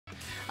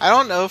I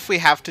don't know if we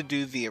have to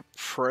do the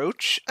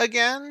approach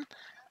again,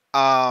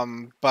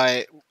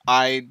 but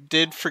I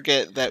did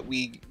forget that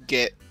we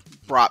get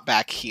brought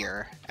back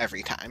here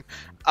every time.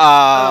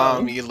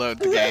 Oh. You load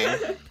the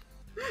game.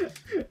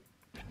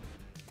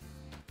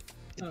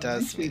 It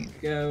does I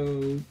should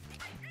go.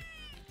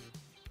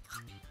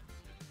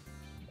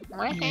 Oh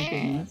my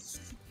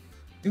goodness.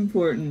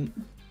 Important.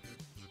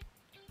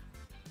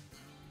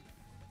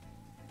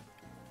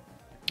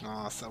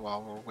 Oh, so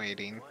while we're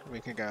waiting, we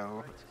could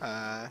go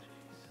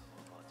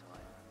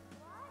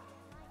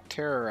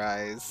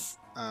terrorize.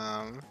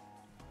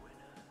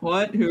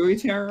 What? Who are we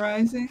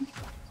terrorizing?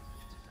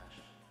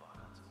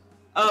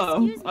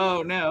 Oh,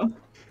 oh no.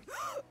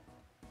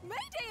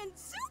 Mayday and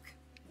Zook!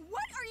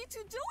 What are you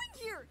two doing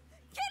here?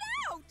 Get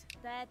out!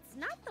 That's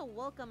not the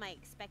welcome I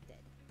expected.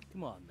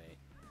 Come on, May.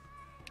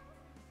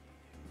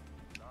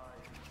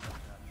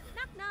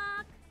 Knock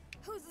knock!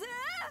 Who's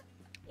there?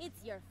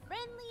 It's your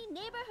friendly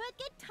neighborhood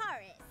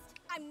guitarist.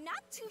 I'm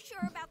not too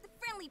sure about the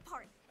friendly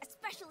part,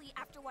 especially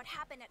after what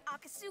happened at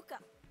Akasuka.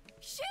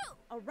 Shoot!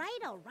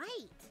 Alright.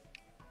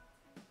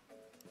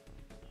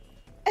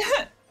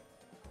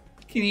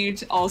 Can you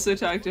also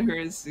talk to her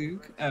as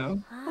Zook?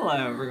 Oh,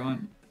 hello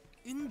everyone.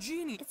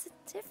 Ingenious. It's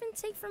a different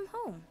take from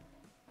home.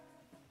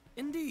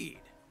 Indeed.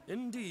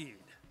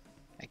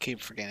 I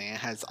keep forgetting it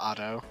has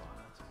auto.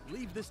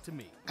 Leave this to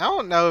me. I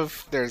don't know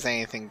if there's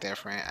anything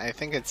different. I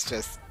think it's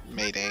just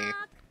Mayday.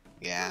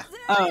 Yeah.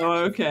 Oh,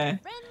 okay.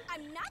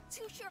 I'm not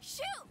too sure.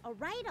 Shoot!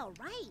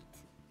 Alright.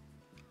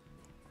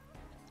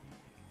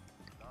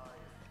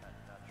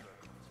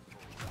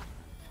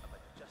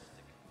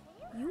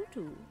 You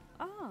two?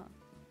 Ah,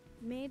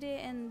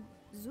 Mayday and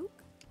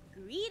Zook?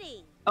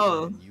 Greetings.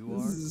 Oh, You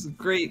this are? is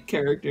great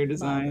character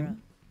design. Barbara,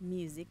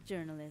 music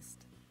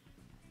journalist.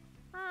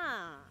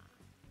 Ah.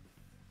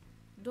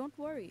 Don't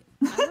worry,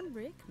 I'm on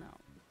break now.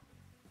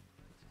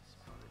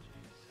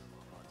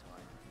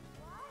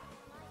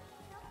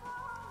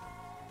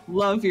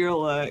 Love your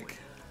look.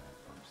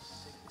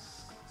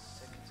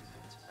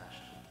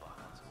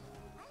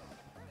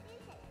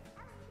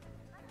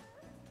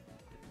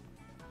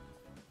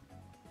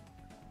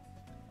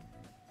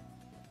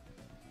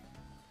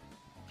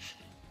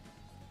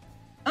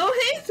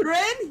 Oh, hey,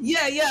 Thread!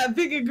 Yeah,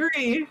 big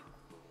agree.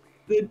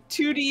 The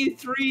 2D,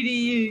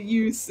 3D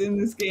use in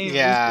this game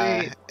Yeah,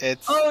 is great.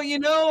 it's Oh, you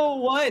know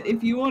what?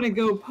 If you want to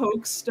go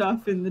poke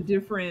stuff in the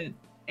different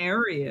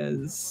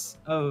areas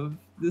of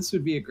this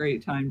would be a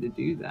great time to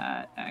do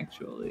that,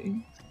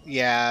 actually.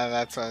 yeah,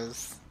 that's what I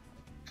was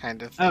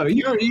kind of Oh,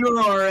 thinking. you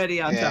were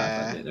already on top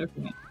Yeah. of it.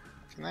 Okay.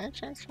 Can I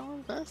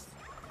transform this?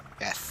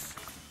 Yes.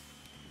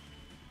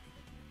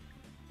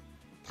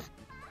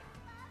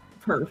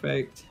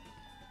 Perfect.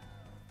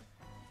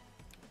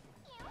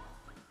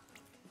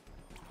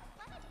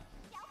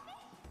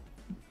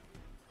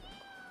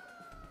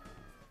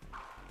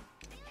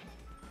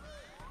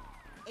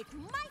 It's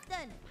my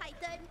turn,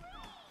 Python.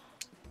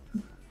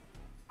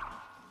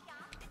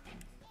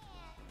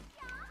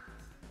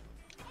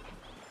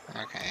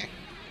 Okay.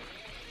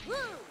 Woo,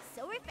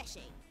 so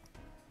refreshing.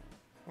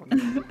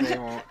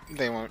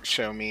 They won't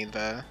show me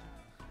the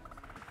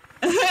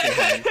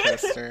behind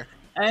poster.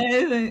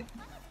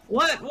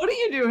 What are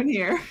you doing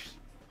here?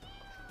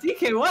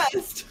 DK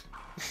West.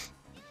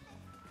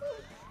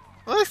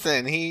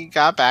 Listen, he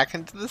got back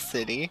into the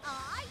city.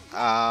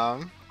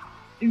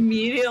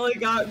 Immediately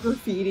got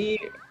graffiti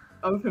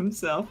of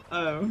himself.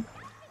 Oh,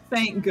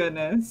 thank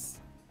goodness.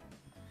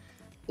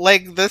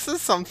 Like, this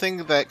is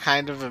something that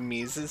kind of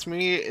amuses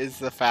me, is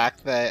the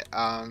fact that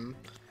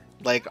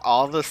like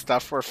all the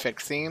stuff we're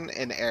fixing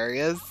in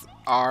areas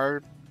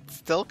are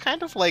still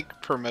kind of like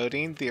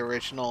promoting the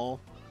original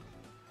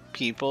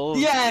people of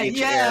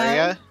each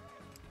area.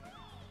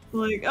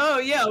 Like, oh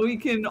yeah, we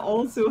can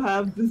also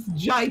have this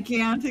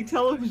gigantic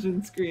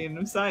television screen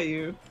of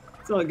Sayu.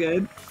 It's all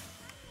good.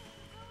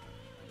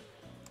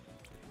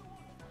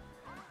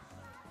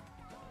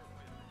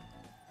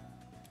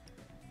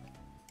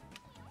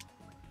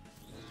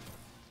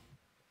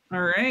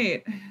 All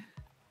right.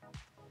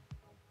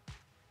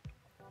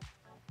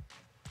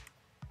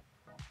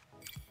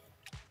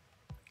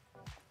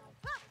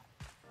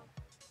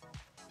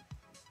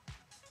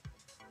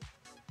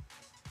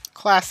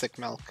 Classic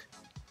milk.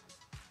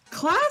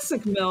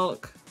 Classic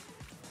milk.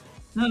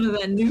 None of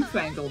that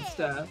newfangled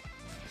stuff.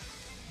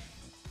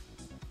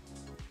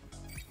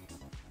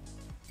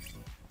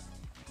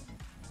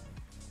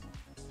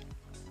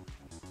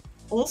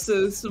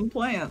 Also, some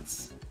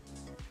plants.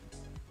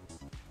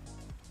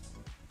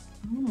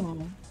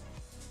 Oh.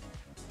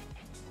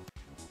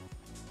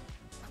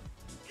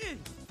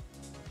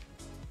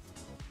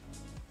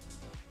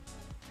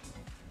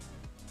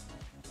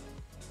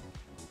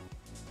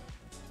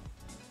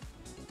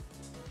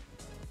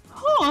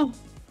 Huh.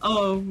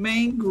 Oh,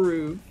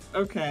 mangrove.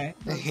 Okay.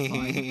 That's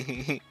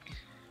fine.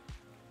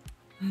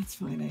 That's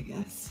fine, I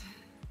guess.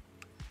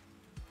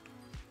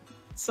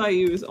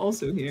 Sayu is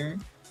also here.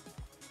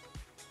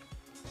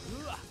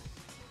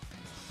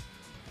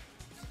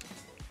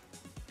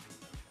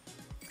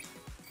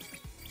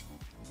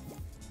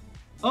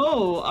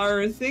 Oh,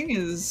 our thing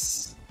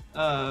is,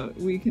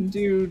 we can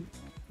do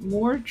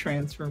more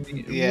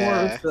transformation. More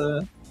Yeah. of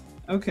the.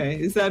 Okay,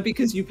 is that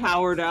because you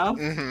powered up?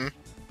 Mm-hmm.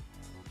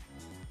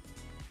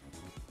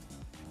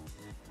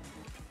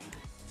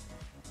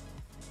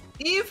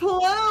 Eve,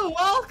 hello,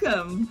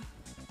 welcome.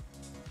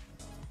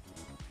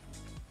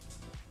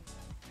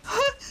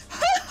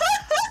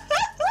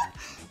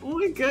 Oh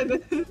my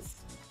goodness.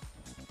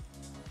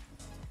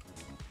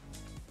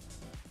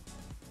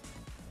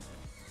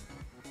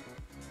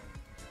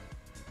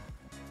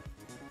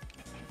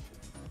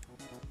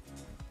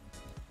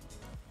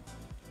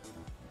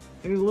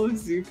 It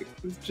looks Zuko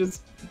is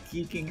just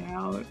geeking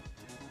out.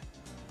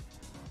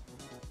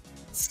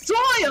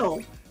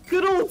 Soil!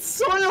 Good old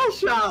soil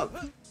shop!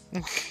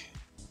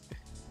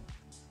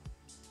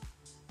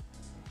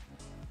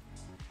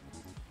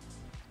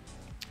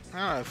 I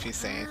don't know if you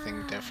say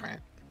anything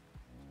different.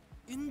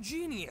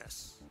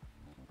 Ingenious.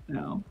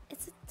 No.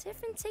 It's a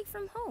different take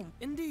from home.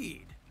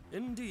 Indeed.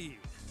 Indeed.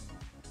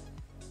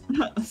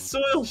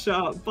 Soil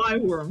shop, buy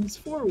worms,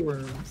 for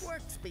worms.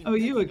 Work's been Oh,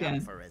 you picking up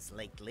again. for us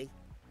lately.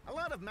 A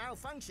lot of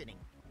malfunctioning,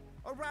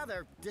 or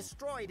rather,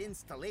 destroyed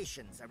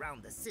installations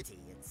around the city,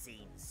 it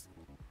seems.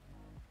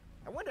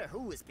 I wonder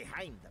who is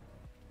behind them.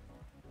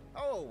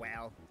 Oh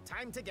well,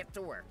 time to get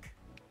to work.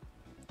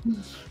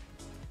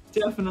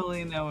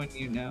 Definitely know when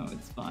you know.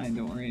 It's fine,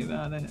 don't worry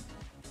about it.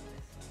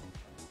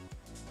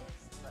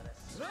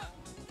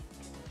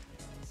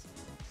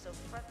 So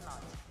fret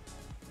not.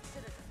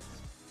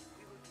 Citizens,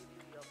 we will give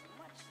you your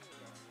much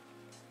needed.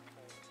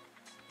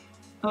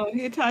 Oh,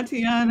 hey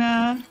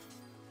Tatiana.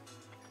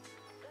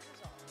 That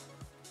is all.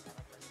 Have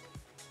a blessed day.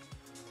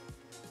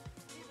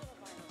 These are the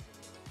final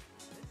citizens.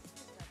 This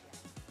is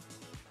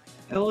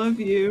Tatiana. I love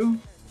you.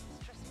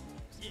 Distressing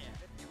news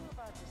that two of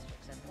our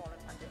districts have fallen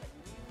under a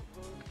new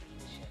rogue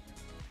leadership.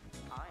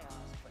 I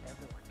ask for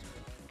everyone to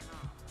remain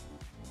calm.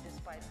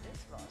 Despite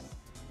this loss,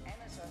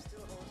 NSR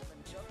still holds a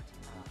majority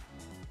power.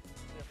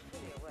 We are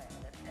fully aware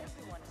that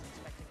everyone is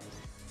expecting us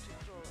to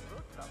throw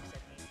roadblocks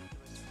at any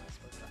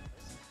irresponsible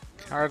drivers.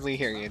 Hardly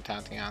hear you,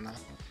 Tatiana.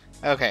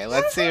 Okay,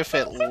 let's see if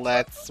it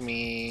lets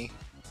me...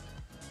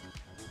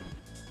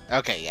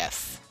 Okay,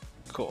 yes.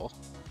 Cool.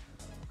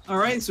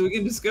 Alright, so we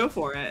can just go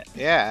for it.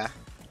 Yeah.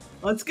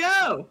 Let's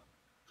go!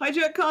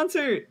 Hijack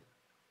concert!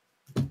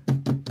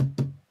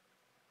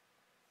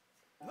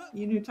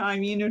 You know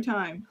time, you know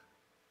time.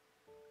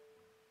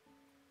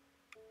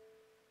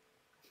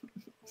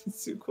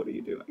 Zook, what are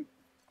you doing?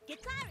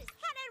 Guitar is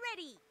hot and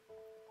ready.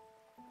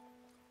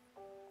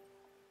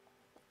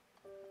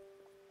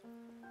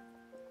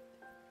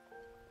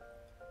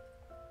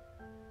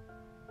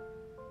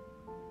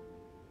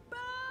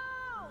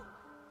 Boo!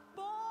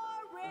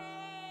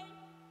 Boring.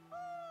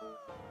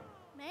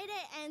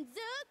 Mayday and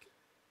Zook,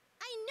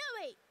 I knew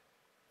it.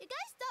 You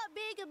guys talk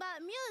big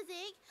about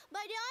music,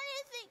 but the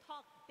only thing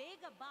talk big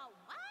about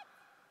what?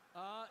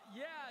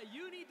 Yeah,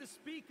 you need to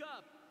speak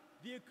up.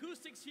 The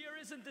acoustics here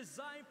isn't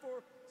designed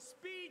for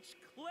speech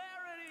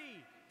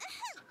clarity.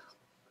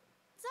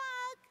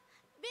 Talk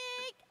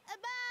big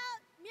about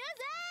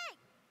music,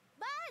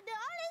 but the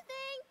only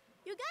thing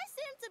you guys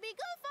seem to be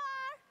good for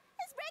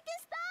is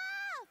breaking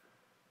stuff.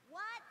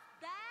 What's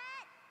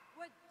that?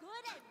 We're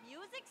good at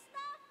music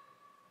stuff?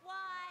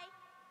 Why,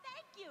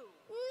 thank you.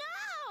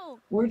 No!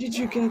 Where did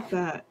you get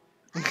that?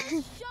 I'll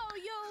show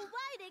you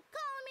why they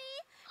call me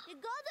the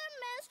Golden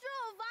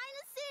Minstrel of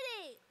Violent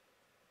City.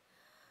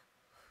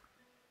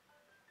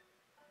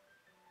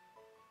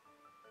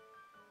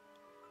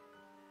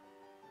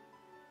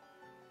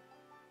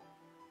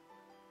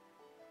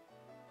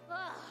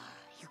 Ugh,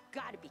 you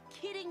gotta be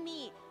kidding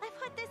me. I've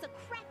heard this a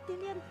crack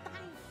billion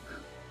times.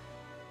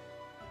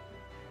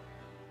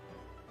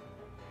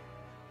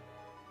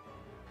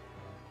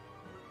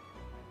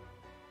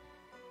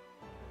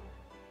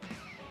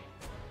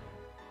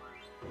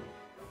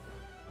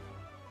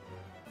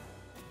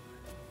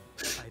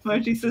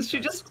 Margie says she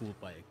just Schooled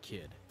by a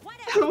kid.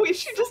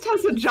 she just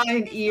has a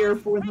giant ear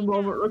for when the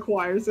moment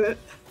requires it.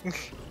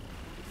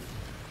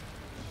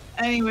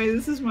 Anyway,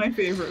 this is my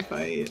favorite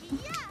fight.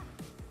 Yeah.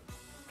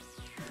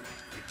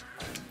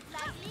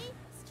 Slightly,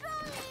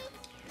 strongly.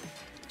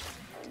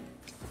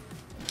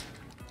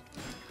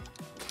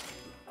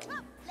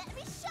 Look, let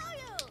me show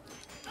you.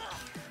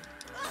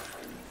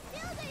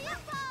 Feel the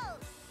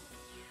impulse.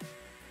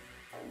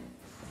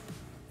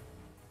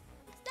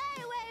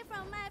 Stay away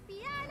from my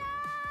piano.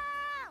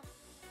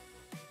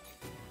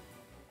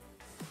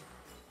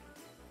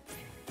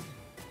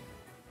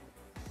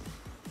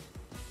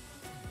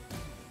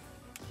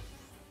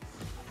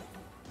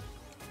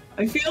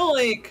 I feel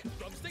like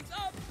Drumsticks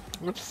up.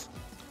 Whoops.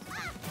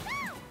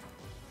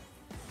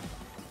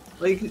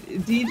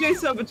 DJ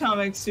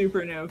Subatomic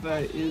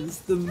Supernova is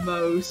the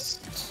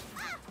most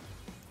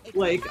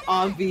like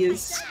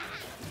obvious.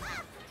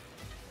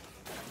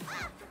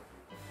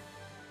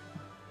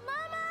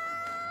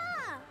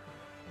 Mama!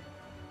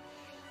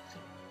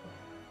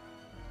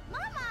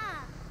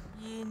 Mama!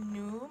 You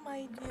know,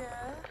 my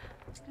dear.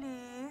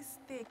 Please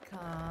stay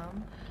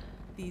calm.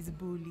 These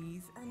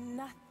bullies are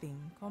nothing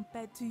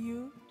compared to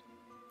you.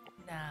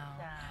 Now,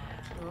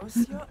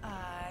 close your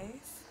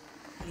eyes,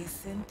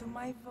 listen to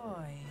my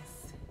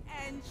voice,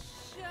 And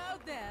show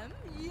them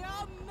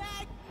your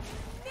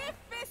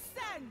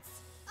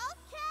magnificence!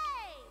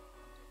 Okay!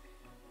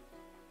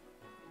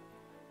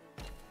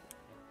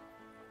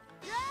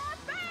 Yeah,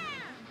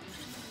 bam!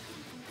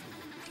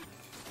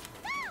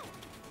 Woo!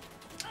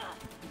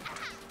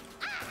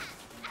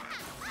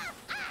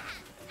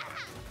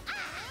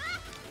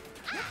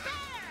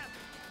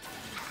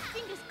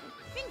 Fingers go,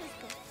 fingers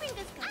go,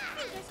 fingers go,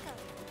 fingers go.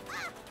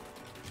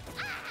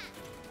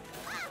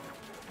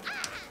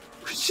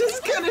 We're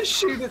just gonna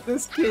shoot at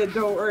this kid,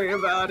 don't worry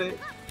about it.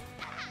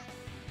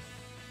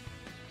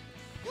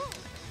 Woo,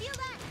 feel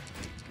that?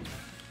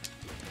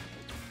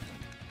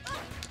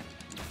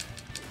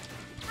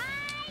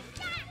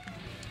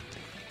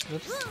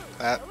 Oops, Woo,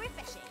 that. so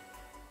refreshing.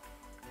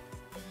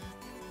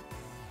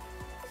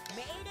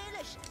 Very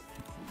delicious.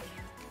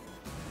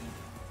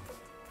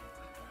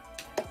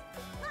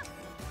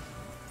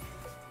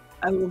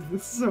 I love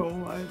this so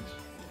much.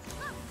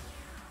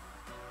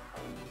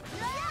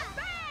 Yeah,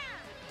 bam!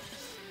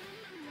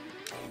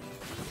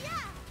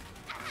 Yeah!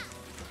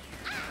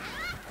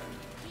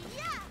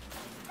 Yeah!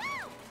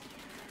 Woo!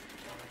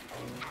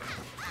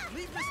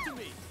 Leave this to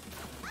me.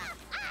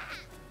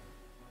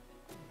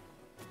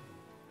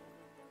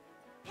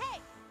 Hey!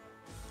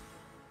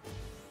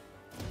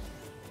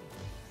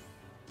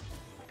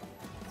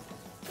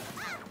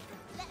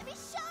 Let me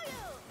show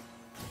you!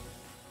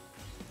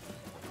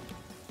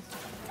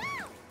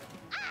 Woo!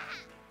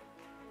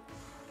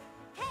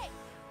 Hey!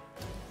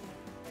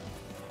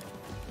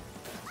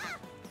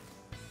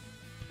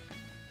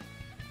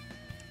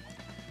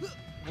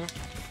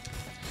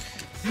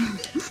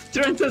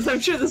 Duran says, I'm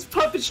sure those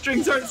puppet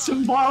strings aren't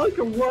symbolic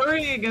or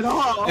worrying at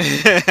all.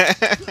 See? This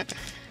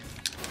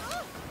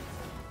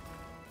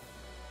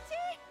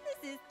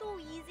is too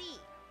easy.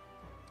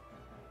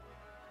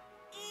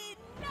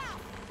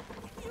 Enough!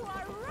 You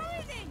are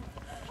ruining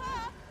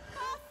her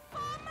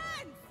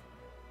performance!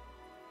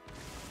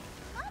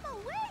 Come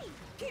away!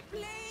 Keep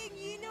playing,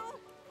 you know?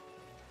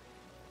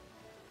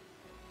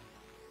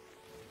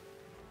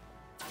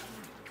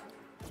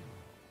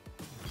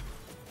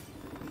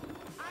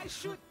 I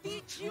should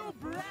teach you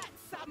brats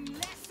some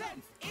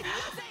lessons in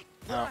music!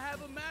 I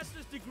have a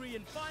master's degree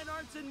in fine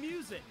arts and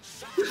music.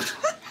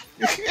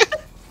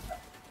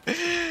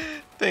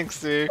 Thanks,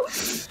 Sue.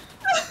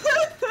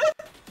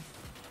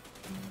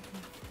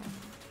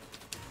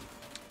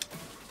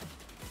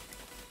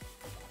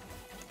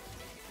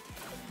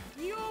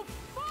 You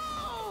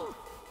fool!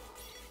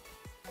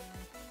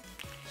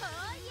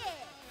 Oh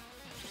yeah!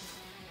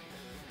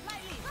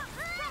 Lightly!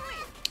 Throw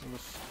it!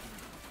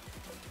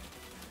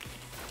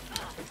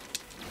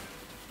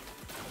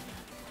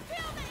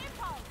 Feel the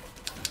impulse!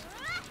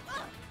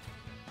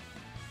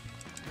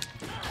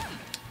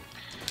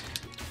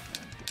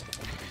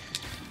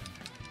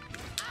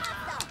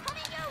 Pasta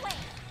coming your way!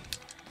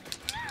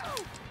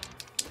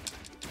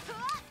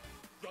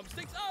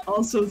 Drumsticks up.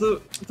 Also,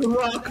 the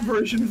rock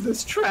version of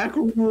this track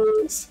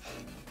rules.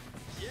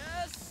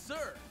 Yes,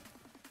 sir.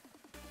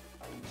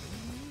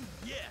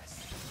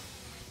 Yes.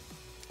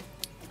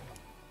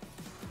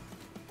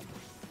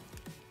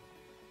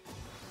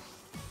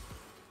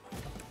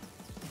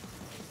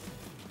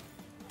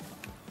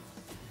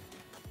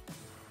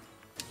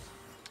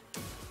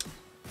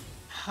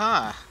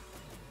 Huh.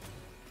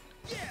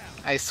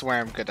 I swear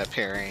I'm good at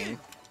parrying.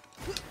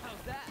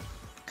 How's that?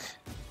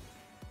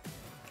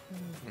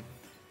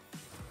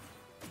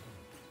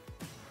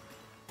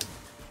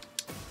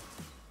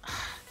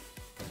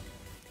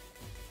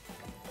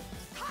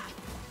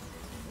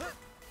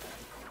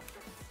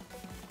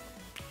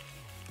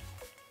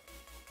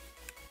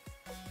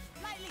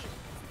 Lightly!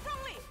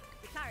 Strongly!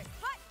 Guitar is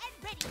hot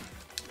and ready!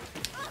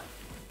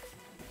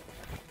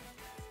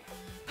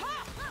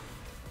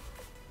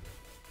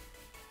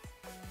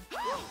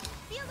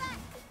 Feel that?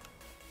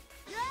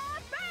 Yeah,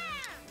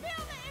 bam!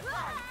 Feel the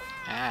impulse!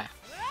 Ah.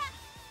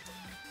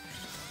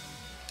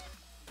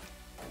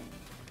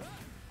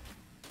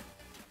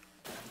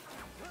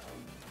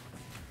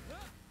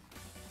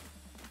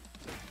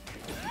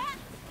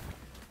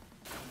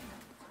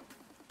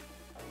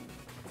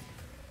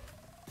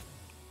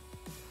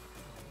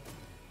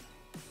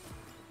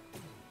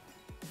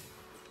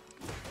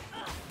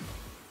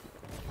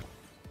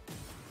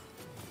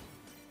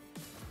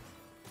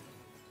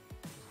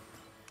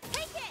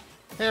 Take it!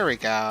 There we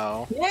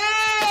go.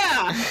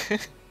 Yeah!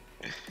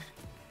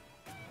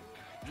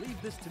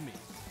 Leave this to me.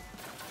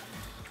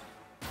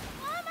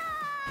 Mama!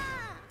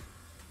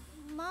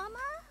 Mama?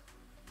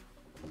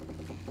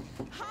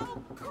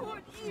 How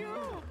could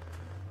you?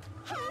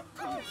 How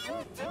could you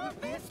do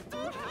this to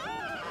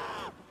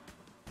her?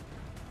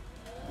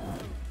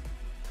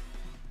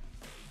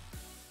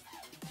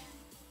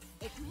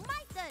 It's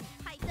my turn,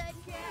 Titan!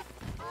 Get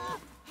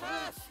off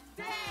her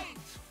stage!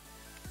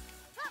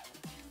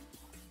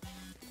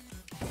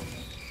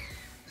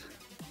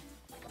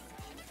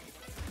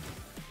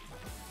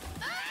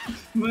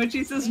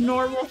 Mochi says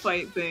normal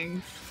fight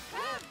things.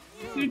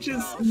 Have Which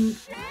is- no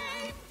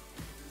shame?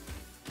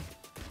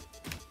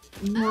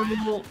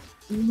 normal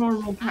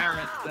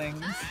parent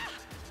things.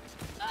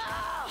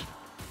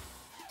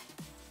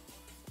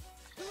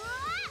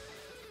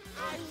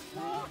 I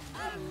won't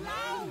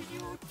allow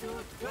you to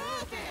do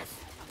this!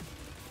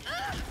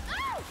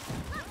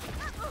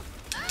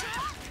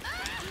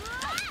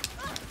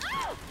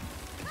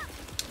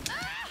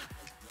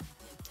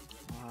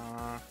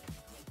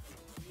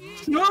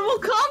 Normal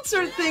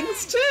concert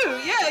things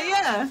too!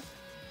 Yeah.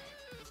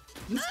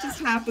 This just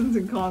happens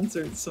in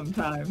concerts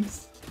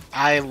sometimes.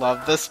 I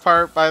love this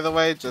part, by the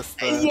way. Just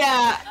the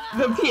Yeah,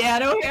 the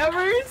piano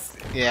hammers.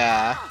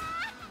 yeah.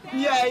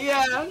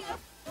 Yeah.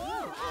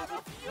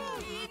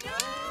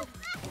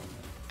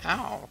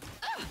 Ow.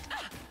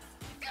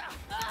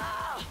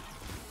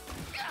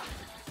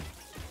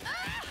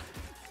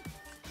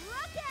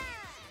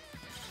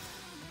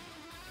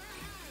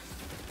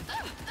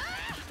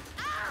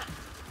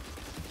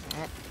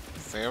 Oh,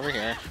 stay over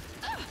here.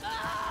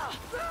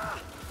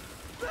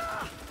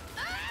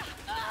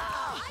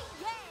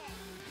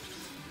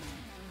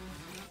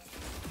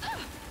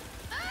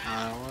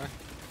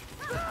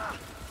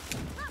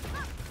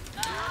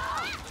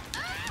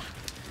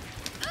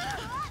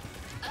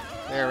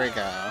 There we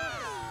go.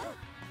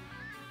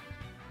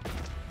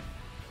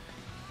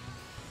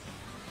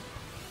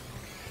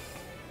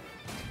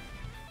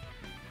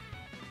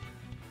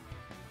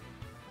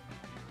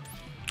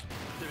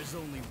 There's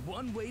only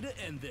one way to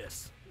end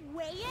this.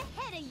 Way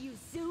ahead of you,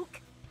 Zook.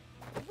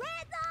 Red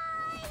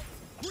light!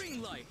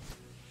 Green light.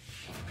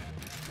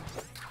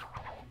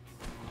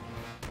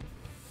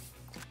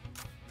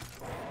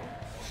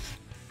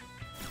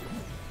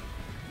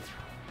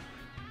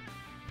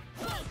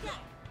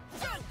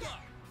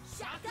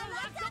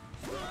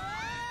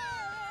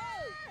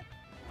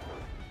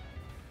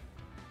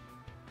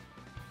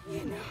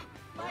 You know,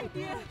 my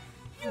dear,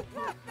 you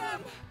got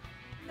them.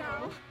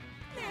 Now,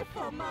 live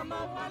for Mama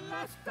one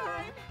last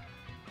time.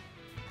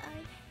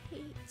 I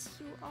hate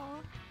you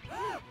all.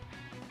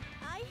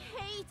 I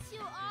hate you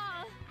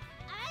all.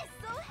 I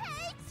so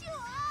hate you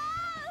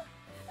all.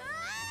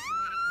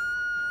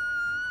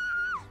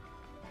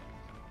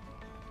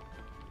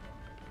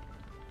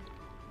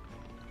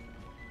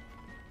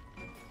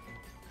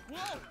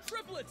 Whoa,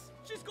 triplets!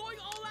 She's going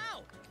all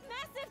out!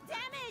 Massive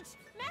damage!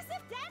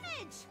 Massive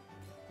damage!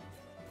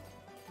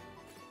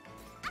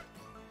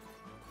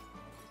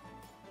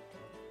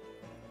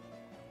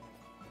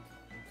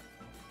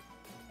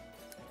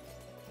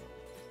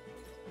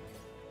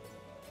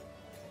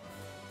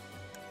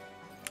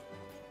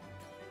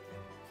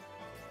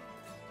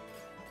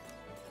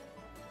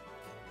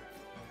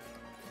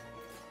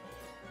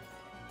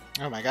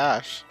 Oh my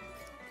gosh.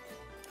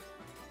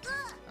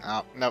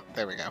 Oh, nope,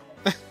 there we go.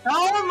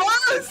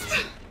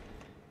 Almost!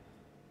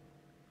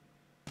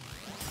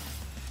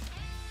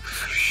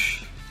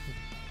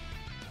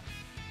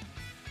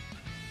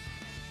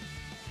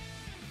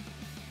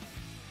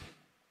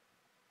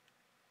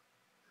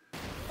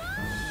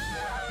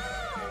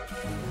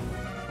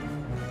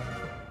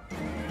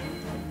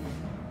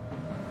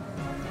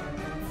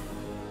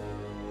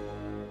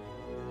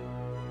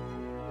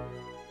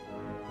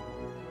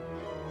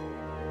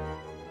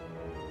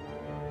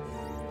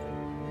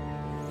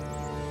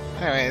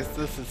 Anyways,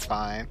 this is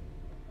fine.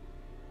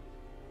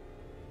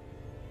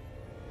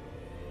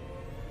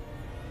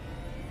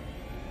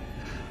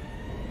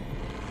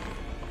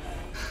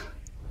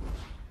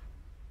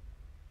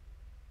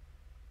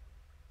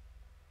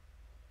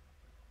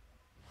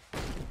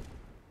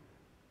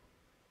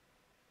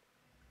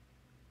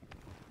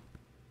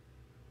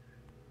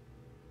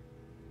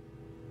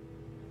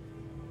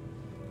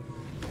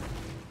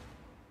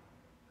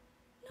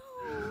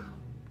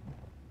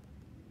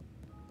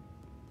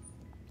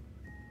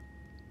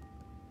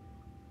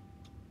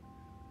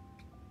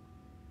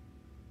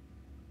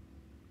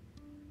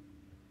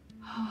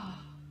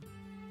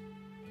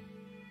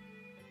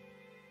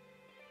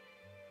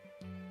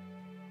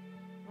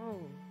 Oh,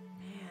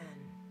 man.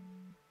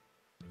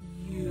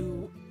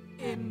 You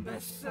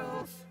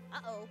imbeciles!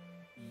 Uh-oh.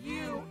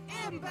 You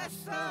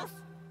imbeciles!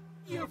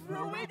 You've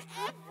ruined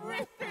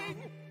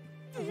everything!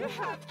 Do you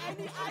have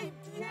any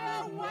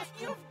idea what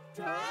you've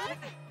done?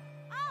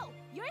 Oh,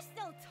 you're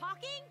still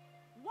talking?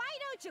 Why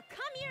don't you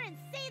come here and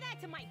say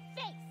that to my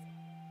face?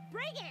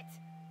 Bring it!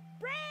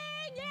 Bring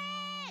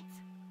it!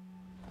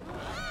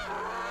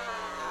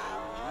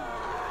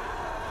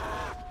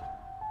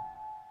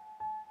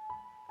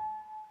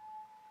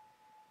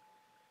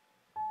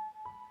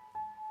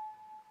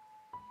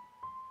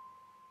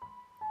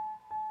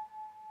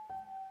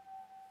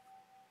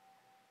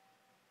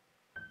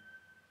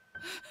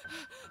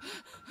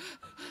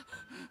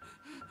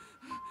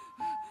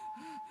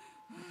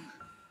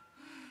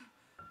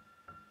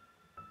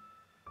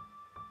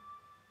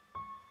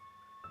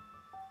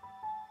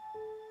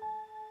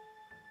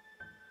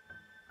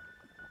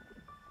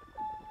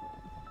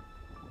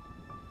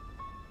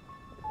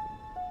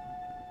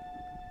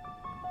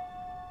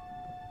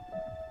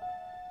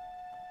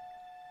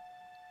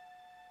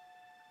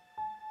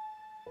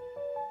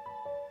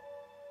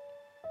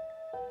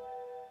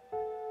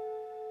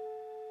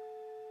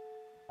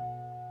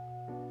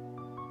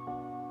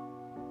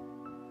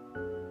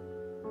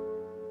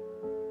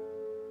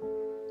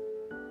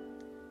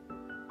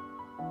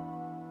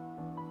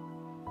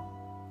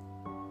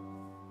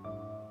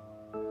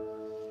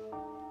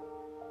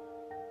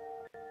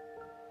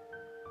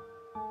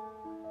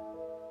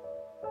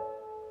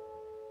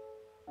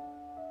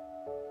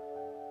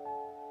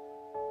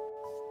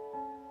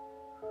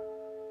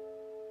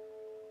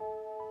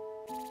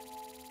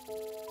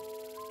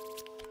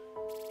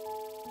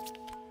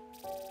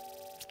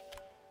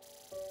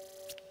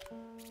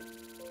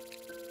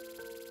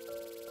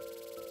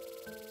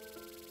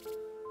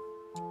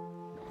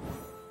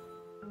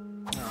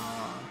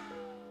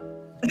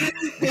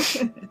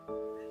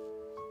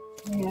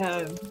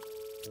 Man,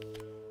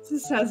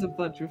 just has a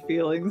bunch of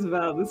feelings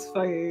about this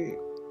fight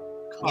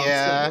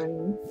Yeah.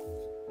 constantly.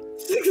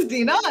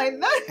 69,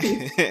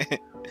 nice.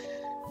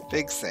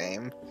 Big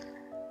same.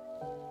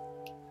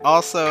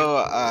 Also,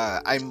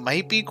 I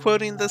might be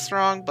quoting this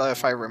wrong, but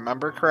if I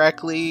remember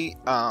correctly,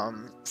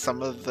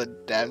 some of the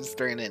devs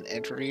during an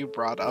interview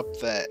brought up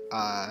that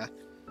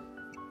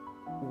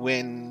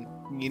when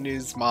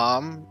Yinu's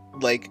mom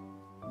like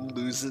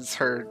loses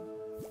her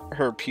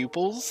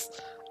pupils,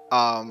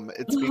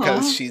 it's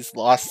because she's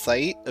lost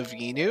sight of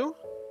Yinu.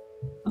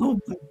 Oh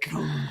my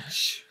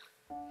gosh.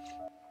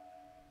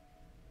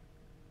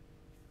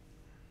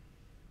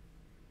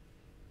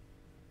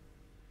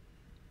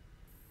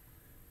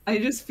 I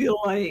just feel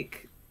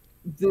like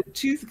the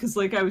two, because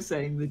like I was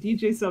saying, the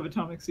DJ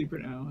Subatomic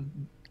Supernova,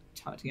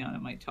 Tatiana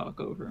might talk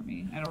over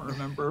me. I don't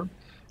remember.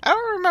 I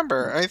don't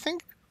remember. I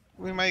think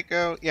we might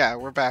go. Yeah,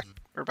 we're back.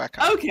 We're back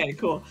on. Okay,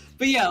 cool.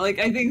 But yeah, like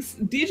I think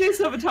DJ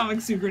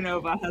Subatomic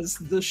Supernova has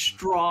the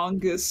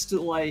strongest,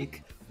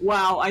 like,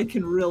 wow, I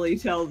can really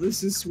tell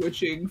this is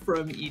switching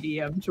from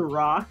EDM to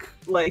rock,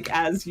 like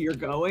as you're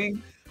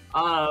going.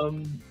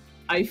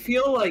 I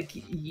feel like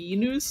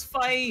Yinu's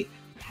fight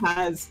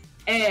has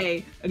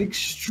an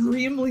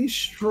extremely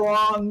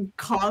strong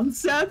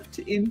concept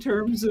in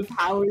terms of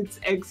how it's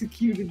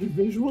executed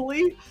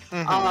visually.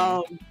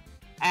 Mhm.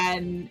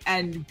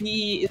 And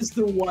B is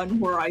the one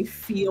where I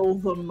feel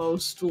the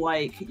most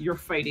like you're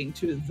fighting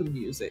to the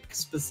music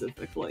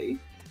specifically.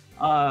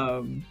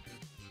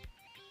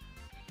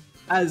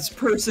 As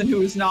person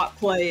who is not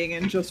playing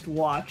and just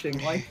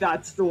watching, like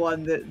that's the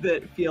one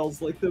that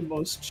feels like the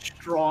most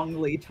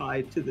strongly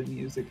tied to the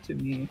music to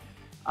me.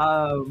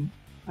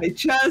 I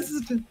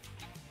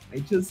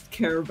just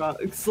care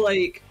about, it's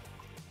like,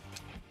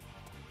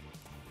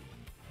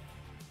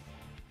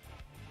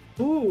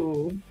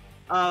 ooh.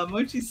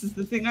 Mochi says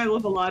the thing I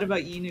love a lot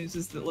about Inu's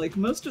is that like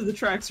most of the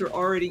tracks are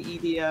already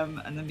EDM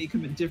and then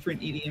become a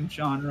different EDM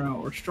genre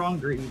or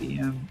stronger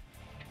EDM.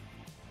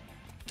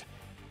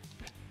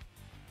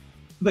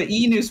 But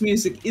Inu's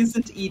music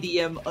isn't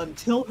EDM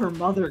until her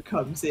mother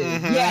comes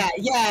in. Mhm.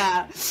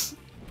 Yeah.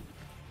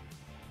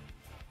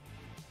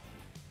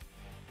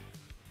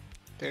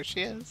 There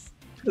she is.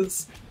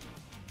 Because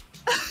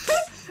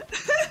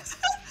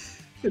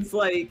it's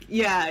like,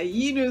 yeah,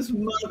 Inu's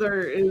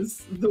mother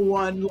is the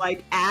one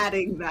like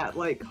adding that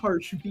like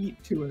harsh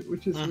beat to it,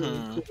 which is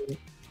really cool.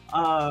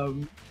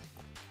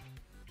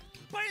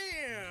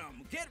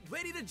 Bam! Get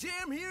ready to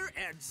jam here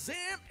at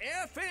Zam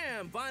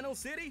FM, Vinyl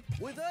City.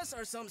 With us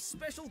are some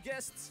special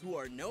guests who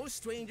are no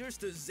strangers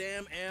to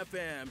Zam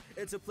FM.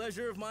 It's a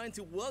pleasure of mine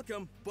to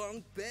welcome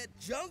Bunk Bed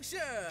Junction.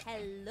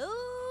 Hello,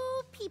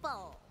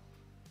 people.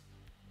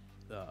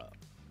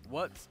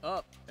 What's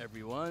up,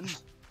 everyone?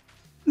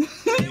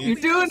 You're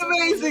doing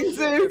amazing,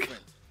 Zook.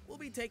 We'll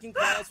be taking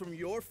calls from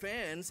your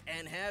fans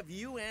and have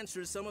you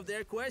answer some of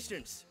their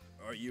questions.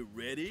 Are you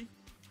ready?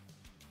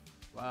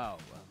 Wow,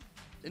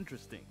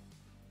 interesting.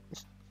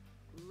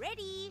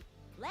 Ready?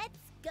 Let's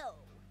go.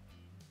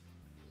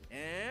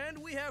 And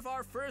we have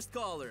our first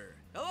caller.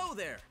 Hello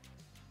there.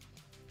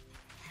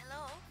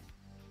 Hello?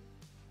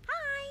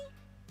 Hi.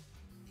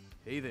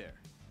 Hey there.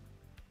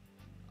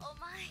 Oh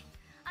my,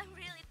 I'm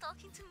really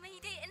talking to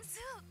Mayday and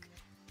Zook.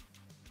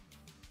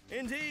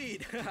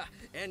 Indeed.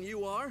 And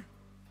you are?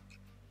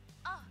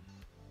 Oh,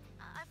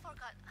 I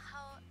forgot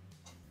how...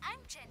 I'm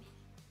Jenny.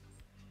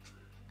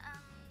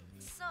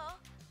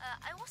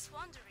 I was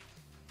wondering,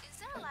 is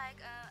there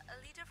like a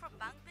leader for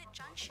Bangbit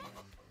Junction?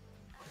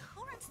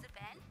 Who runs the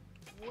band?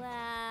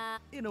 Well...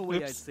 In a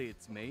way, I'd say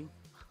it's May.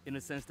 In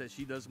a sense that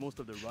she does most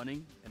of the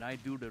running, and I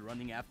do the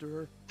running after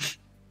her.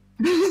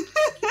 There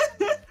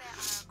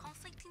are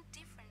conflicting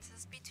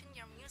differences between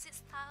your music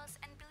styles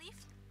and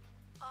beliefs?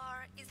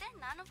 Or is there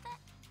none of that?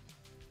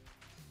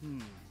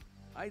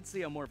 I'd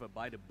say I'm more of a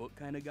by-the-book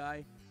kind of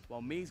guy,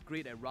 while May's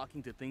great at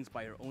rocking to things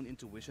by her own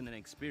intuition and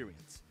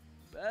experience.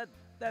 But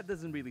that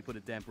doesn't really put a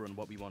damper on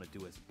what we want to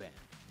do as a band.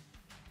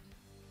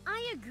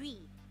 I agree.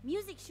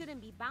 Music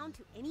shouldn't be bound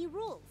to any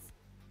rules.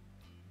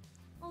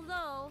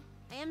 Although,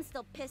 I am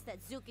still pissed that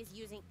Zook is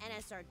using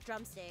NSR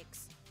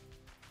drumsticks.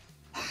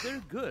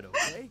 They're good,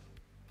 okay?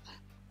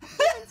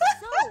 Even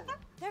so,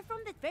 they're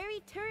from the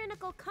very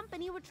tyrannical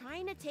company we're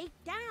trying to take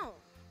down.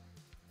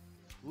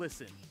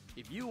 Listen,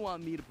 if you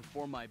want me to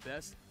perform my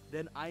best,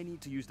 then I need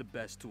to use the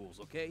best tools,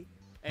 okay?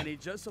 And it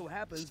just so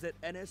happens that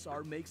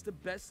NSR makes the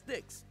best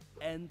sticks.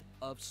 End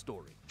of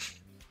story.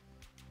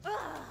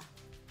 Ugh.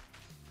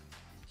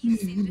 You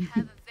seem to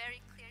have a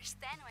very clear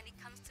stand when it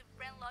comes to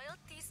brand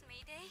loyalties,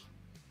 Mayday.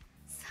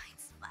 So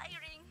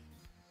inspiring.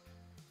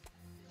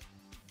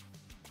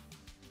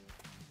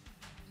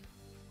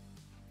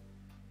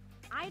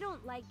 I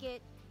don't like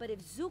it, but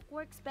if Zook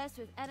works best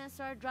with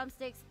NSR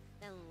drumsticks,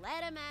 then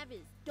let him have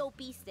his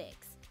dopey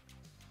sticks.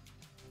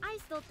 I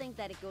still think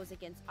that it goes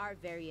against our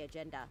very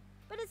agenda,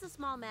 but it's a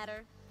small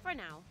matter, for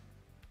now.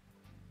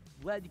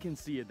 Glad you can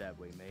see it that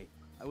way, May.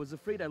 I was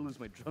afraid I'd lose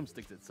my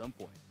drumsticks at some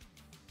point.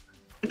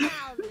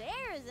 Now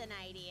there's an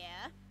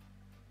idea.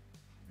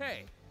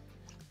 Hey,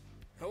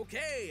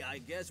 Okay, I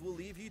guess we'll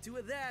leave you two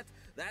at that.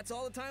 That's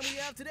all the time we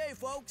have today,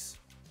 folks.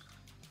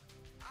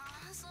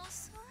 So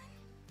soon?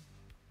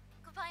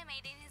 Goodbye,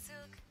 Mayday and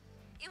Zook.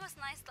 It was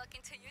nice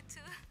talking to you too.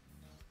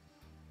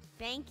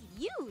 Thank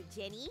you,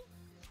 Jenny.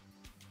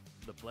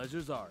 The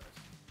pleasure's ours.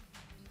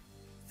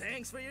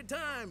 Thanks for your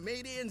time,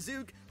 Mayday and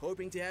Zook.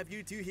 Hoping to have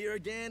you two here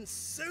again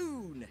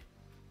soon.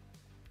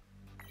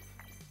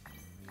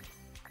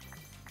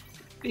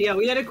 But yeah,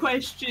 we had a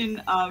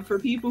question for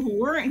people who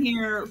weren't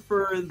here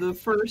for the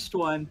first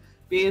one.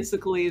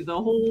 Basically, the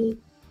whole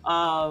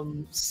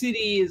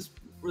city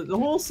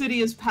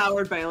is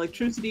powered by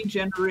electricity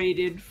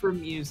generated from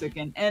music,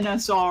 and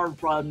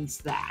NSR runs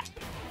that.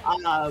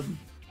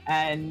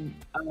 And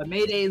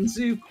Mayday and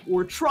Zook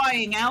were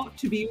trying out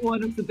to be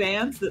one of the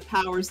bands that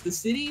powers the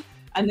city,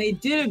 and they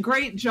did a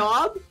great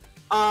job.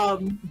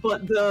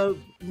 But the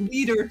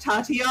leader,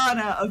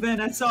 Tatiana of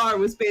NSR,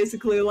 was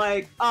basically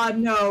like,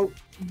 no,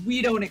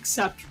 we don't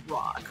accept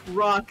rock.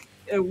 Rock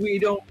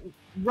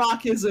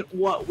isn't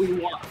what we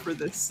want for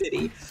this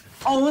city.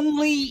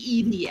 Only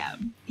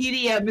EDM.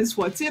 EDM is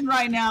what's in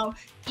right now.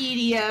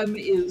 EDM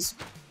is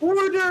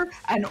order,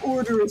 and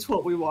order is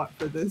what we want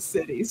for this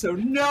city. So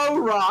no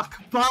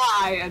rock,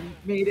 bye! And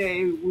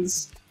Mayday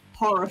was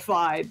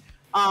horrified.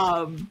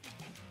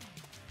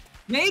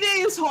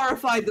 Mayday is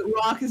horrified that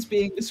rock is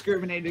being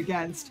discriminated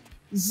against.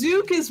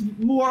 Zook is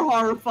more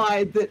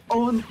horrified that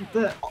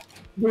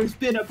there's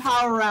been a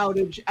power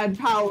outage and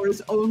power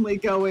is only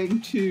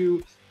going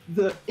to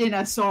the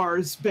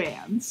NSR's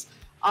bands.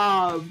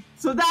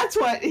 So that's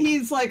what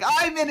he's like,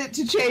 I'm in it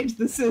to change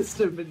the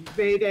system, and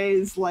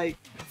Mayday's like,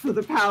 for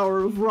the power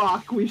of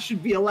rock, we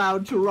should be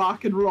allowed to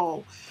rock and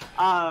roll.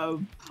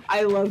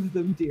 I love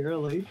them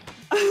dearly.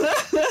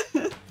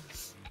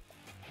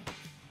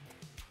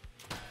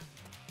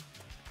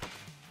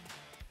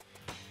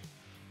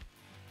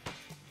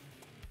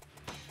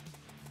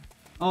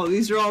 Oh,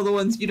 these are all the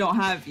ones you don't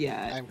have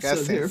yet. I'm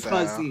guessing so. They're so.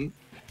 fuzzy.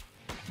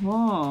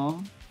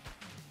 Oh.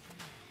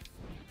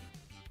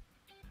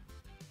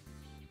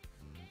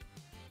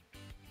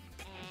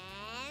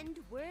 And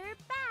we're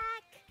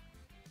back.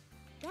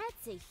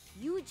 That's a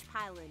huge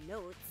pile of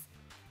notes.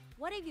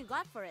 What have you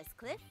got for us,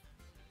 Cliff?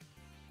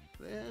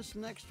 This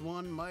next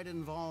one might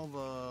involve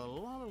a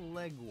lot of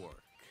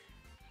legwork.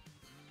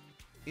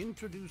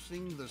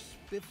 Introducing the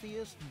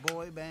spiffiest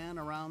boy band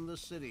around the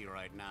city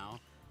right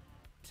now,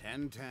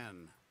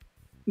 1010.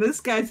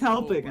 This guy's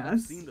helping I've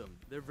us. seen them.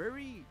 They're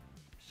very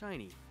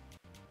shiny.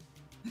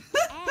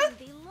 And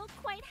they look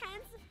quite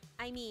handsome.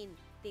 I mean,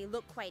 they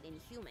look quite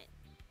inhuman.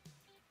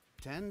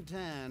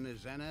 1010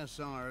 is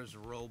NSR's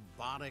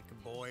robotic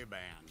boy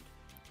band,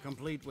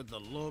 complete with the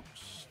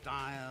looks,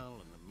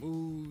 style, and the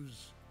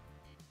moves.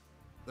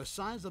 The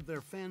size of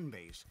their fan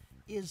base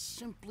is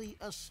simply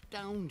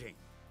astounding.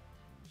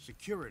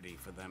 Security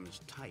for them is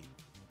tight.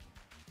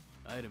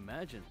 I'd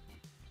imagine.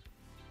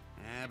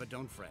 But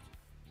don't fret.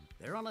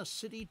 They're on a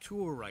city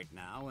tour right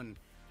now, and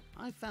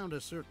I found a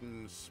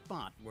certain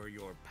spot where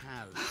your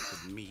paths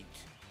could meet.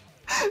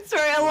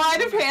 Sorry, a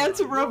line of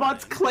handsome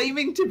robots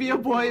claiming to be a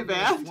boy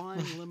band.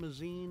 Flying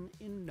limousine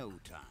in no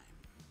time.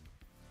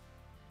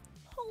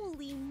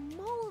 Holy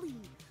moly!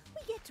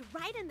 We get to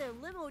ride in their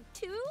limo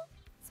too?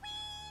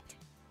 Sweet!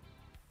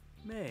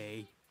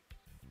 May.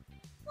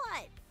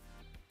 What?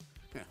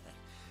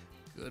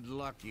 Good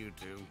luck, you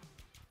two.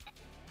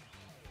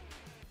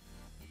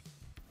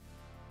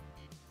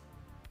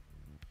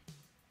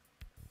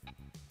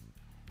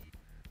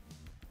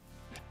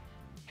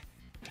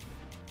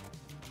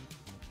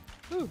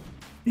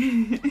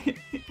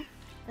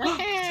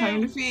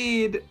 Time to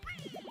feed.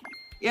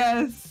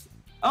 Yes.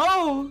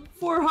 Oh,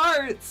 4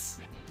 hearts.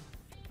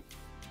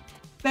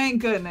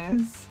 Thank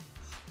goodness.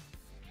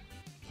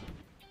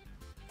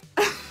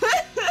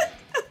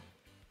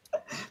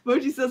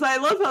 Mochi says, I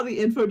love how the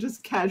info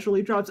just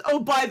casually drops. Oh,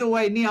 by the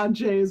way, Neon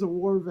J is a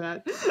war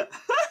vet.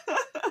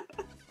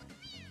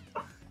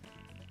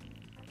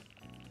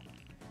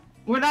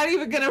 We're not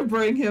even gonna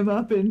bring him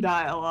up in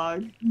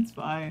dialogue. It's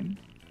fine.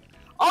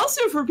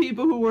 Also, for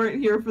people who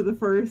weren't here for the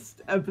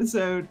first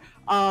episode,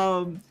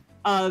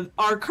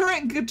 our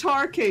current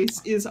guitar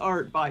case is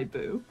art by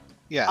Boo.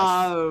 Yes.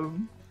 Oh,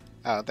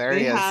 there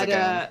he is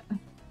again.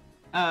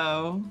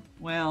 Oh,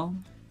 well.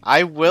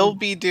 I will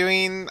be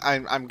doing.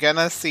 I'm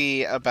gonna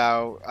see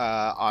about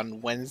on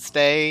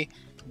Wednesday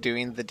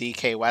doing the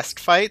DK West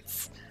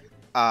fights.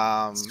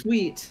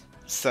 Sweet.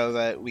 So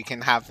that we can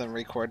have them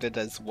recorded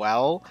as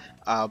well.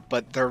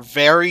 But they're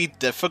very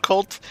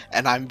difficult,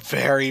 and I'm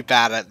very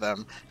bad at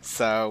them.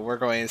 So we're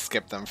going to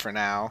skip them for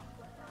now.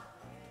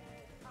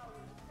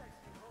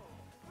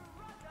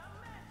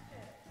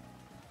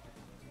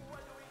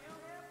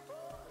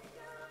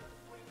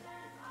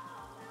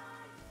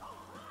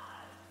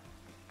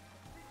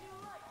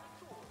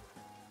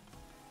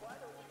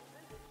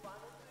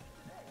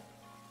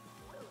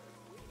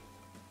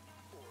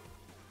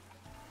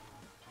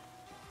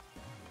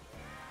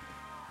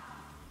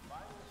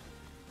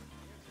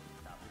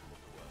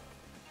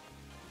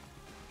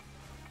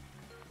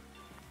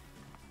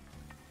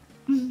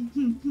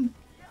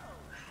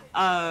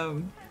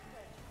 Um,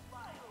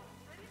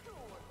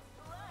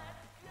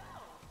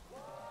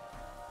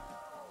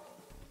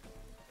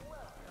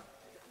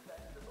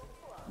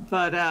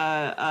 but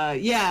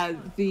yeah,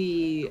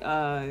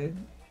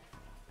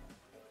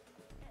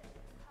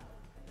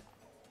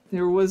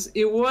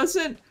 it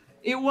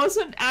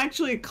wasn't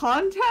actually a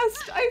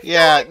contest. I feel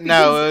like,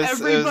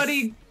 because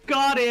everybody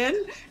got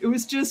in. It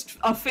was just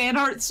a fan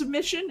art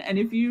submission, and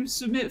if you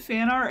submit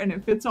fan art and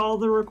it fits all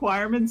the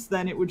requirements,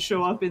 then it would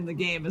show up in the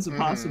game as a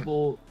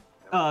possible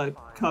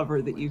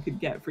cover that you could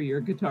get for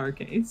your guitar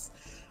case.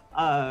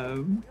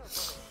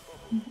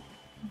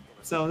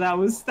 So that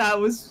was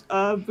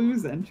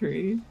Boo's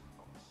entry.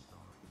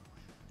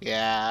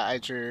 Yeah, I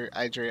drew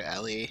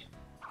Ellie.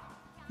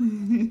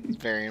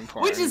 Very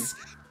important.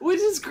 Which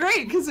is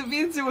great because it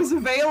means it was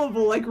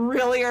available like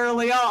really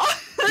early on.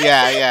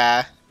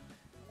 Yeah.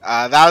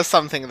 That was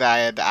something that I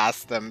had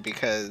asked them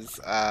because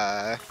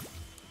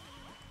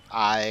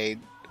my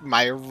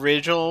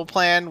original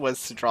plan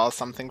was to draw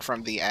something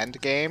from the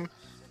end game,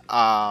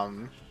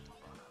 and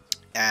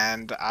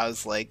I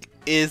was like,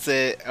 is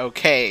it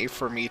okay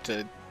for me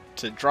to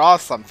draw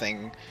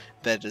something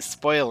that is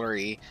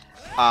spoilery?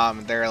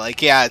 They're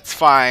like, yeah, it's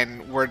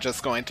fine, we're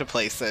just going to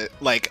place it,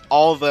 like,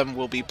 all of them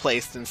will be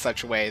placed in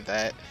such a way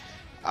that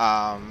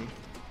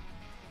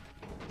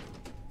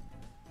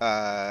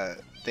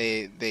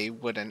they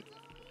wouldn't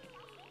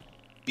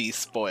be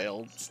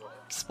spoilers.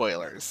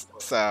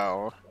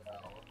 So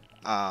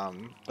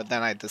but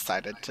then I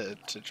decided to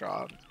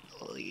draw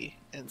Lily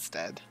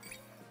instead.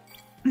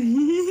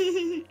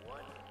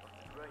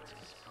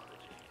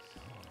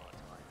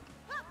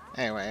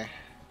 Anyway.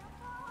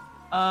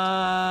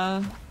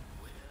 A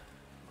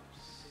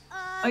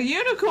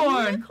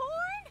unicorn!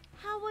 Unicorn?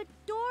 How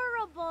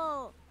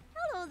adorable!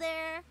 Hello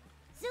there.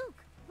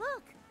 Zook,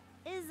 look.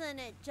 Isn't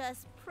it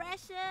just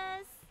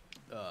precious?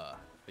 A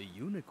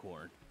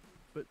unicorn?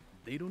 But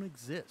they don't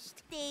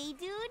exist. They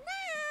do now!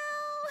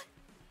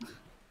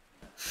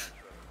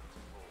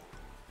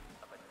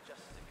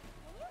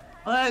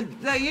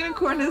 That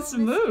unicorn has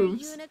some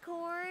moves.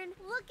 Unicorn,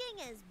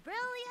 looking as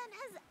brilliant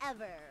as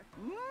ever.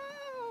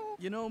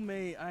 You know,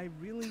 May, I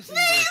really think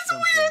there's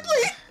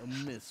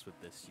something amiss with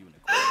this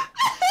unicorn. You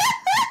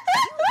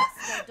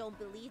still don't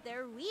believe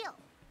they're real.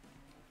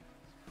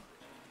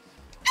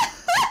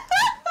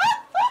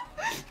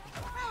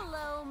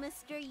 Hello,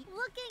 Mr.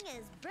 Looking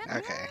as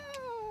brilliant. Okay.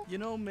 You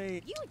know,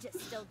 May. You just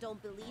still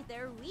don't believe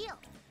they're real.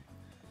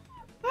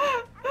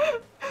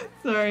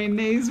 Sorry,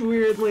 Nays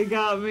weirdly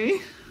got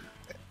me.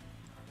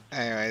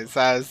 Anyways,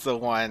 that was the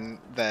one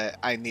that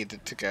I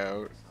needed to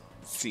go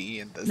see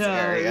in this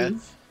area.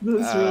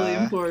 That's really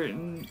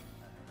important.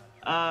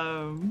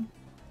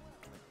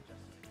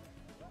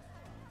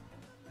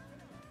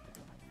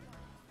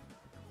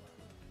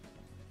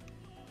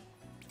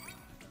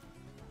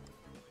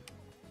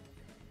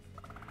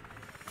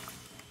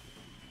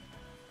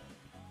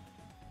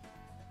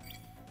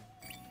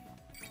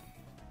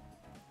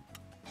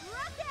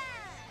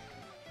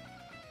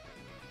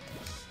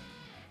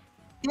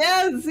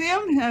 Yeah,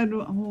 Sam had.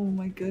 Oh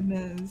my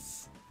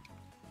goodness.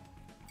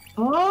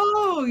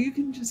 Oh, you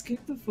can just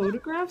get the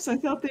photographs? I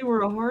thought they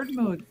were a hard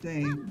mode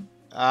thing.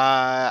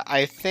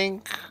 I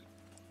think,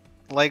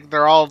 like,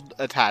 they're all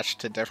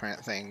attached to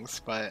different things,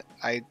 but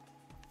I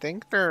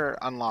think they're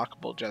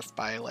unlockable just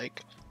by,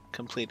 like,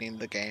 completing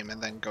the game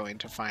and then going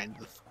to find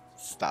the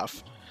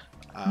stuff.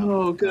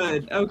 Oh,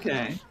 good.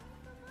 Okay.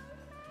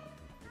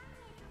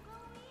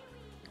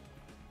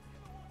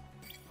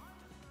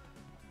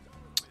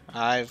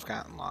 I've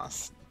gotten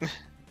lost.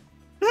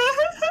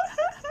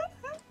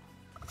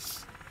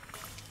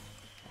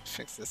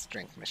 Fix this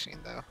drink machine,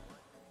 though.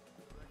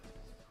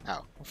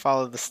 Oh,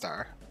 follow the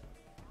star.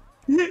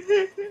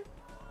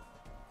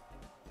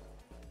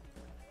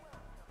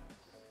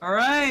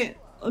 Alright,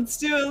 let's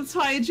do it. Let's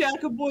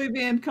hijack a boy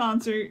band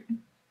concert.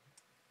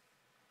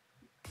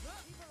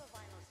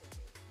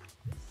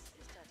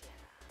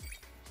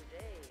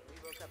 Today, we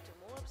woke up to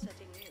more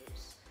upsetting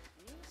news.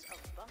 News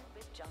of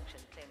Bunkbit Junction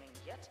claiming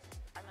yet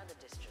another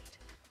district.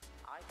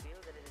 I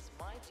feel that it is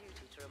my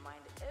duty to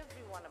remind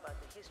everyone about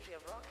the history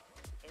of rock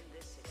in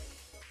this city.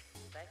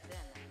 Back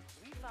then,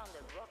 we found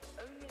that rock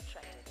only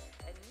attracted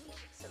a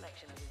niche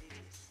selection of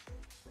elitists.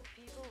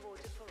 People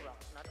voted for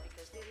rock not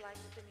because they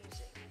liked the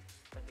music,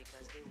 but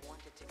because they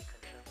wanted to be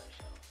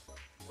controversial.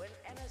 When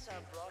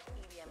NSR brought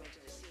EDM into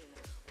the scene,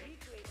 we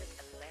created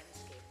a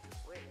landscape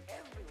where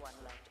everyone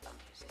loved our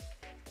music.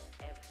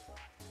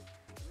 Everyone.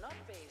 Not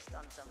based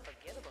on some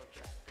forgettable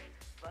trend,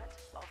 but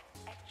of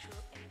actual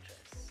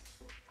interest.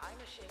 I'm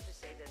ashamed to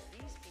say that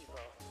these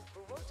people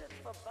who voted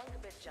for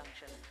Bunkbit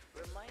Junction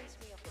reminds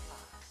me of the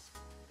past.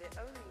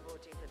 They're only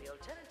voting for the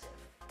alternative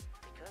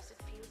because it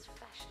feels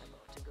fashionable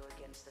to go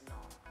against the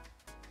norm.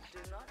 Do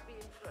not be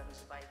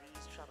influenced by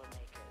these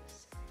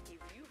troublemakers.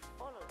 If you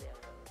follow their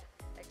road,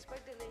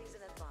 expect delays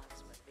in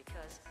advancement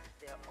because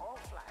they're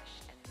all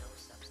flash and no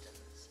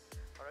substance.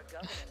 For a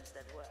governance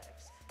that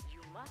works,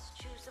 you must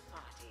choose a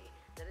party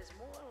that is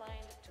more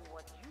aligned to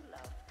what you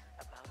love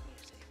about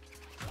music.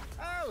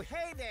 Oh,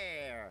 hey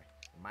there!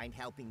 Mind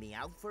helping me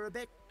out for a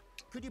bit?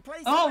 Could you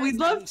place Oh, a we'd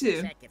press? I love need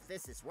to. check if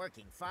this is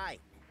working fine.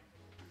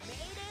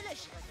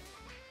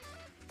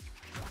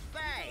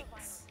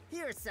 Thanks.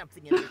 Here's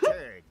something in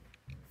return.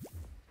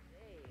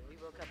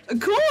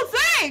 Cool,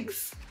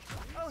 thanks!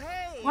 Oh,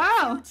 hey!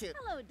 Wow.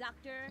 Hello,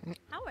 Doctor.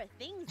 How are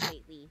things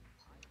lately?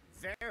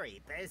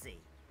 Very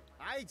busy.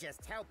 I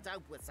just helped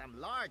out with some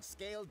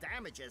large-scale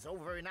damages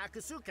over in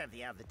Akasuka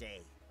the other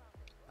day.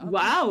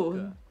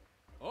 Wow.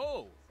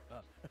 Oh,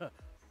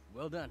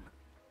 well done.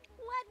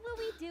 What will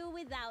we do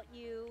without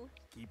you?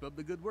 Keep up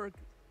the good work.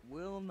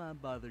 We'll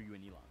not bother you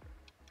any longer.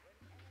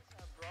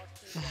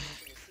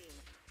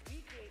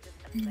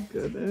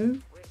 Goodness.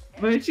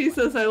 Mochi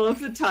says, I love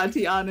that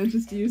Tatiana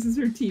just uses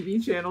her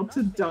TV channel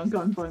to dunk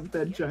on Bunk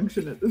Bed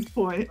Junction at this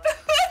point.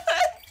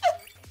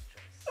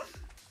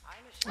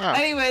 Oh.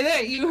 Anyway,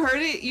 there, you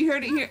heard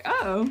it here.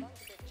 Oh.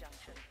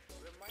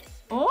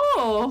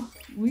 Oh,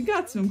 we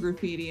got some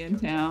graffiti in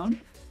town.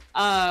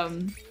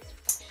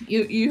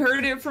 You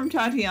heard it from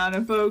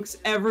Tatiana, folks.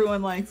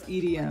 Everyone likes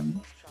EDM.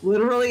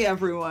 Literally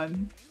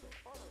everyone.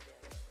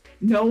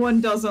 No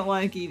one doesn't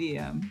like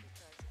EDM.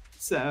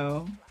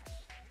 So...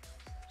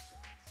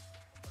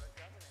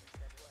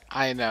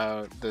 I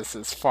know this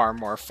is far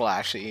more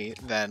flashy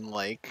than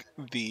like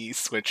the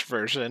Switch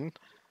version.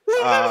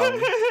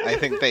 I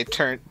think they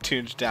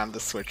tuned down the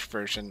Switch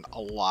version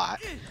a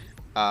lot.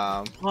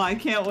 Well, I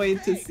can't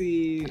wait to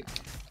see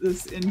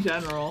this in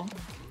general.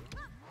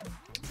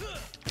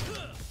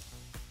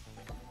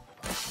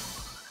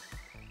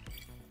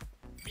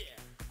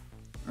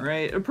 All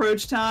right,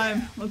 approach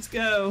time. Let's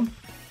go.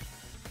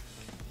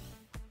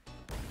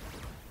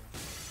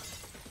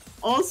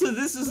 Also,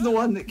 this is the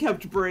one that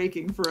kept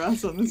breaking for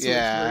us on the Switch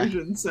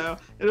version, so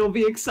it'll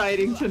be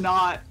exciting to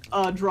not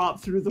drop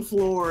through the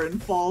floor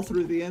and fall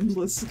through the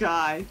endless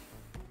sky.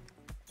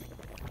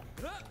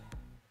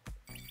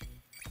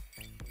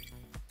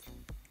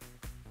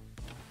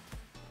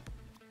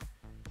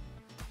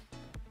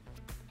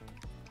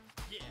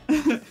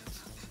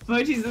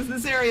 Mochi says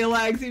this area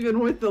lags even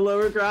with the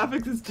lower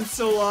graphics. It's just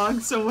so long,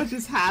 so much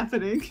is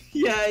happening.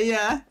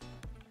 Yeah.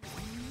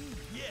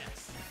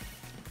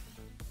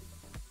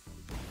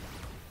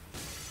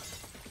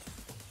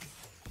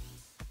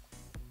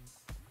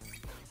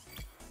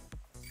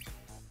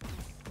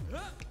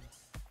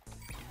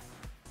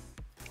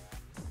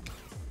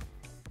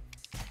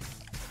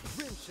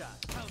 Rim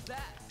shot. How's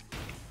that?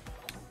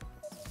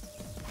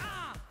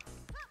 Ah!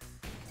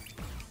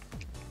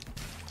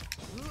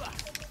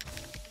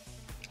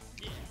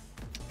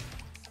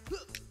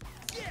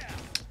 Yeah!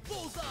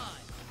 Bullseye!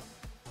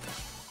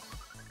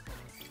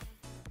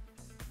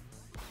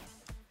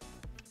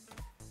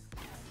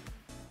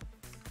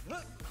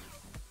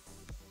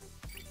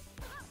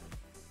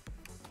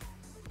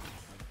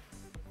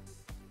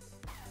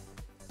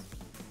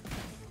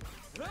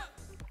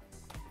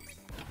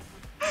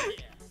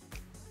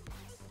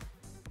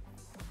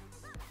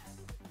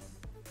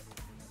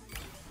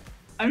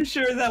 I'm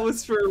sure that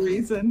was for a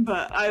reason,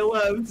 but I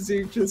loved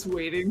Zook just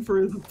waiting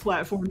for the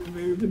platform to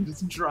move and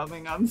just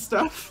drumming on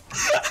stuff.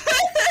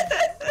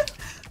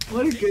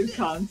 What a good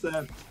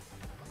concept.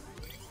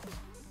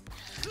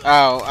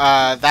 Oh,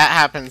 that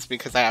happens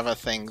because I have a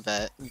thing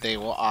that they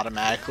will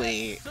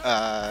automatically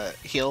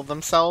heal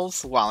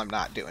themselves while I'm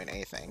not doing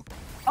anything.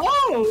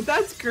 Oh,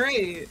 that's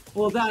great.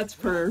 Well, that's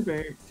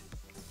perfect.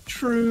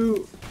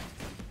 True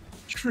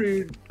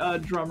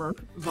drummer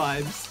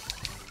vibes.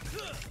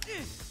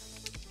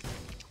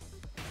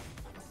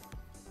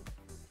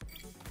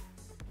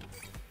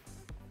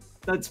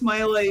 That's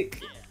my, like,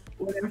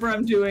 whenever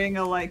I'm doing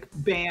a, like,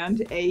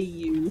 band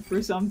AU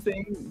for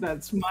something,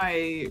 that's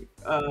my,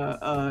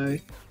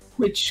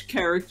 which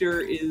character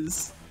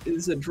is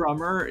a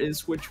drummer,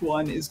 is which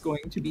one is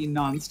going to be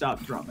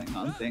non-stop drumming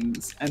on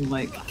things, and,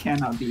 like,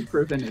 cannot be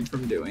prevented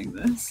from doing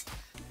this.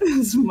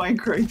 This is my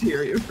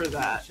criteria for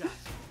that.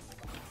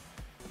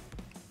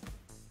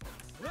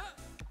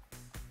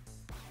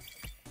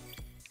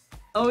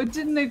 Oh, it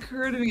didn't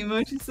occur to me.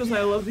 Mochi says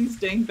I love these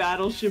dang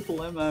battleship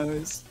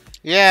limos.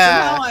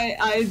 Yeah. Somehow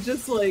I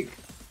just, like,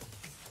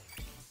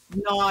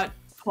 not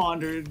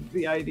pondered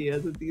the idea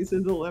that these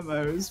are the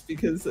limos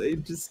because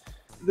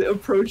the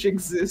approach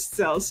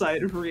exists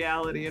outside of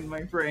reality in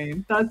my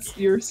brain.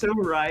 You're so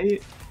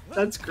right.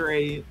 That's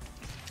great.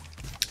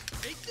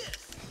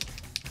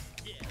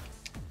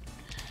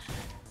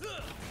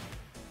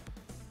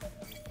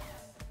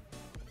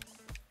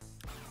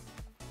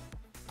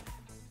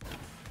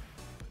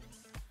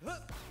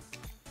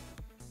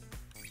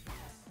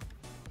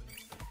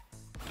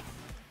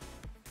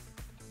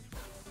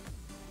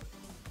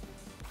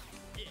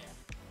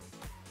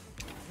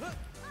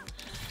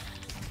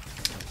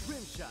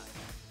 Rim shot.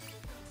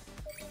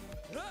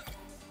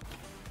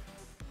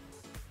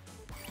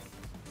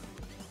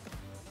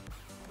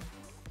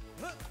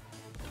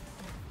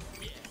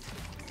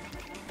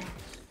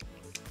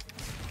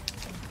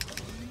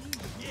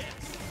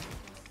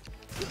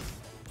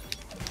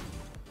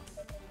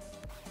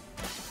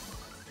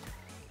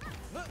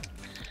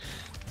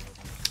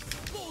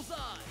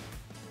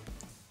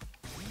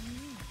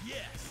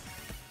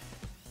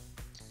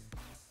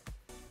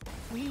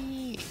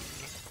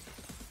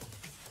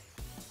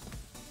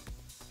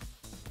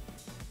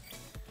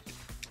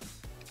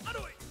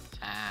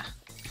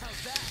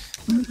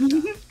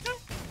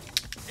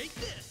 Take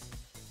this.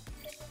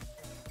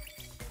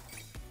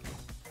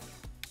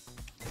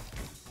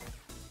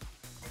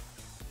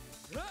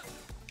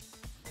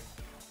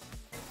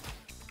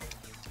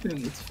 Who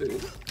needs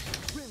food?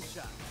 Rim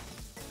shot.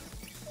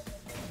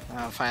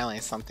 Oh, finally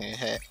something to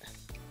hit.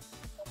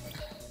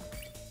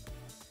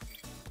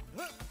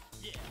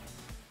 Yeah.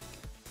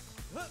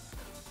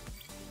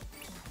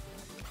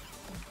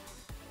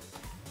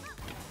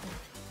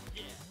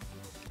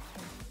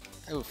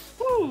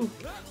 Oof. Ooh.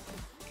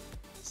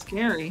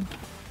 Scary.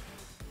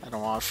 I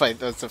don't want to fight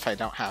those if I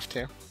don't have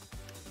to.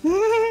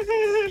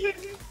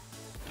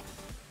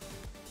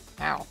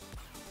 Ow.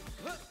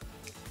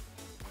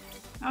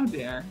 How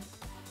dare.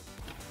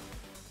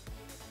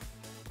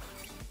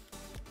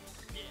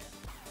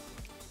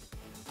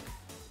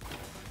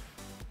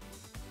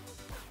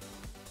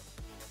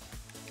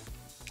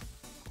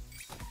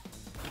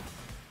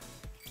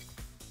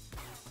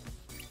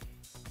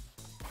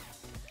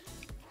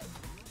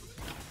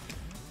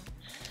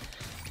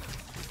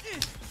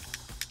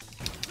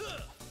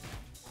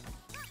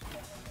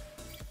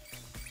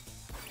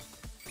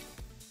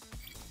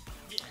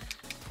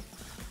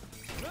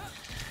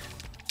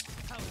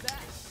 How's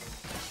that?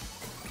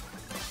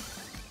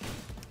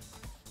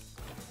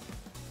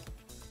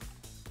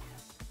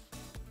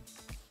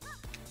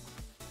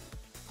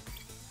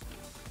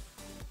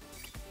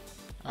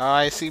 Oh,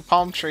 I see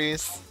palm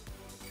trees.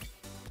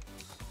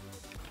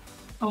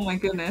 Oh my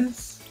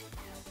goodness.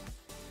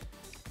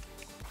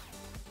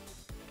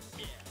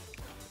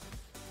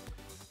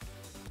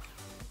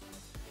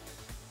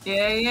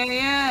 Yeah, yeah,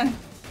 yeah.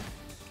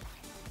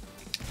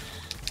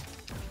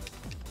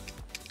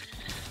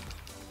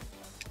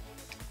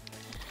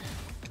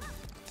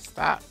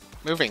 Stop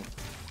moving.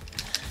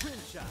 Rim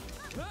shot.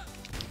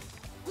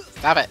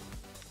 Stop it.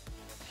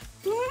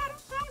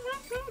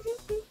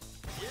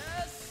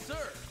 Yes,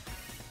 sir.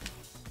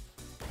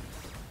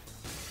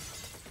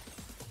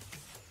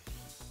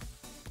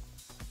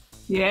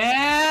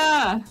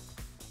 Yeah.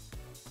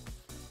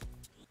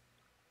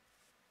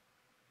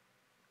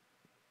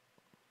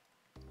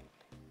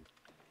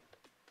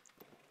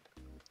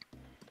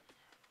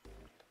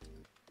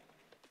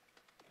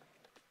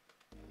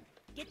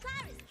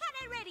 Guitarist, had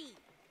it ready!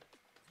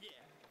 Yeah.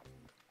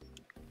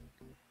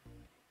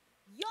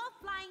 Your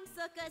flying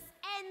circus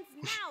ends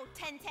now,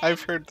 10-10!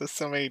 I've heard this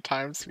so many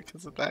times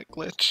because of that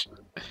glitch.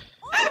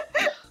 Oh,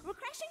 we're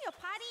crashing your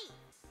party!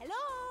 Hello?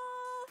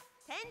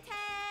 10-10!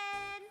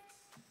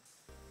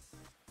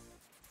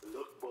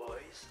 Look,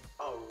 boys,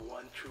 our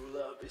one true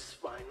love is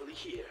finally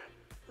here.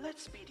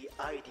 Let's be the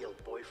ideal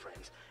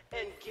boyfriends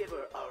and give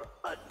her our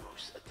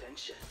utmost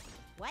attention.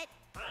 What?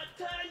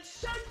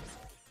 Attention!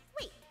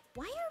 Wait,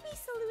 why are we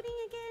saluting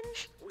again?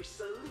 We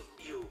salute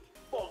you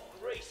for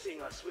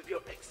gracing us with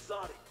your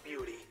exotic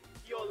beauty,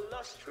 your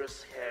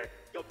lustrous hair,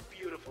 your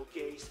beautiful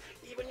gaze,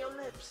 even your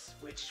lips,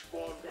 which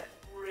form that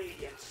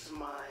radiant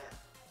smile.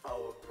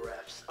 Our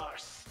breaths are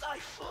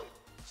stifled.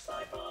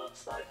 Stifled,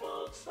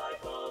 stifled,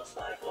 stifled,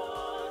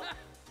 stifled.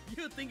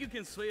 You think you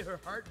can sway her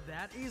heart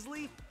that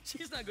easily?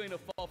 She's not going to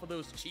fall for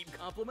those cheap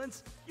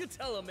compliments. You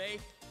tell her, May.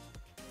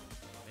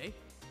 May?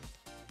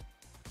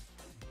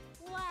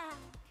 Wow,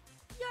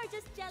 you're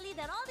just jelly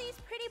that all these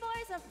pretty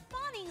boys are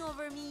fawning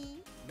over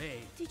me.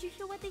 May. Did you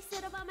hear what they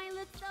said about my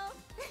lips, though?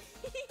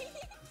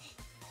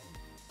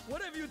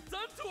 What have you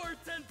done to her,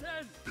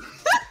 1010?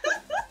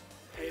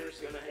 Haters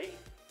gonna hate.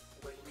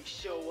 When we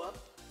show up,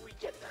 we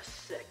get the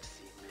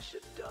sexy mission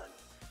done.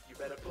 You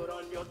better put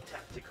on your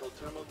tactical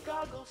thermal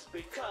goggles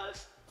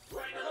because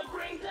we're gonna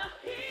bring the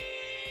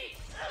heat!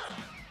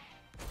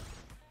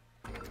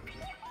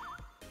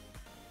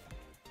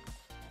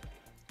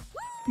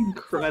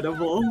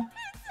 Incredible.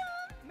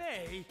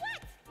 May.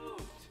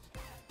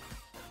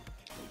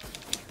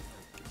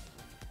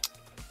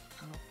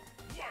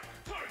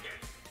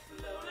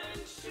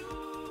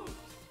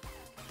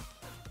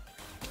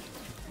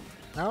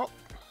 No.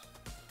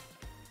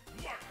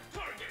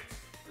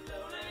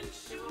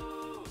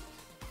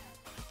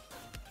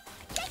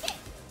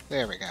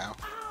 There we go.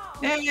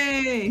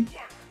 Hey!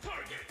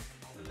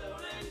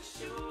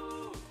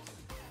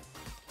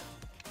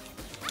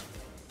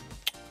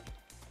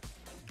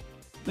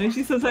 When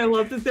she says, I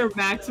love that they're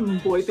maximum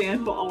boy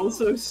band, but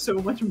also so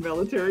much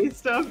military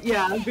stuff.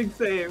 Yeah, big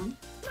same.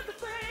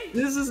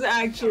 This is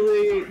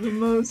actually the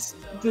most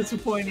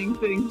disappointing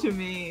thing to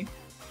me.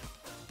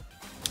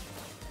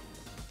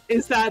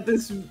 Is that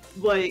this,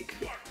 like,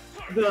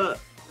 the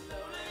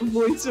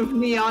voice of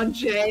Neon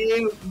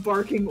J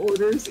barking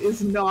orders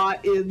is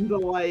not in the,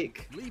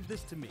 like, Leave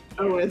this to me.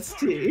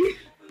 OST.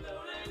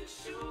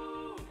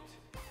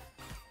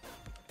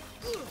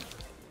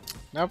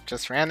 Nope,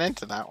 just ran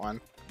into that one.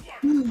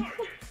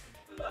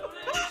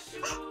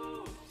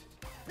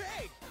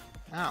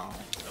 Oh.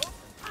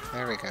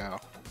 There we go.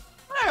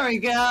 There we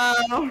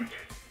go!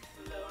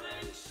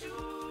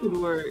 Good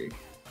work.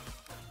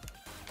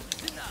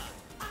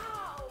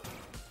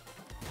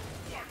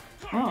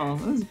 Oh,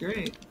 that was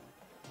great.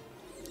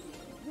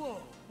 Whoa,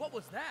 what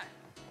was that?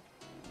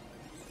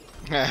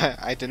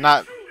 I did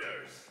not.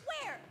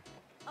 Where?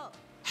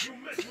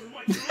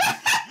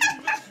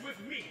 You mess with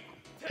me.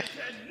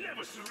 1010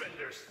 never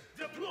surrenders.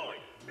 Deploy.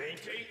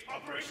 Maintain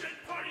Operation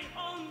Party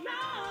all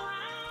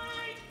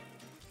night.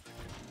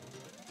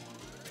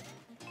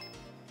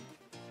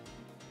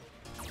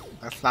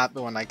 That's not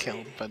the one I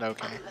killed, but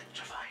okay.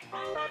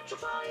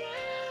 Electrify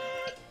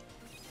it.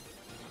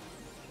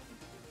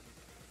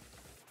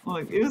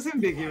 Look, it was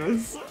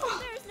ambiguous.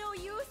 There's no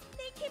use.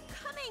 They keep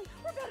coming.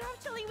 We're better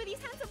off chilling with these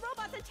handsome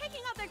robots and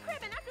taking out their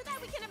crib, and after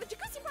that we can have a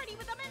jacuzzi party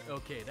with them and...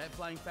 Okay, that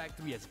flying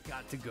factory has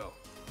got to go.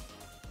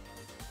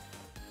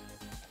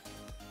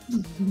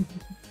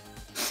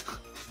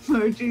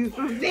 Oh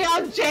Jesus,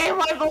 Neon J,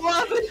 my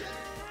beloved!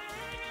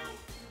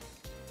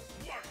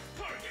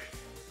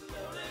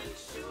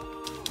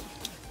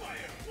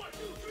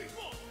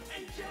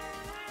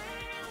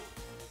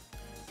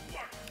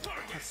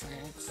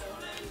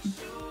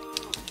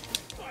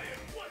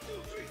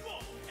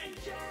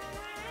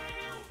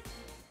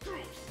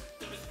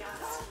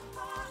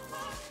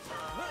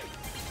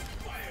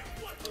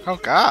 Oh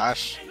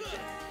gosh.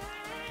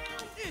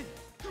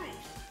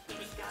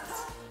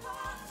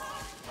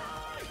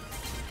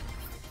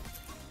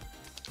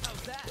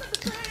 How's that?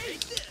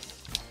 Take this.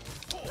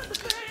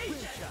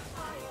 Buncha.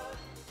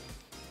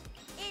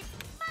 It's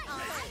my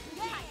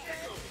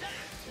turn.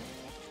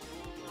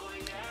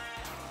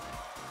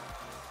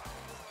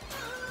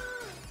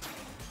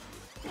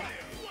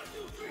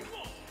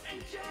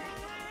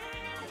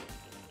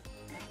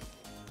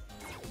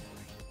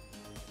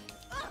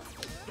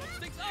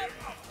 Sticks up.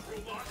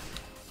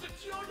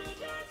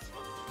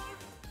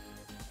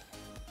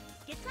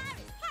 Get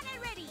Clarence, hot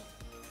and ready.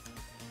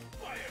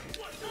 Fire!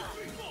 1, 2,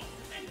 3, 4,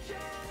 and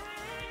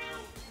jam!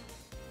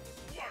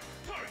 Mark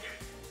target!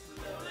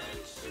 Load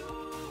and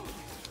shoot!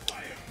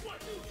 Fire! 1,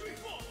 2, 3,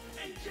 4,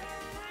 and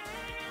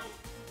jam!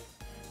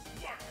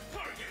 Mark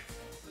target!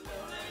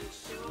 Load and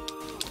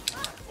shoot!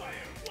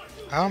 Fire! 1,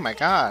 2, 3, Oh my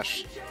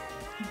gosh.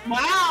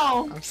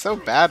 Wow! I'm so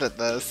bad at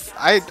this.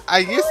 I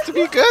used to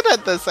be good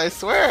at this, I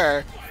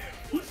swear.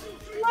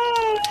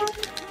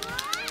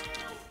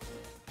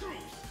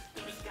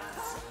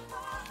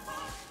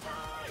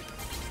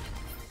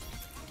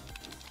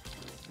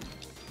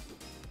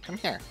 Come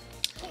here.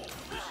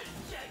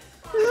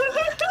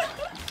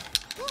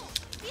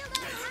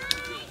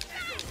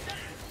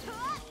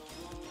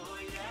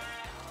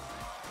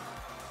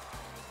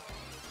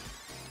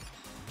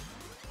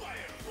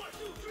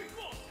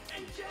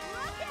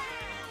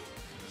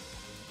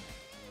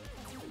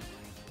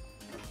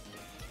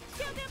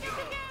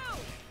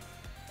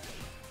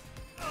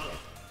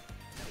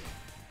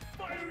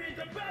 Fire in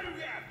the battery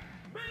gap!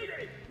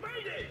 Mayday!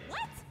 Mayday!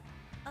 What?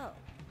 Oh.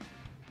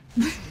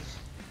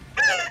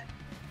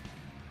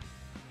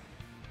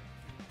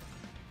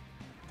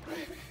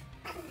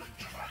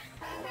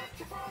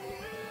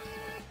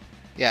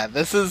 Yeah,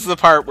 this is the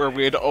part where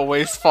we'd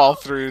always fall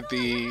through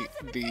the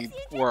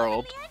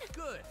world.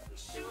 Good.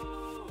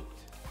 Shoot!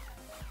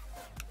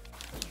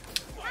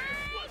 Fire!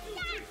 1, 2,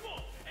 3,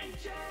 4, and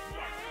jam!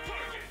 Mark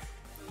target!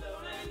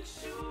 Load and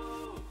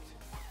shoot!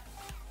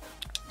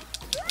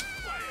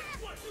 Fire!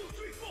 1, 2,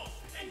 3, 4,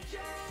 and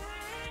jam!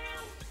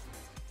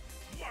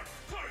 Mark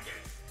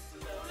target!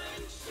 Load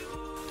and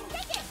shoot!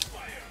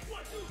 Fire!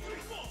 1, 2, 3,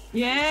 4,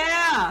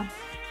 Yeah!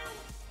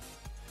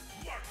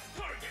 mark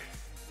target!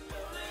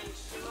 Load and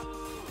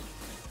shoot!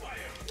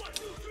 Fire! 1,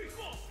 2, 3,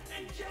 4,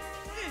 and jam!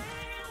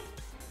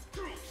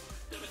 Troops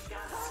to the sky!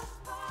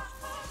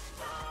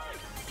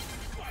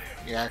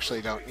 Fire! You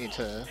actually don't need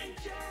to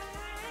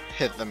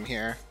hit them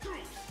here.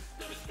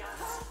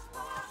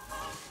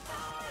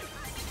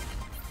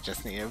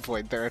 Just need to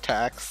avoid their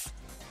attacks.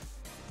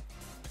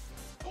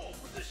 Hold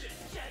position,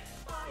 check,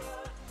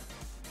 fire!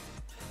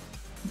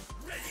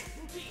 Ready,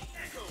 routine,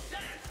 echo,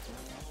 dance!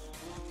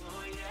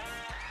 Oh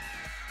yeah!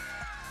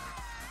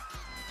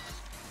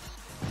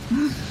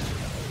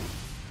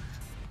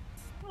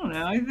 I don't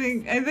know. I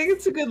think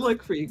it's a good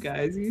look for you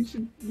guys. You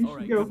should All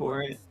right, go good for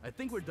work. it. I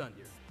think we're done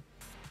here.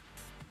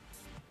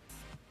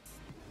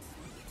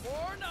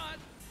 Or not.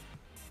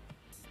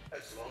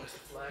 As long as the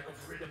flag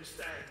of rhythm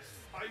stands,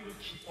 I will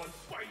keep on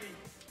fighting,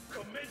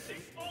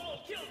 commencing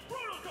all kill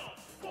protocol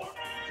for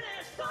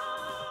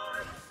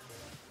NSR!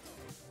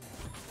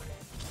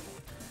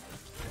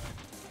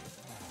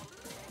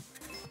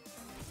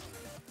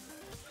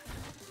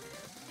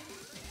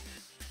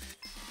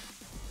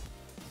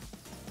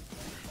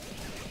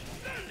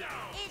 Stand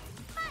down! It's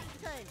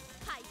Python.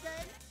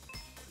 Python.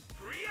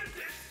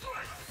 Preemptive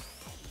strike!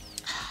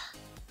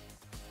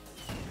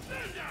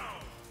 Stand down!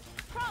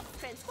 Prompt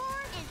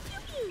transform and pew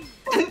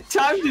pew.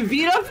 Time to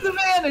beat up the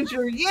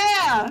manager.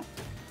 Yeah.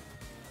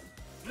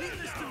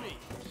 Leave this to me.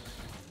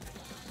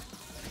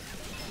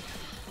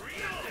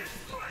 Preemptive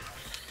strike!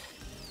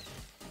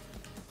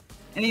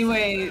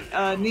 Anyway,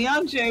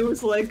 Neon J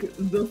was like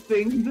the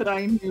thing that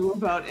I knew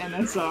about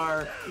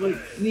NSR. Like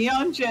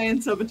Neon J and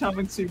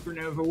Subatomic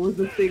Supernova were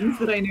the things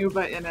that I knew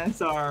about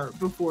NSR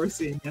before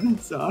seeing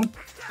NSR.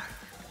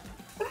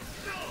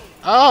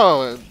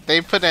 Oh,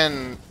 they put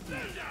in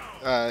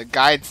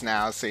guides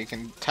now so you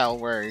can tell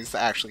where he's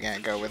actually gonna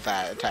go with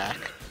that attack.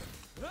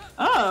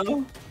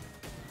 Oh.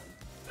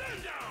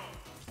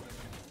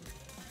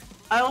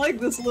 I like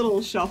this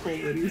little shuffle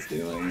that he's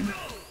doing.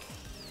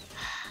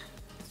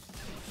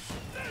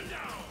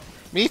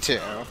 Me too.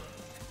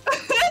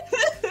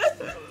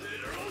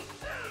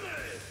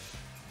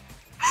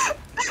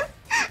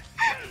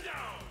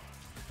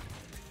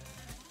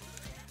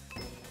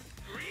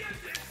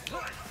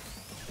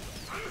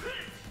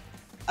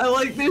 I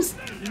like there's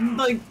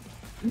like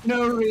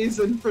no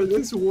reason for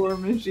this war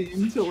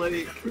machine to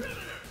like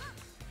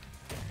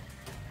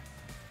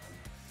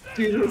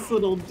do this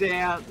little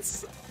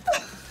dance.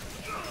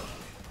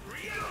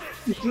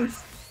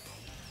 Just,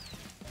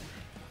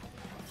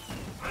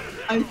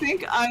 I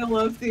think I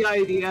love the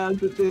idea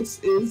that this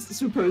is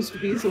supposed to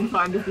be some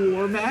kind of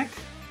war mech,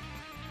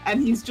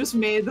 and he's just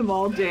made them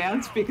all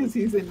dance because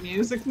he's in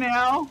music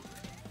now.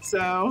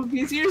 So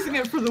he's using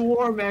it for the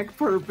war mech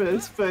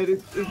purpose, but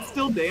it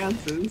still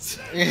dances.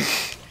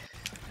 There's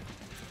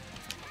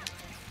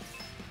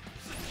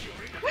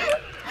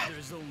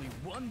only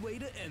one way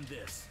to end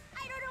this.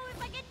 I don't know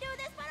if I can do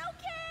this, but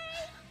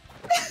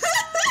okay!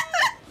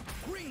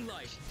 Green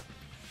light.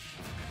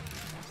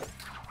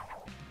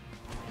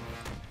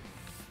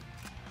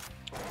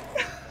 I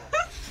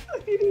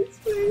hate his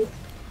face.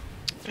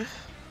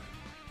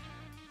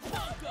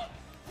 Buncha!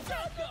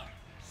 Buncha!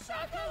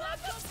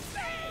 Shakalaka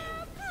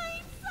bam!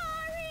 I'm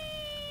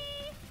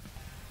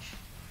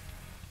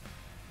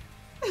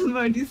sorry!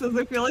 Moji says,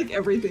 I feel like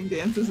everything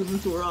dances in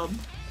this world.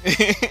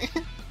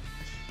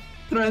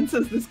 Thran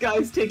says this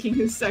guy's taking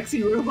his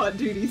sexy robot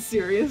duties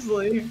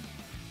seriously.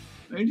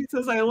 Moji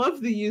says, I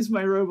love the use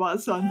my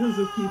robot son does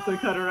a pizza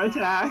cutter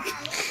attack.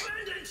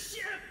 Abandoned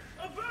ship!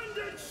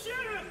 Abandoned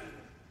ship!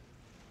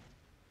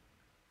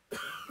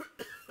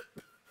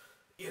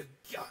 You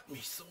got me,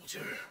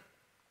 soldier.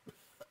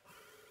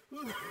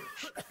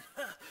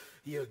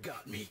 You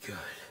got me good.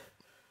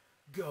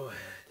 Go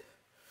ahead.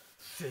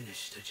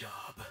 Finish the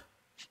job.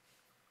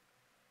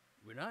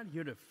 We're not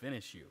here to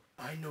finish you.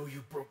 I know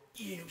you broke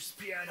Inu's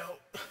piano.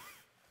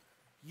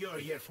 You're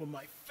here for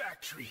my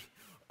factory,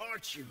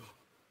 aren't you?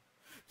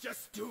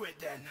 Just do it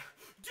then.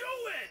 Do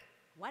it!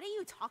 What are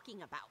you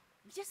talking about?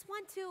 We just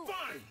want to...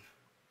 Fine!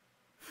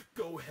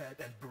 Go ahead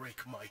and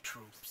break my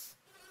troops.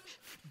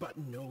 But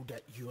know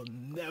that you'll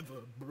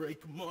never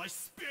break my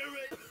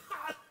spirit!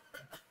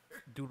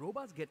 Do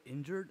robots get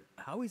injured?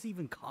 How is he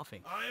even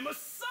coughing? I'm a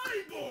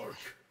cyborg!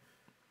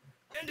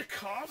 And the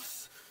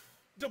coughs?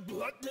 The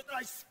blood that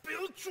I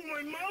spilled through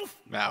my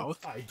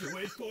mouth? I do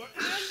it for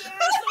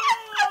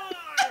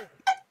NSR!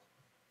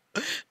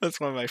 That's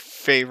one of my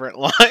favorite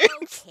lines.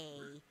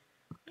 Okay,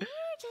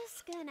 we're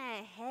just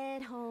gonna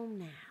head home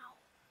now.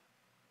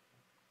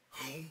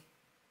 Home?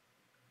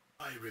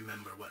 I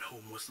remember what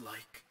home was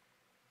like.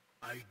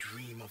 I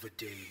dream of a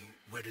day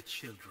where the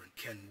children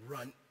can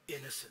run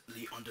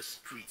innocently on the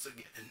streets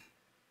again,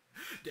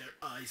 their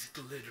eyes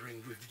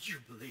glittering with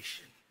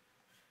jubilation.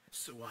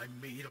 So I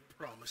made a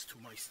promise to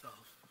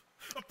myself,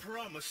 a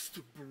promise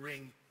to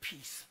bring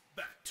peace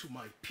back to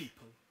my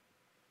people.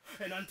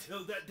 And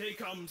until that day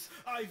comes,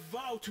 I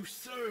vow to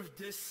serve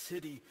this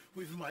city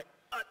with my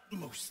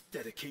utmost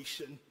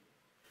dedication.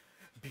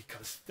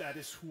 Because that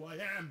is who I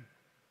am.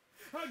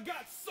 I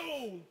got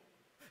soul.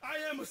 I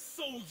am a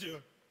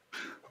soldier.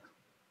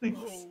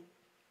 Oh,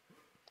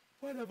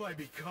 what have I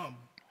become?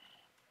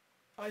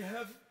 I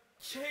have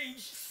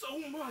changed so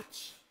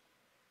much.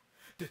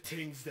 The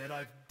things that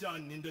I've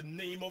done in the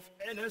name of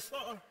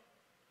NSR,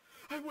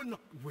 I would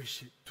not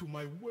wish it to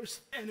my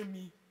worst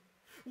enemy.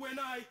 When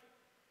I...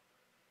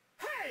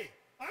 Hey!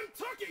 I'm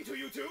talking to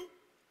you two!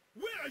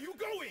 Where are you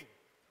going?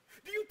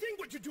 Do you think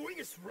what you're doing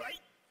is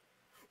right?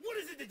 What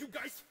is it that you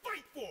guys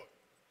fight for?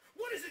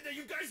 What is it that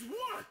you guys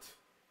want?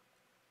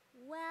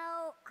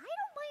 Well, I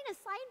don't mind a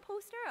sign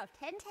poster of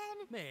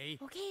 1010. May.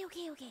 Okay.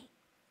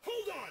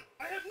 Hold on!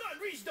 I have not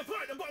reached the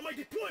part about my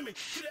deployment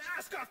to the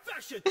Ascot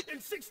faction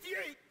in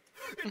 68!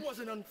 It was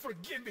an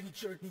unforgiving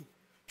journey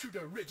through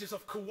the ridges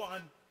of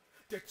Kawan.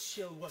 The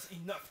chill was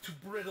enough to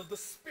brittle the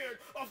spirit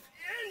of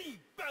any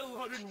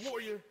battle-hardened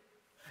warrior.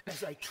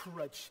 As I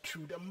trudged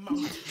through the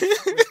mountains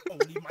with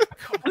only my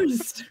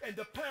compass and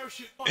the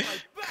parachute on my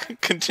back.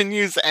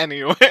 Continues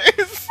anyways.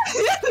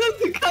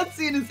 The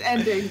cutscene is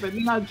ending, but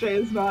Jay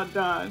is not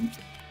done.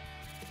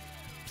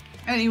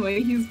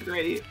 Anyway, he's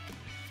great.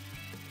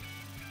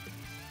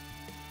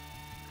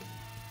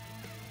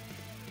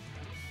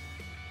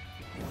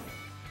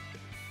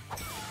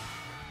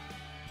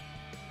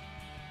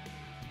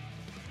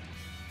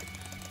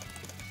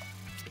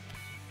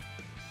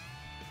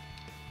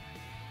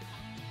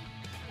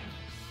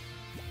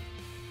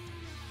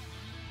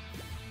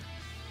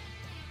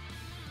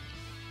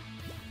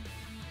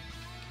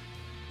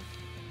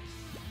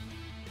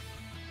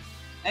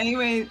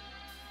 Anyway,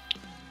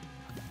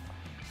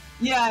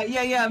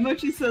 yeah.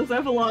 Mochi says, I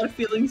have a lot of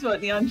feelings about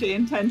Neon J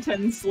and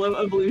 1010's slow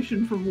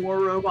evolution from war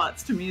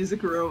robots to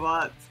music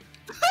robots.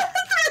 It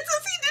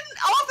says he didn't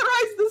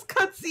authorize this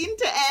cutscene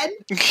to end.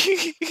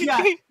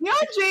 Yeah,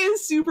 Neon J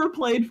is super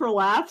played for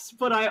laughs,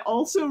 but I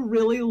also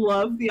really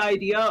love the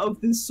idea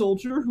of this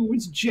soldier who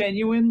was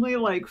genuinely,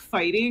 like,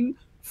 fighting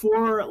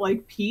for,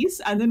 like, peace,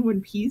 and then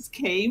when peace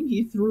came,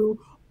 he threw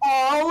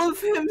all of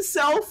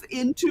himself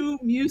into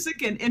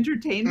music and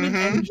entertainment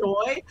and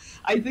joy.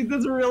 I think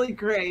that's really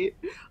great.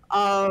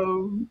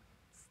 Start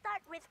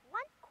with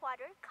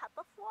 1/4 cup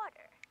of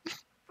water.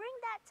 Bring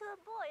that to a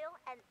boil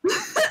and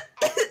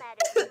add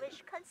aromatics,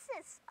 which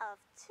consists of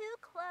 2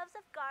 cloves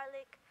of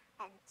garlic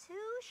and 2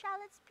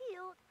 shallots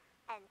peeled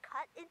and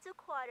cut into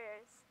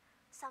quarters,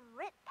 some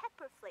red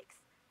pepper flakes,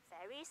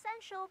 very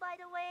essential by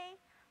the way,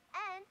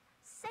 and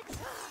 6...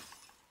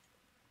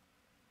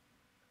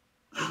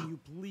 Can you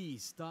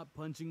please stop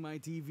punching my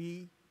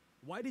TV?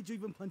 Why did you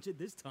even punch it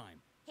this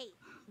time? Hey,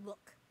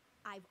 look.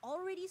 I've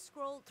already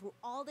scrolled through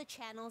all the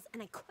channels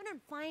and I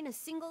couldn't find a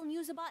single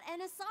news about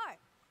NSR.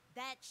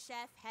 That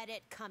chef had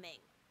it coming.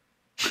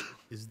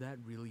 Is that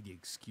really the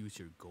excuse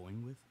you're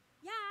going with?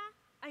 Yeah,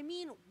 I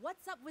mean,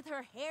 what's up with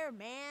her hair,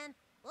 man?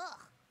 Ugh.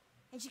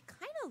 And she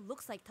kind of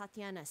looks like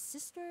Tatiana's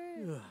sister.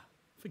 Ugh,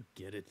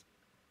 forget it.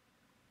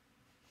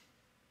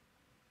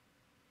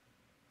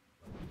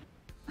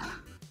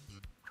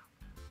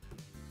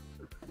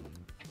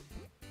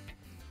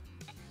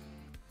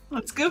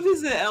 Let's go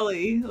visit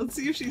Ellie. Let's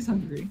see if she's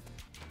hungry.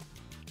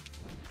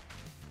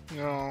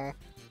 No.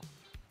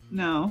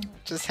 No.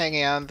 Just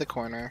hanging out in the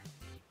corner.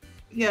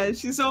 Yeah,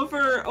 she's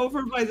over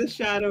by the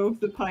shadow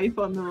of the pipe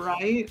on the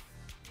right.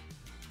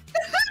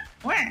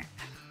 Where?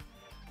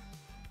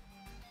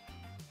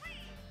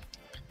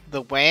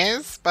 The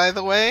ways, by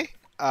the way,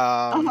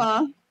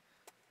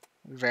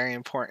 very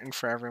important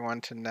for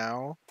everyone to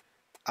know.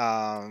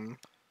 No.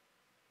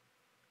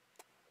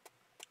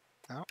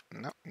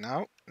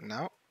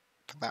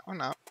 Put that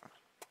one up.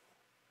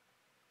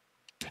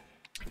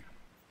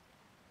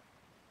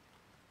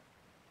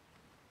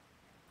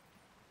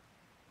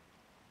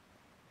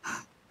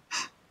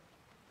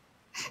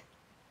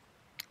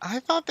 I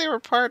thought they were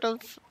part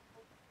of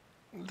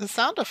the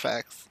sound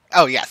effects.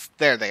 Oh yes,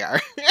 there they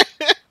are.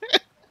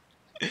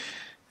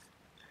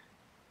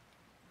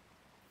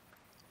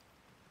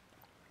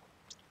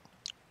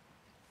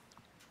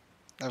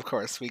 Of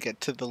course, we get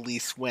to the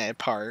least wet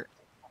part.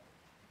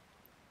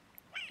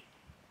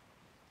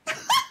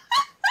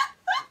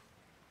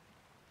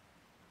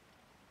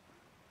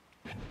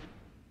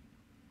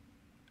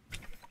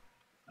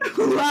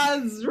 Wow,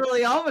 this is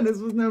really ominous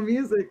with no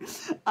music.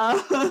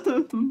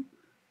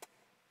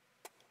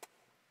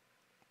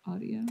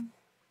 Audio.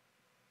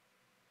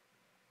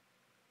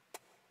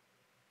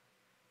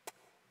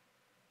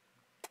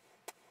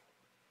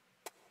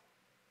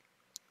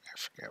 I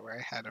forget where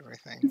I had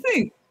everything.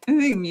 I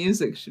think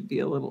music should be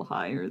a little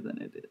higher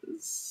than it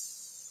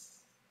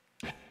is.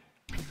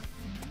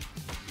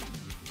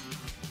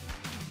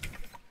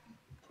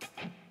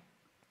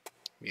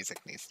 Music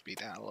needs to be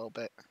down a little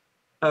bit.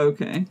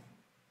 Okay.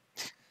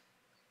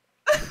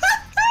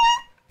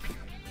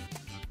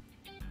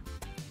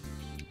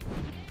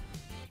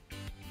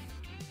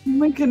 Oh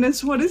my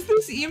goodness, what is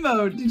this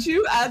emote? Did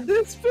you add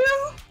this,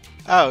 Bill?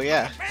 Oh,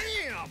 yeah.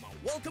 Bam!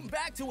 Welcome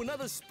back to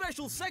another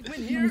special segment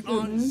here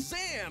on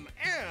Sam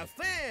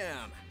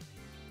FM.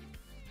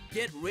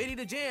 Get ready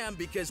to jam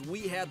because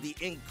we have the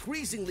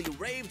increasingly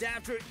raved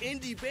after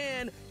indie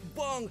band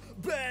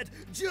Buncha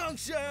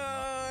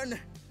Junction.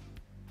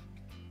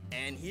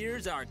 And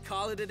here's our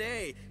caller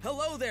today.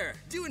 Hello there.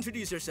 Do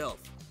introduce yourself.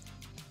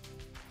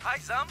 Hi,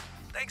 Sam.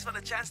 Thanks for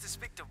the chance to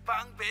speak to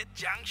Buncha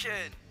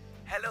Junction.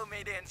 Hello,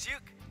 Mayday and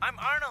Suk. I'm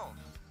Arnold.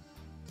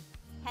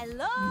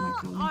 Hello,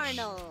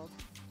 Arnold.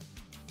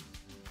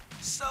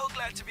 So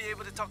glad to be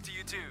able to talk to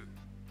you too.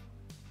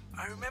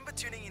 I remember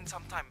tuning in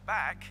some time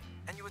back,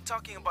 and you were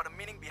talking about the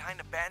meaning behind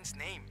the band's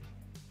name.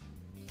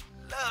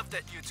 Love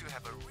that you two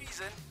have a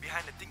reason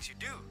behind the things you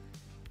do.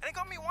 And it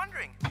got me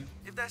wondering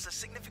if there's a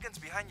significance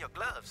behind your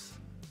gloves.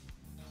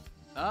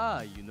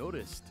 Ah, you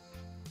noticed.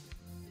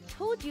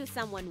 Told you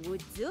someone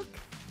would, Zook.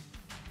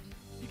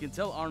 You can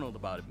tell Arnold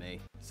about it, May,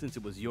 since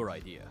it was your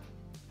idea.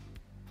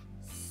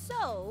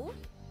 So,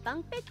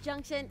 Bunk Bed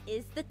Junction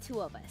is the two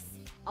of us.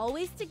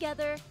 Always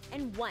together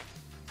and one.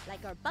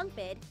 Like our bunk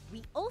bed,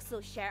 we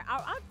also share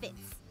our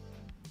outfits.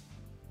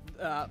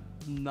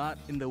 Not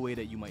in the way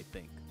that you might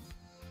think.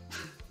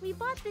 We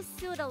bought this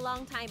suit a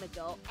long time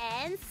ago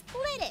and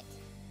split it.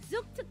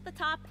 Zook took the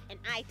top and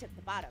I took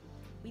the bottom.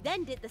 We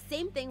then did the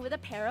same thing with a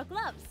pair of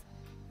gloves.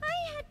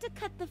 I had to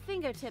cut the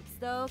fingertips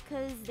though,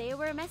 cause they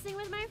were messing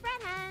with my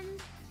friend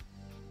hand.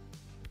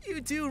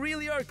 You two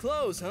really are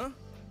close, huh?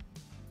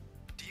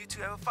 Do you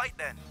two ever fight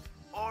then?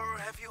 Or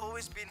have you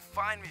always been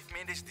fine with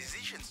May's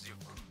decisions, Zook?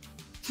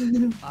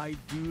 I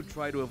do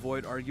try to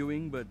avoid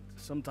arguing, but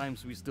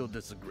sometimes we still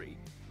disagree.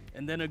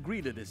 And then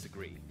agree to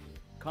disagree.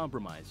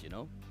 Compromise, you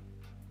know?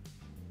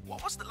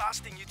 What was the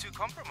last thing you two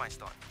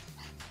compromised on?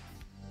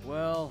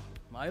 Well,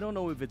 I don't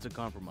know if it's a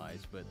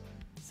compromise, but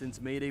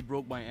since Mayday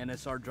broke my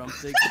NSR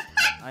drumsticks,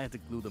 I had to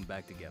glue them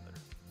back together.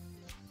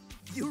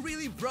 You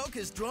really broke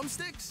his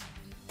drumsticks?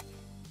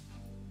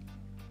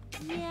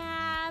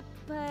 Yeah,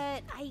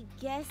 but I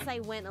guess I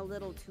went a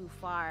little too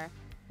far.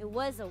 It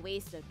was a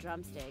waste of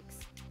drumsticks.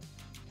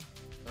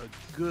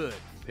 A good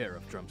pair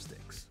of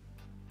drumsticks.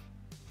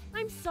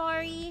 I'm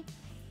sorry.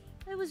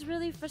 I was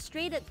really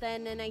frustrated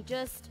then and I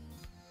just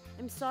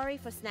I'm sorry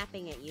for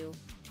snapping at you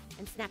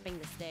and snapping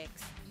the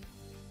sticks.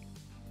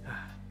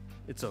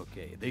 It's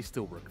okay, they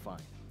still work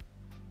fine.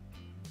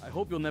 I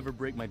hope you'll never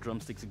break my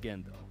drumsticks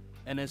again,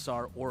 though,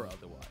 NSR or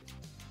otherwise.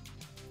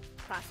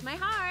 Cross my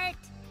heart.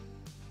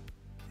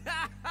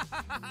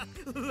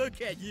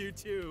 Look at you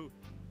two.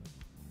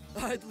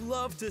 I'd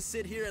love to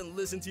sit here and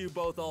listen to you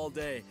both all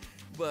day,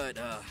 but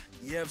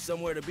you have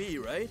somewhere to be,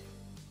 right?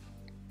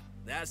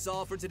 That's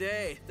all for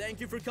today. Thank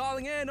you for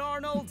calling in,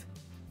 Arnold.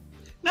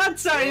 Not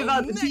sorry Till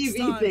about the next TV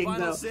time, thing,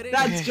 Final though. City.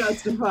 That's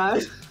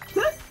justified.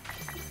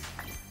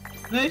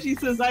 Then she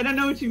says, I don't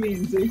know what you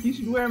mean, Zook. You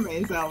should wear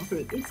May's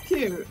outfit. It's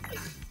cute.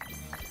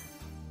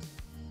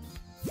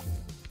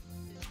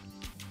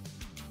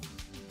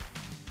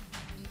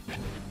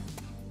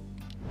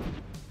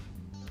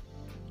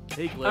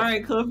 Hey, Cliff.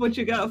 Alright, Cliff, what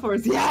you got for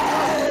us?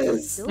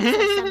 Yes! Those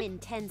are some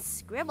intense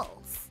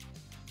scribbles.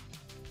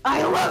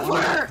 I love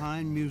her! A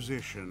fine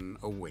musician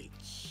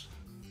awaits.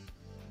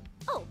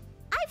 Oh,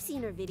 I've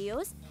seen her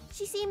videos.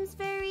 She seems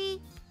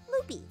very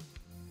loopy.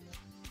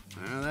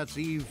 That's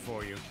Eve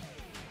for you.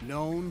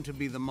 Known to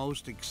be the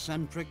most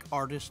eccentric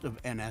artist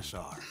of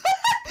NSR.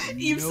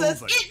 Eve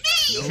says, Nobody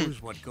 "It me!"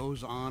 knows what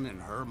goes on in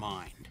her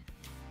mind.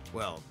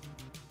 Well,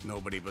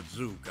 nobody but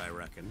Zook, I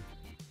reckon.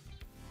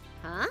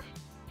 Huh?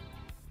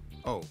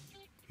 Oh,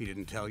 he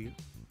didn't tell you?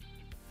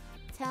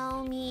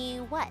 Tell me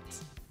what?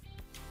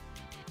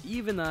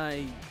 Eve and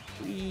I,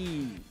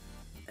 we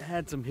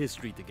had some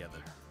history together.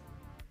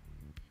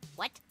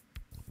 What?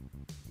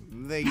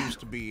 They used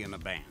to be in a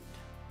band.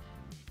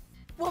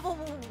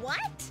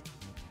 What?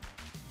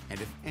 And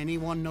if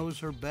anyone knows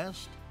her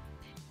best,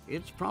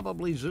 it's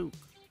probably Zook.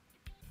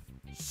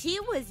 She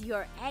was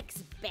your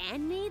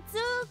ex-bandmate,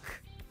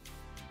 Zook?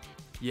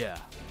 Yeah,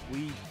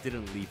 we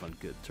didn't leave on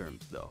good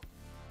terms, though.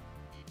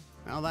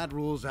 Now that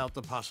rules out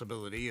the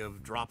possibility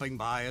of dropping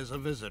by as a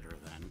visitor,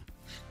 then.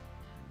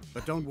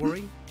 But don't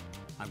worry,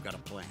 I've got a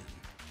plan.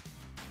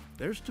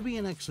 There's to be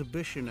an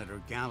exhibition at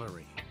her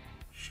gallery.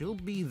 She'll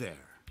be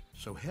there,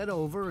 so head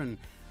over and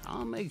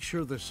I'll make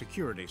sure the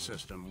security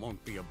system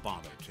won't be a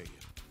bother to you.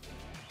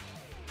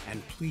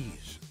 And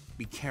please,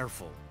 be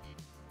careful.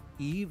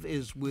 Eve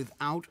is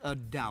without a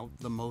doubt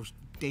the most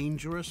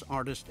dangerous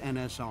artist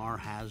NSR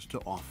has to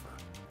offer.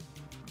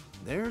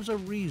 There's a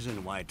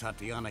reason why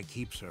Tatiana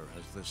keeps her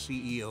as the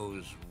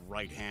CEO's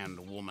right-hand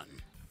woman.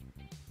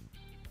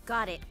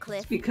 Got it,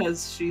 Cliff.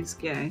 Because she's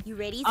gay. You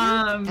ready,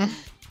 Zook?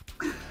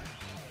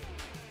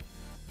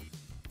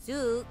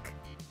 Zook.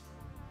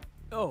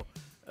 Oh,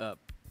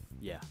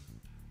 yeah.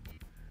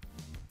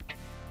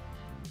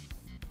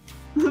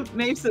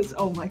 Maeve says,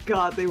 oh my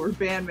god, they were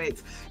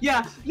bandmates.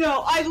 Yeah,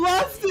 no, I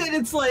loved it.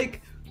 It's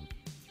like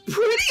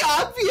pretty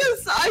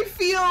obvious. I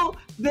feel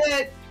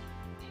that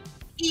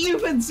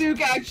Eve and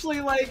Zook actually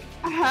like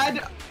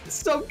had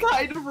some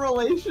kind of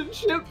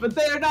relationship, but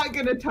they're not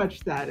gonna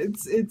touch that.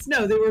 It's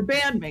no, they were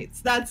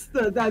bandmates. That's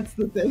the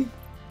thing.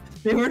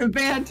 They were in a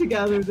band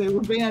together, they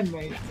were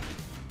bandmates.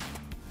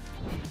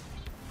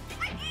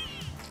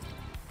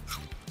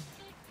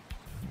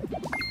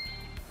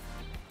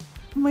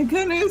 Oh my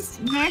goodness,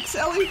 Max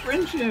Ellie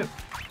friendship.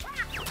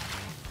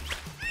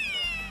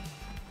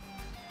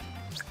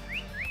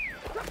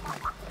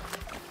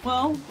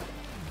 Well,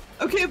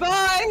 okay,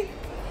 bye.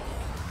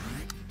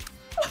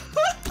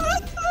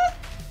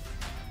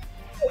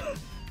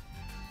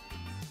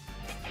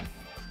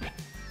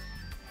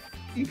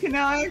 You can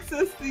now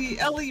access the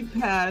Ellie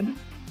pad,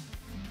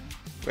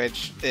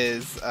 which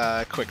is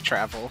quick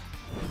travel.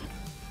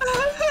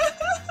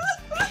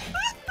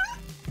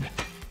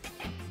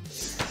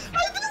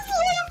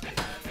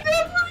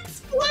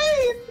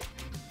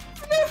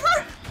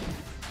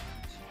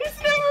 There's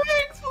never an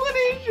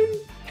explanation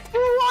for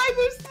why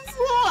this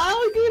little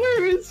alligator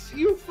is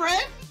your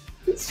friend.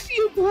 Is she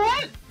a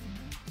brat?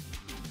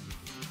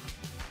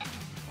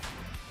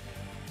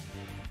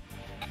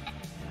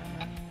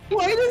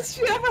 Why does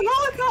she have a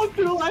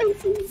helicopter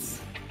license?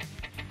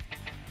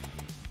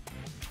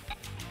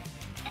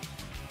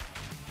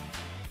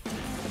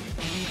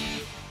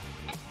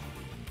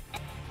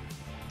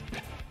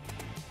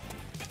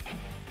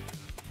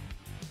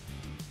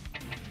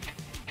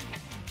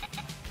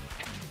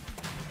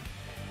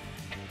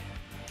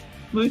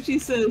 Mochi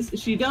says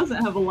she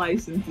doesn't have a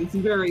license. It's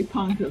very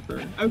punk of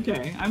her.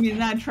 Okay, I mean,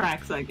 that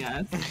tracks, I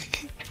guess.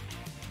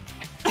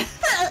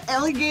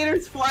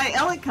 Alligators fly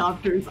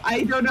helicopters.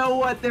 I don't know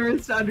what there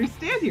is to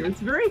understand here. It's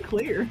very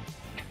clear.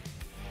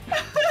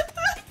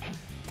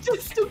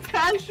 Just a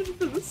passion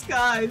for the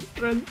skies,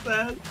 Friend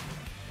says.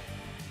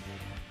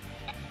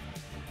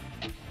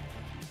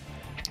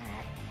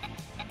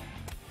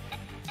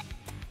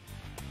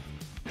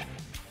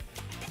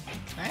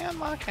 Can I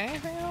unlock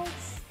anything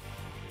else?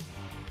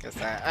 Guess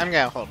I'm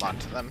gonna hold on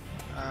to them.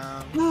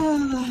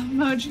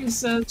 Mochi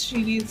says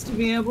she needs to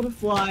be able to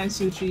fly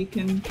so she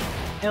can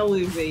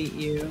elevate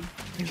you.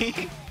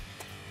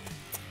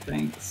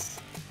 Thanks.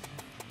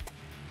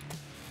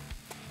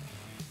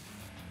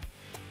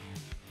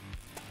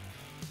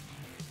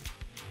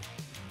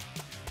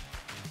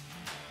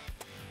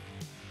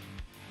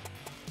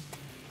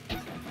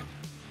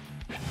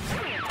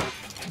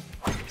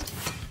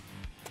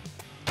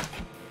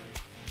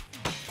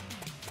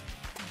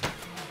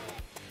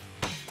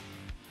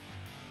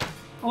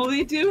 Well,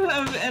 they do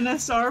have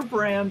NSR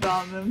brand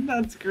on them.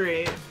 That's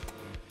great.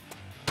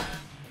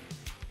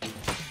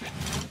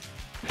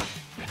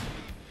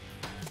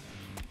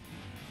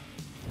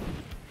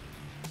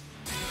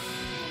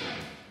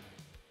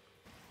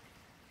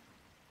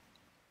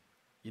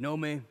 You know,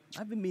 May,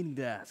 I've been meaning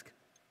to ask.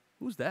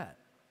 Who's that?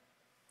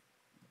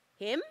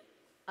 Him?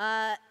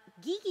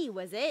 Geeky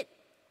was it?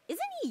 Isn't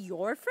he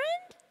your friend?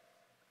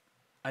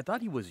 I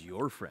thought he was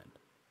your friend.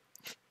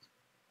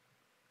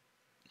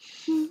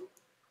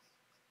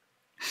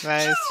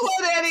 Nice. Just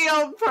let any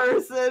old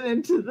person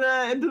into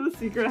the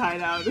secret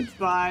hideout. It's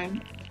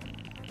fine.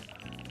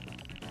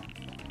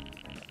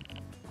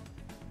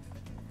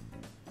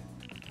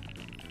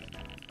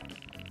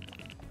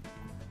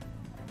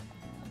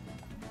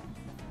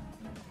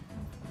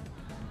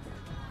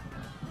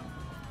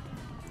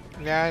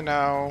 Yeah, I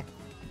know.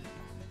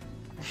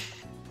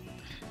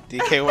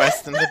 DK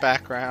West in the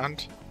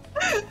background.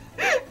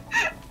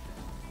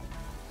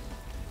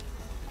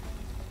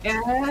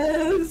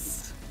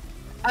 Yes!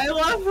 I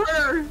love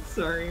her!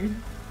 Sorry.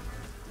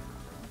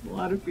 A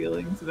lot of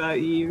feelings about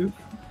Eve.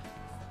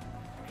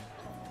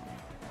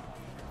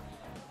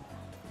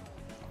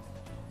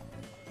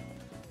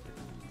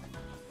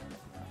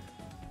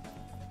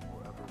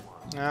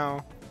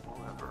 No.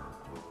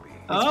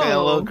 He's been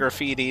a little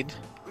graffitied.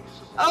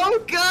 Oh,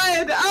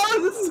 good! Oh,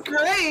 this is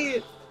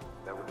great!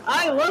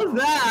 I love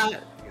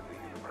that!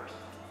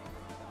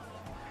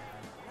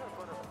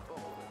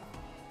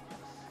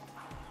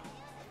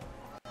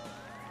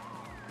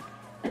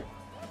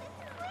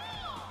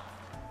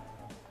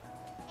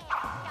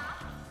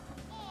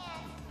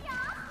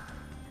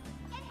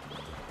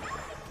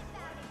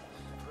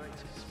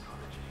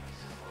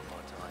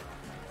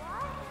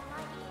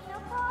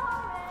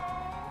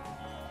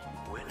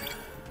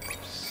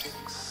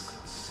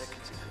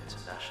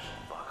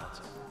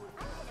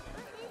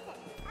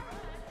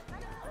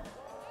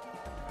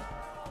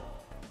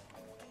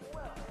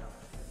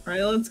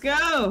 Alright, let's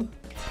go!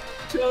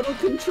 Total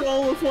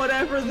control of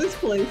whatever this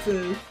place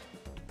is.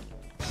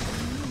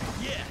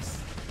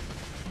 Yes!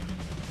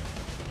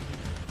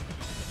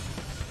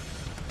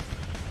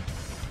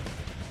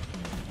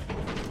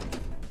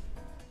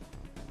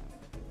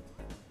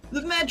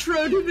 The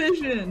Metro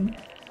Division!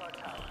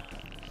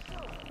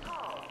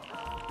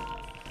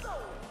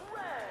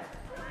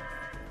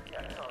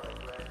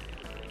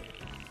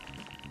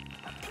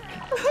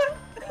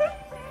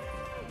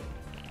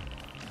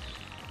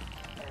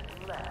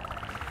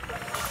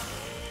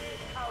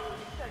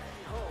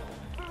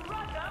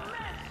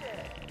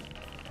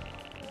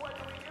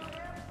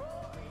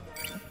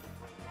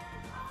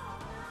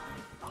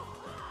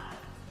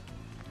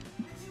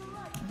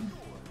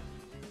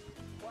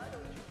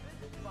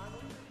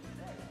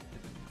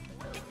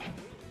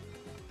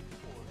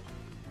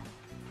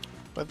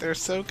 But they're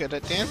so good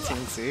at dancing,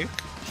 Zeke.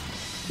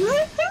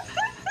 Oh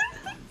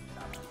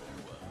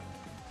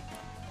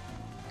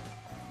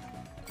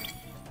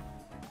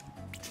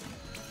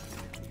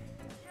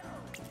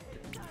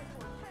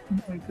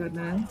my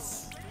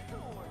goodness.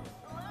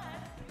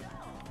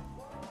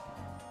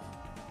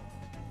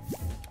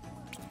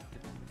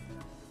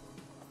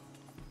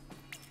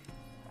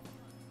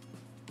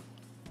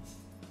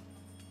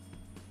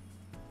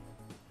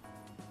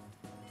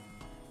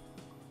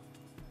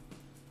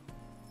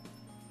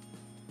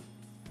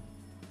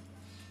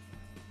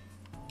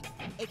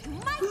 It's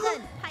my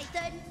turn,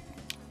 Python!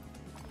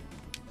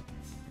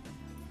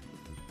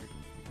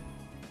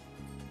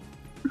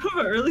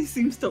 But really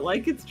seems to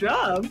like its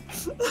job.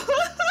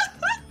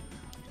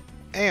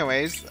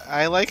 Anyways,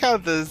 I like how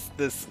this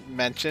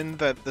mentioned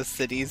that the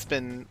city's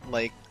been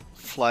like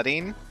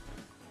flooding,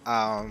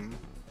 and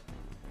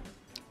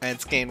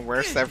it's getting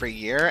worse every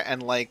year,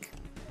 and like,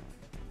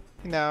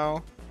 you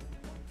know,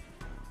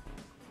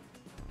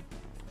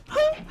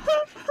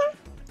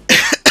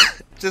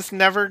 just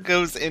never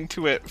goes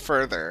into it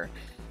further.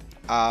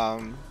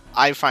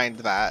 I find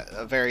that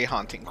a very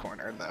haunting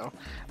corner, though.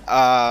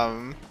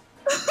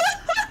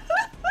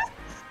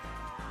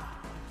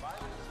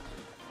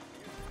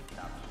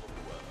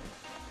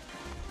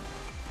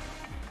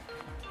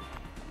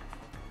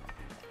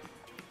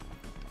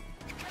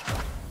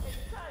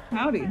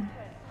 Howdy.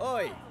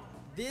 Oi,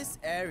 this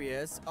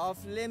area's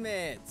off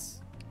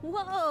limits.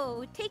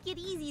 Whoa, take it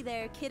easy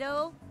there,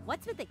 kiddo.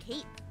 What's with the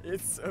cape?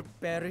 It's a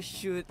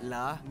parachute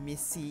lah,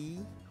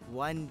 missy.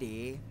 One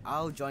day,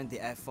 I'll join the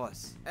Air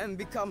Force and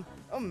become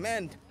a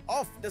man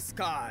of the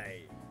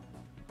sky.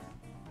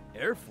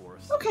 Air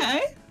Force?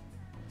 Okay.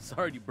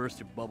 Sorry to burst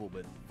your bubble,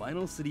 but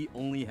Final City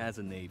only has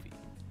a navy.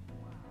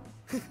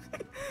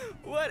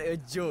 What a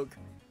joke.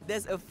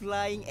 There's a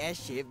flying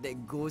airship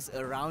that goes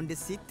around the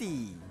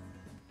city.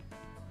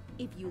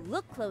 If you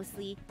look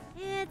closely,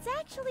 it's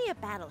actually a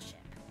battleship.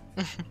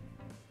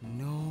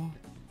 No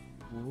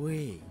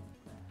way.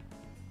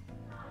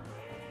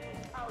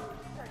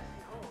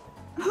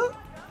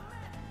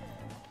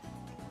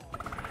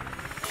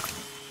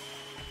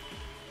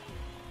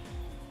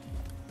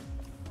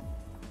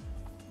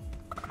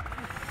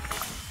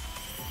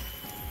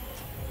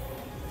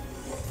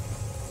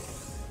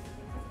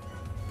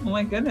 Oh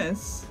my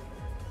goodness.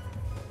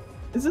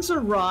 Is this a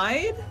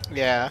ride?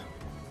 Yeah.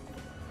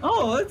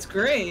 Oh, that's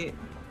great.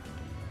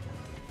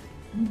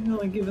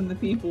 Really giving the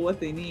people what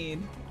they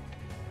need.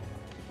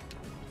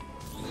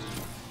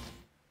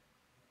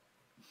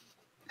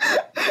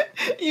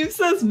 You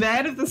says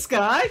man of the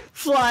sky?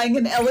 Flying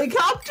an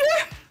helicopter?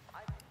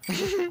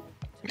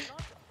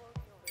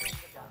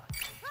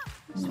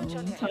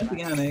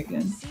 Tatiana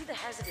again. See the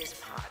hazardous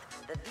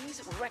path that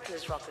these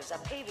reckless rockers are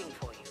paving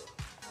for you.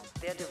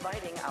 They're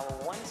dividing our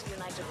once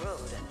united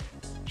road.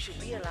 Should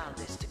we allow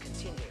this to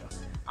continue,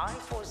 I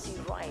foresee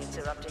riots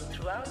erupting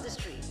throughout the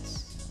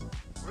streets.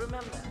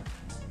 Remember,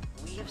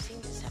 we have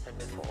seen this happen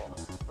before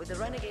with the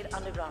renegade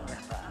underground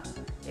rapper.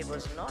 It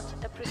was not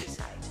a pretty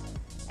sight.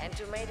 And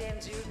to Mayday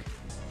and Duke,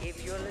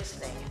 if you're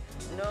listening,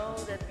 know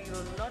that we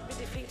will not be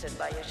defeated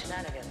by your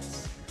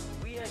shenanigans.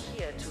 We are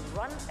here to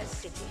run a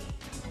city,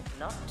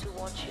 not to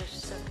watch your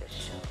circus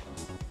show.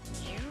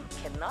 You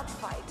cannot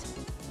fight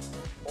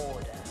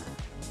order.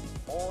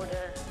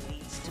 Order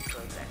leads to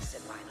progress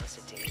in Vinyl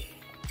City.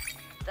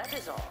 That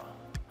is all.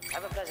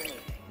 Have a pleasant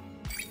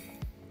evening.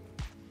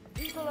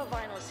 People of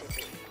Vinyl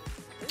City,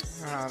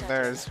 this is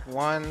There's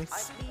one.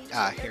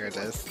 Ah, here it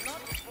is. Mm-hmm.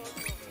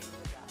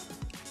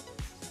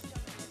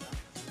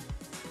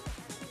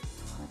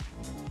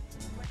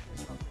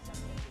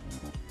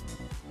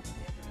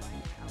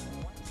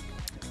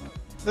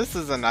 This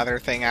is another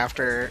thing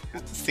after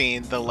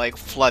seeing the like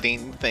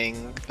flooding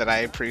thing that I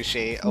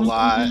appreciate a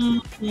lot.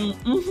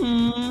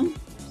 Mm-hmm.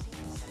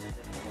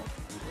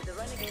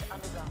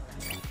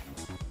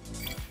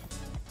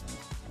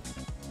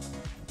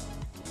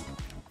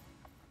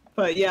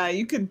 But yeah,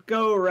 you could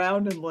go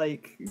around and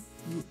like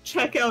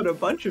check out a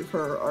bunch of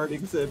her art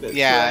exhibits.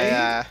 Yeah, right?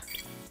 yeah.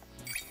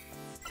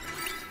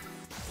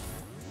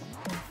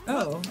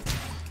 Oh.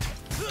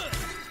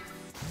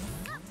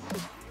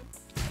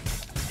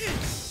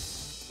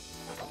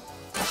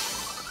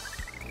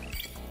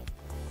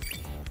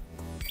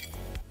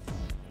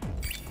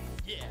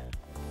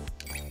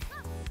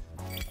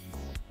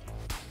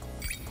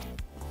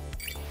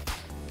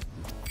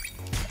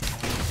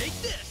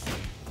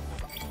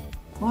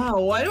 Wow,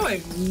 why do I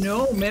have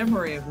no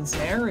memory of this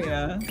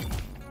area?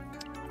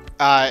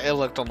 It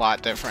looked a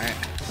lot different.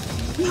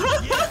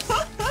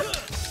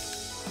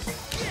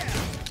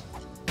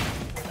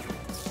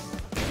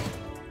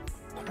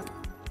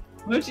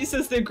 Well, she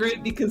says they're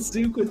great because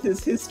Zook, with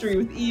his history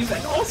with Eve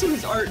and also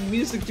his art and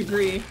music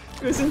degree,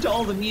 goes into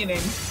all the meaning.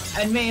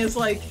 And May is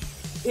like,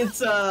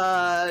 it's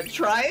a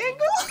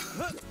triangle?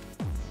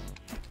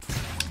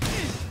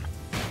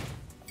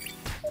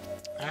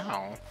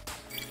 Ow.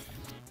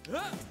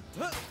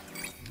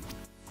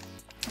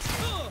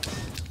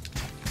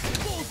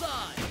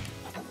 Bullseye!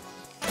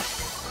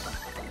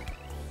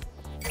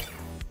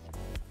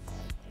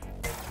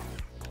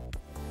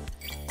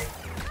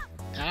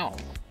 Ow.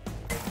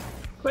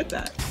 Quit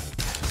that.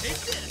 Take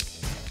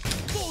this!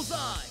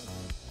 Bullseye!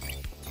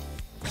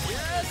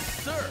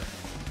 Yes, sir!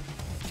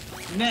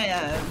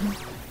 Man.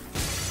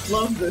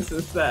 Love this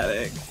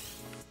aesthetic.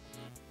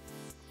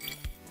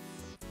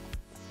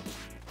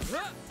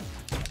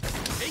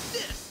 Take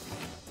this!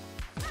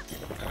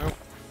 Oh.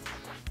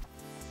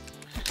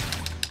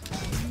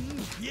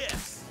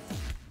 Yes!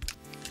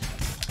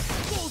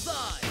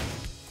 Bullseye!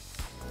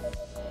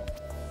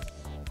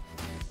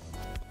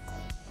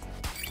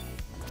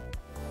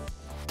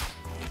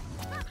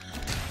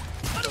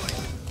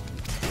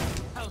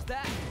 How's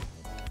that?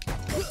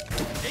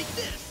 Take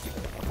this!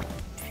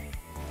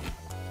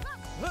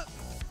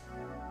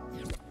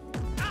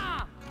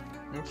 Ah!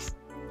 Oops.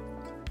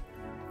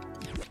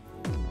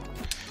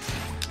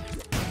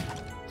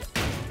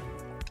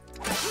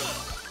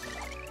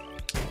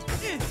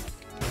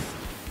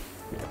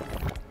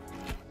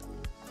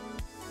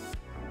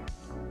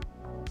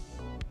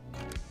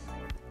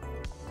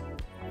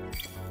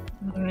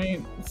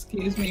 Alright,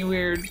 excuse me,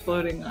 weird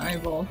floating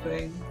eyeball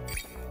thing.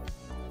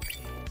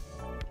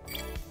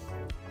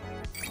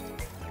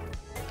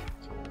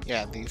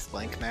 Yeah, these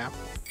blank now.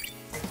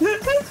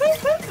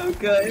 Oh,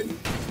 good.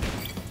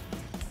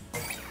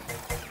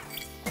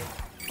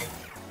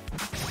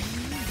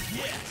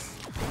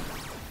 Yes!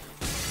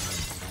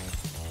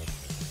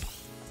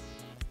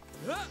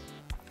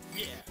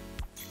 Yeah!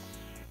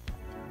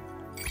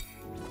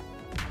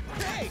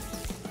 Hey!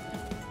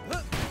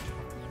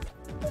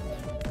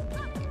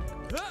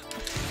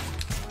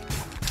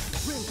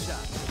 Rim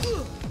shot!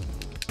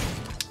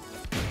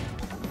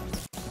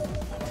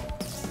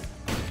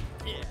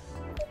 Yeah!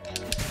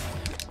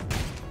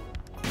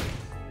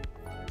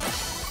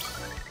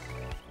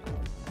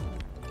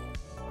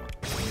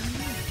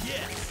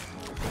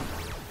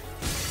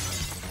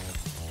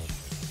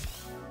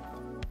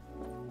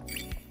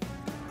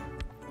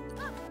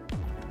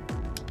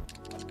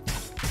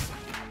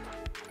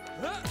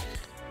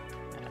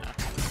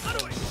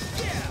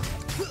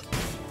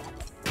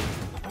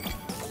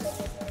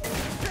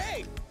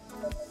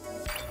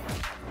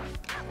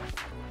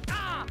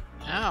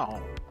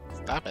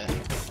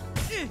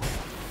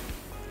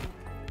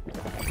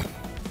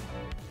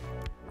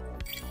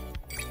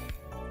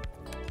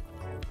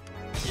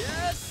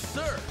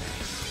 sir.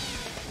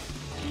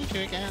 You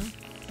two again?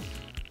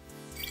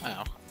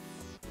 Oh.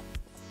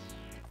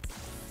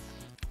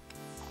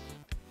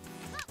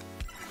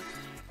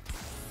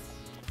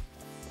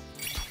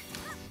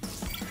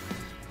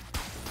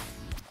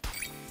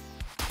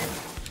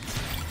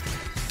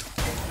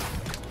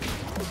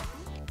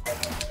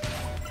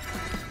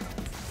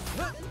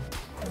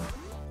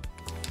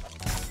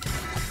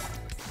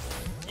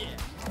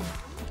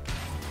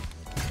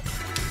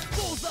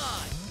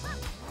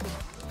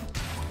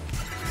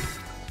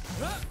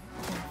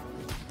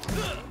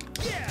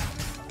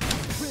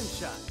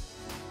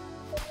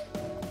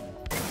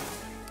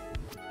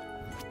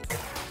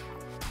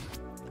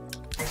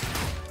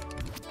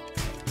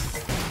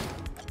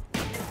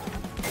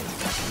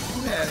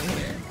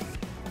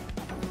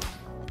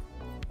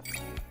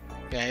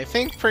 Yeah, I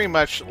think pretty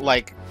much,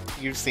 like,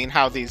 you've seen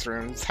how these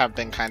rooms have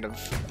been kind of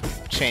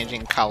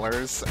changing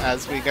colors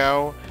as we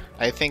go.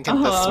 I think in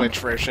the Switch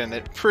version,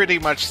 it pretty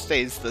much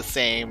stays the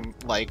same,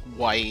 like,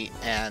 white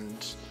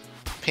and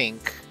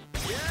pink.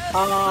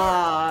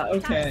 Ah,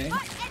 okay.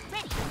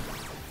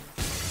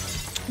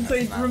 So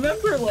I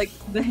remember, like,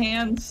 the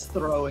hands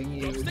throwing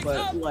you,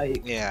 but,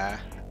 like...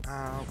 Yeah.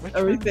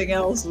 Everything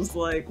else was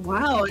like,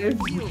 wow,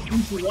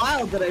 it's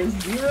wild that I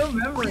have zero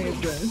memory of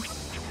this.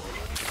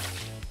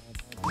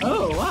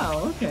 Oh,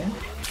 wow, okay.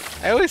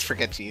 I always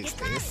forget to use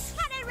these.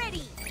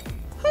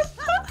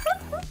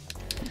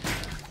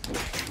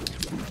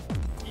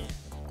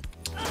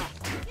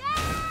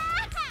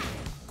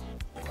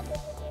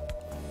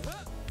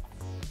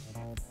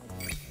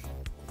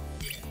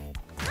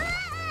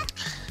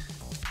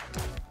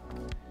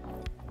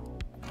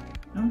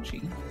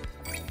 Ouchie.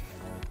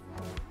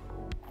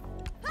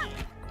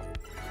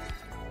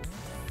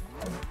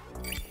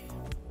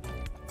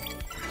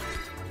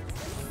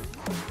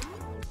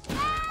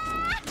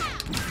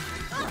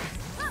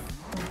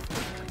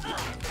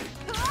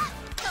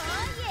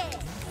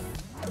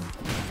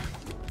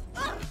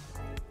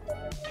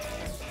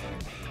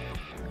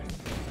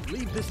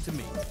 Leave this to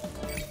me.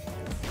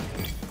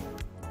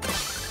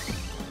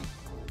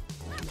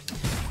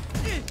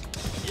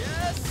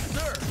 Yes,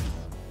 sir.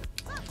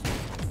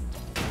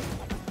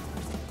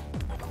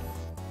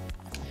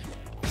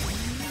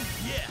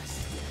 Yes.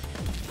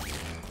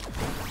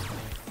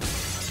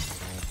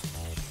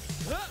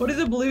 What are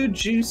the blue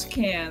juice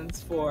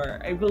cans for?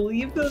 I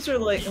believe those are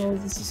like, oh,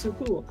 this is so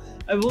cool.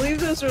 I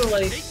believe those are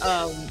like,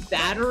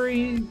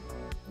 battery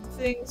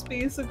things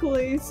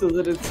basically, so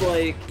that it's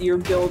like you're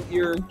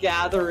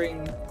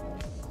gathering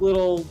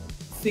little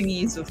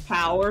thingies of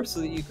power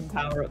so that you can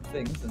power up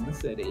things in the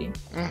city.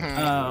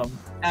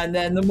 And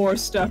then the more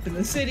stuff in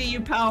the city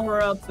you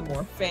power up, the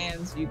more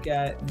fans you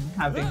get, and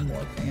having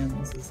more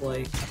fans is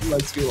like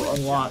lets you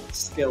unlock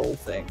skill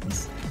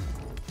things.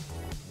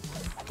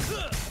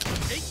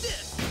 Take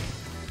this.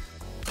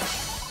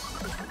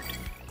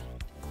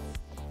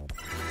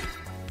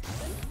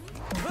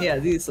 Yeah,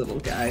 these little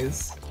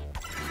guys.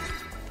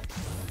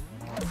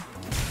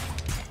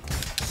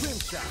 Rim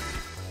shot.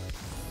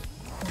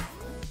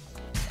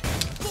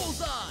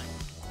 Bullseye.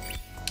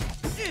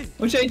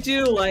 Which I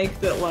do like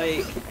that,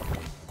 like,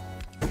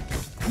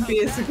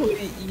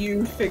 basically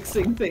you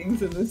fixing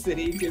things in the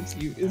city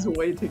is a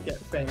way to get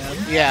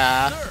fans.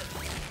 Yeah.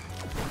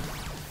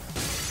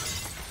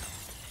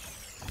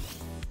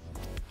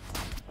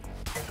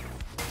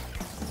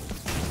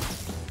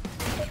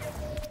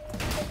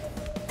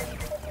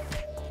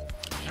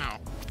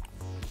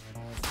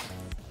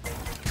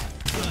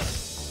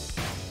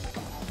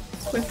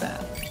 Quit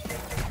that.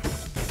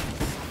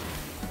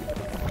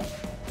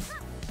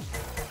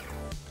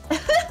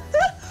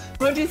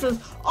 Moji says,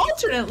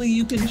 alternately,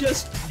 you can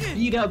just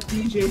beat up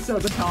DJ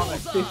Subatomic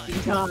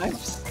 50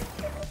 times.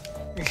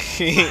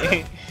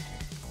 Take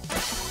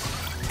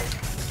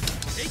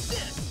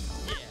this.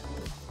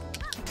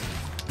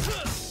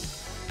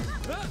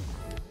 Yeah.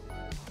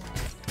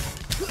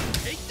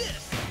 Take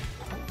this.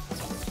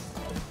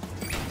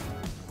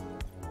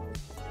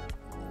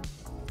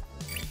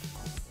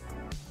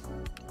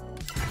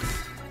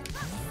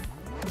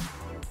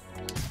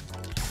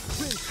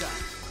 Rim shot.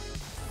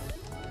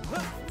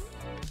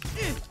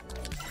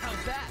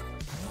 How's that?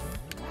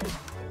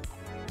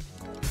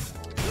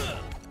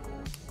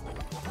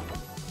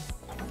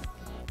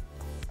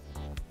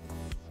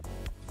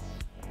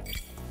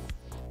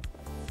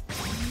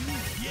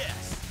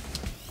 Yes.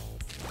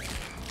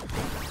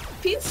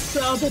 If he's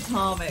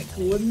subatomic,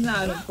 wouldn't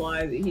that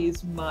imply that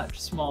he's much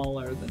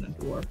smaller than a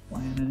dwarf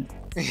planet?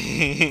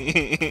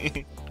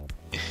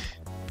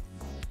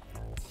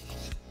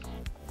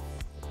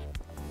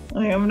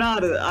 Like, I'm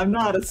not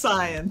a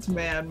science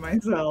man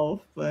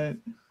myself, but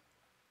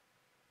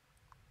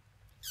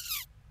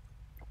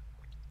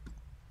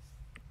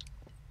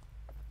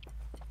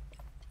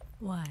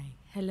Why,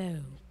 hello,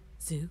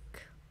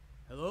 Zook.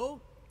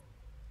 Hello?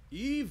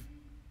 Eve?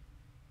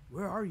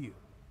 Where are you?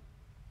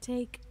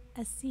 Take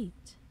a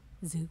seat,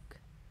 Zook.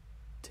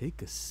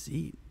 Take a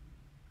seat.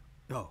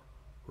 Oh,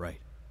 right.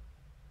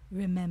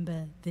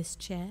 Remember this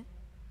chair?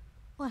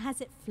 Or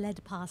has it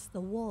fled past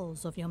the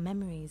walls of your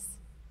memories?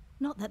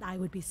 Not that I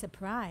would be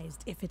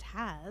surprised if it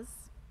has.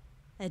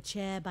 A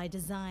chair by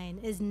design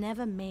is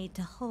never made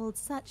to hold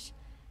such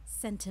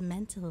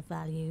sentimental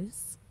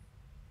values.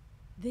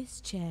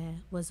 This chair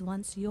was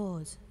once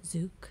yours,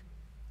 Zook,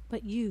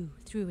 but you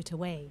threw it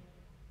away.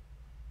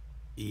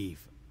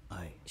 Eve,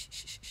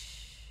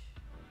 Shh.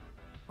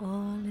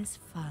 All is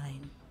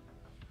fine.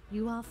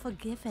 You are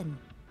forgiven.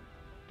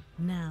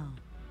 Now,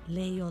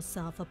 lay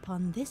yourself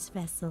upon this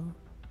vessel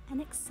and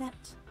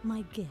accept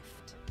my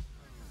gift.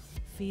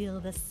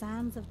 Feel the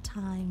sands of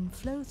time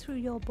flow through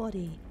your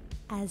body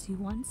as you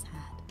once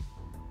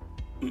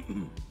had.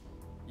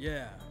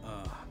 Yeah,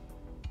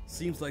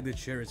 seems like the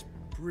chair is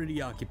pretty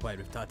occupied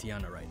with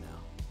Tatiana right now.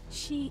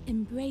 She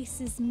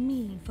embraces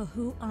me for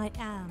who I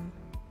am.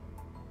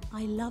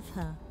 I love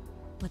her,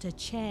 but a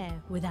chair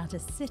without a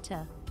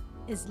sitter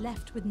is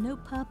left with no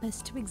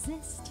purpose to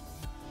exist.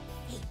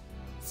 Hey,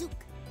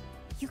 Zook,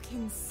 you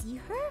can see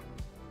her?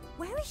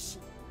 Where is she?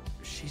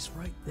 She's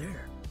right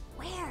there.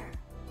 Where?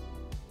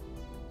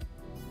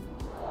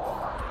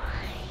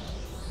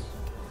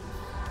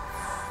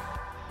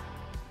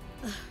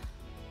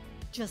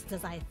 Just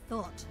as I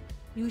thought,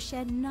 you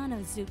share none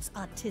of Zook's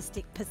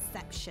artistic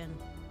perception.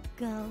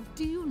 Girl,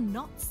 do you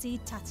not see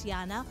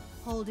Tatiana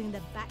holding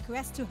the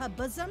backrest to her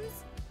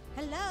bosoms?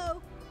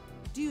 Hello?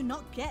 Do you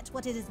not get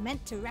what it is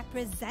meant to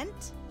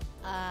represent?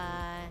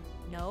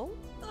 No?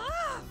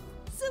 Ah!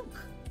 Zook!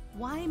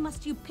 Why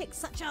must you pick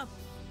such a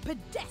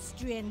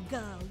pedestrian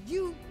girl?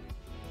 You...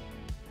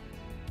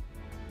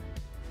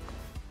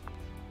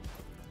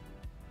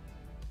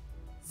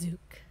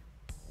 Zook,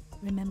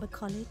 remember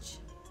college?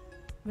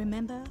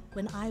 Remember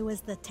when I was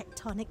the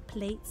tectonic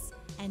plates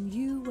and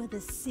you were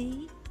the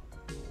sea?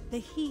 The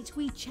heat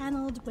we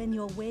channeled when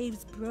your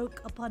waves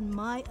broke upon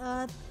my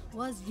earth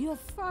was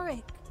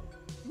euphoric.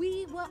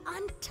 We were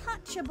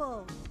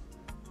untouchable.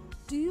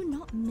 Do you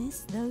not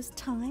miss those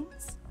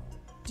times?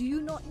 Do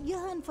you not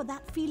yearn for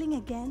that feeling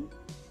again?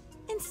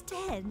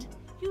 Instead,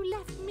 you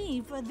left me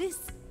for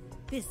this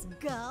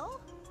girl?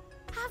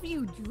 Have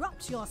you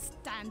dropped your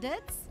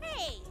standards?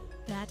 Hey!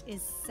 That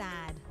is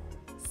sad.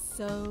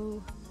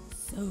 So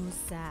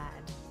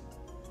sad.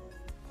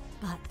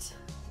 But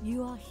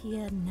you are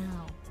here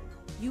now.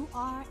 You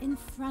are in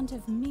front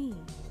of me.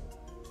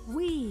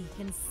 We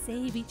can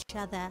save each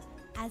other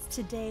as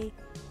today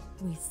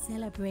we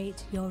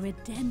celebrate your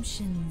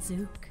redemption,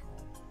 Zook.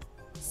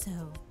 So,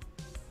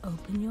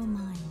 open your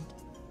mind,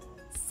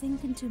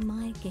 sink into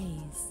my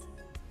gaze,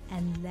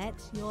 and let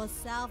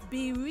yourself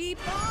be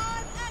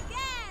reborn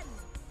again!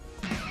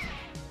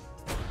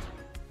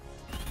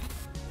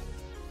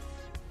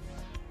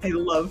 I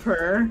love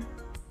her.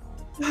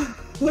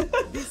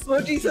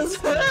 Moji says,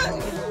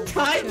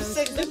 time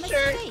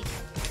signature.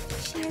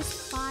 She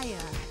is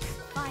fire.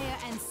 Fire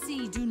and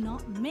sea do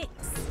not mix.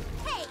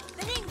 Hey,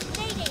 the name's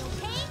Mayday,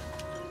 okay?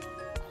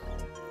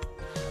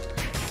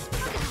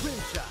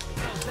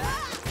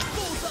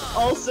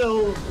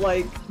 Also,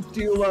 like,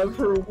 do love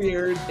her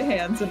weird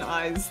hands and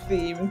eyes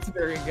theme. It's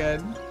very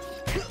good.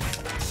 Take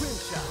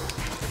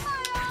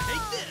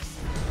this!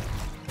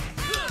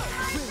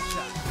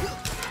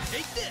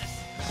 Take this!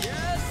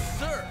 Yes,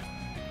 sir!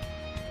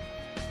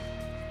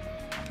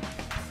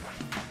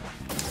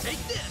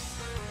 Take this!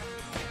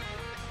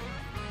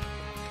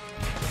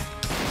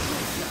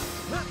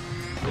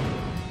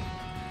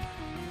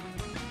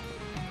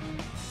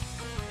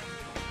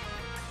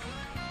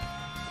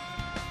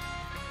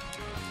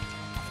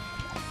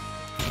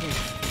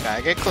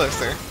 Gotta get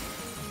closer.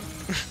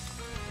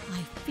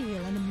 I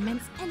feel an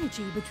immense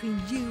energy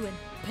between you and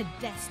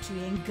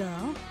pedestrian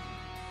girl.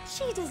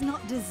 She does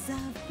not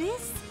deserve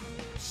this.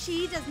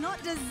 She does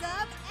not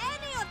deserve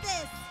any of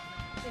this.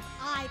 If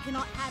I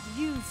cannot have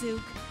you,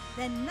 Zook,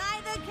 then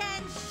neither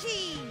can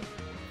she.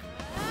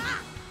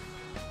 Ah!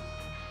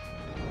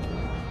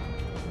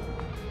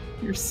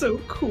 You're so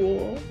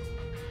cool.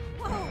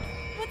 Whoa!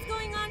 What's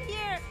going on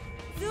here?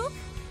 Zook,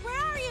 where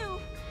are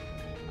you?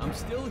 I'm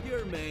still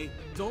here, May.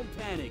 Don't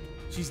panic.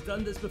 She's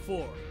done this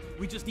before.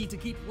 We just need to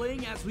keep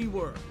playing as we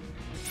were.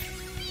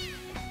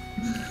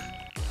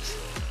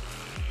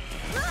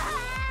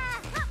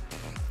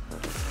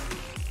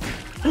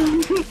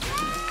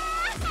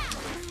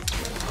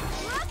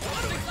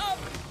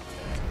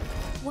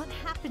 What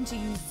happened to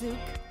you, Zook?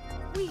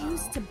 We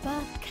used to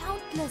birth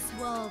countless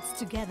worlds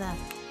together.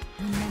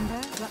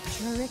 Remember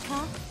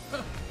Rupturica?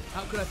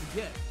 How could I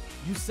forget?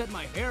 You set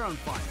my hair on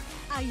fire.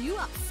 Are you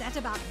upset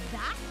about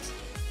that?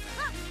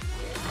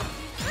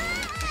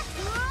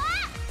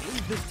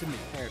 Leave this to me.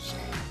 There's she.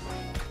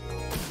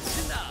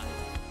 Denied.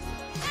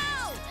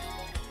 Ow!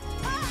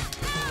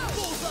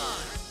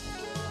 Bullseye!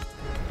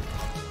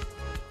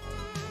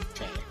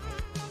 Okay.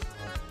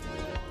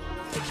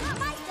 It's not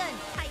my turn,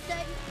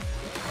 Titan!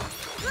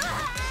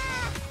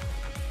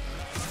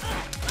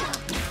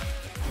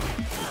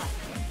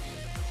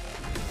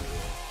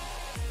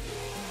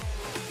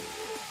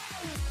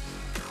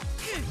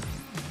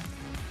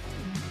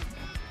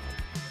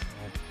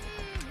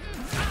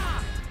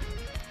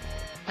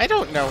 I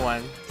don't know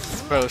what I'm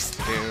supposed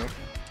to do.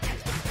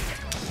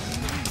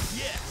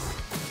 Yes!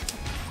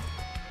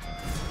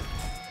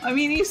 I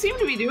mean, you seem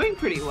to be doing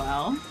pretty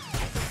well.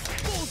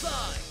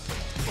 Bullseye!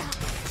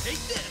 Take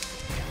this!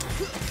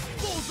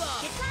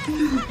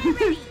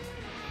 Bullseye!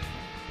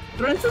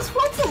 Francis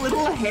wants a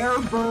little hair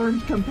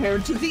burned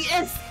compared to the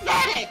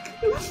aesthetic!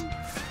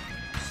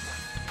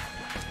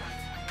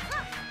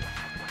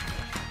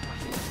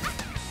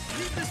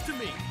 Leave this to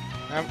me!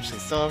 Oh,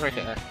 she's still over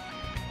here.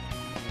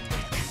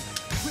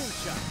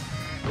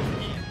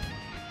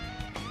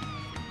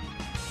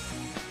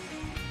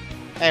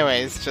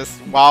 Anyways, just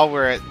while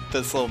we're at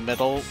this little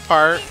middle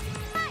part,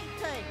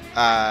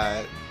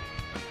 oh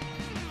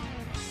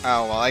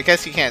well, I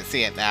guess you can't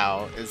see it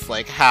now, is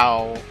like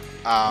how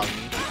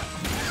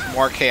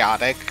more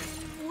chaotic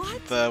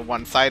the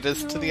one side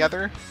is to the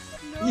other.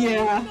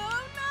 Yeah. No!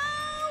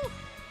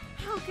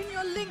 How can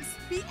your links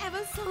be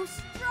ever so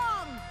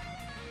strong?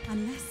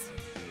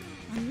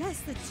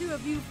 Unless the two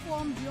of you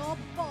formed your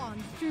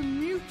bond through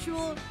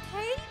mutual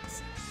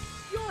hate?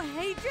 Your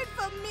hatred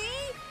for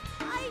me?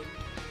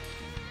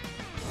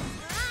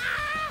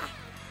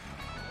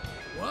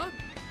 What?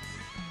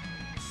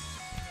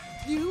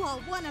 You are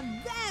one of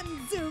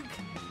them, Zook!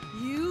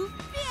 You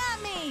fear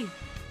me!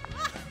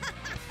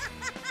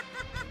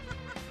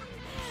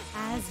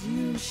 As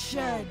you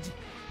should,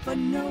 for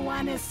no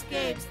one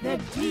escapes the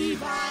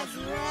Diva's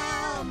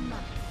realm!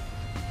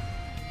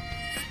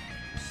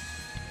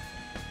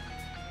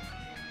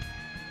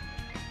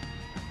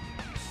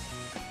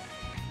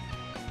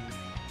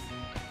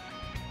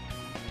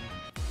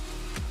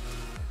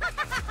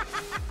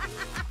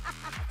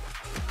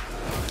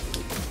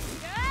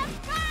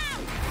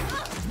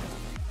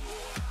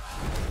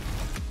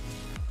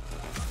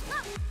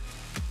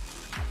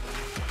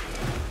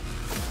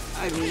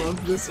 I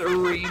love this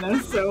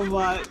arena so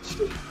much.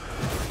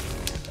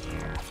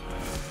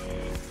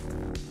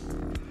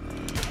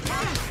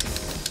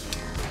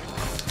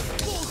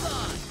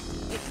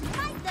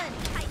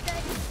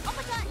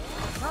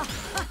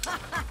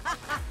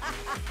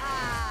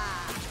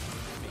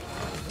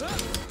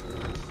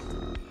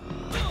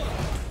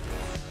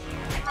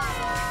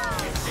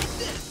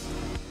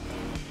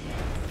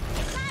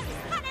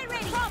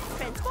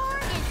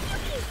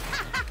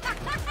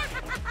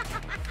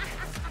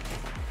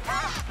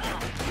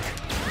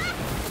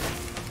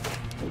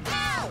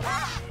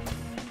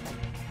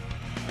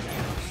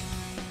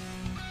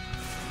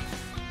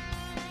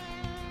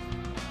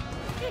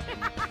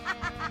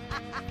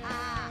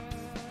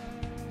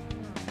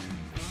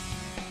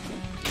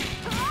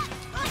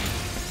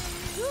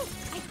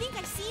 I think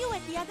I see you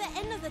at the other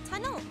end of the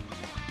tunnel.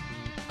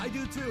 I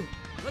do too.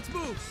 Let's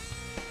move.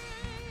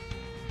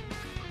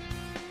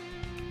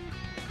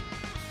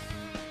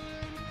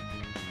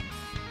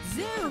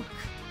 Zook!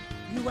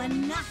 You were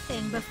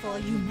nothing before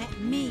you met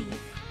me.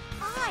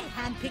 I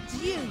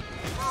handpicked you,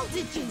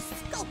 molded you,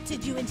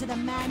 sculpted you into the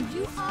man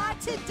you are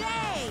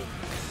today.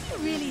 You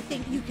really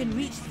think you can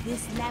reach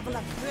this level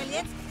of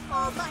brilliance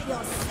all by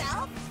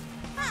yourself?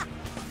 Ha!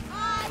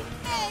 I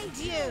made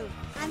you!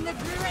 And the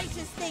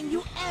greatest thing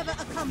you ever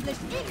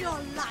accomplished in your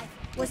life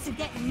was to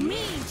get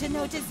me to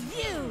notice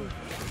you!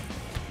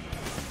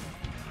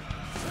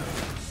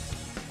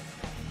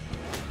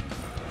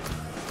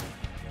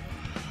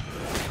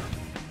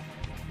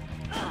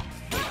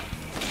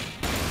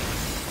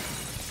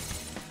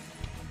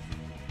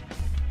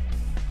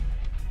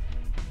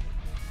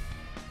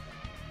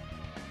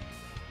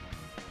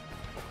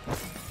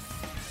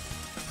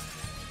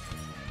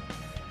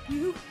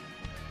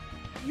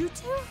 You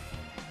two?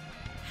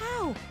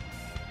 How?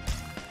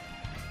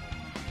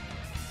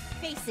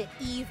 Face it,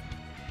 Eve.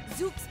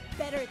 Zook's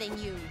better than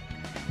you.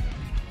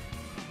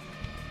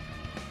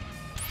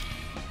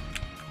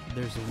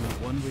 There's only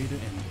one way to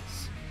end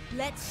this.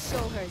 Let's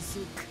show her,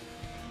 Zook.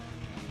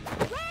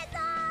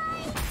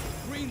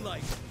 Green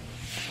light.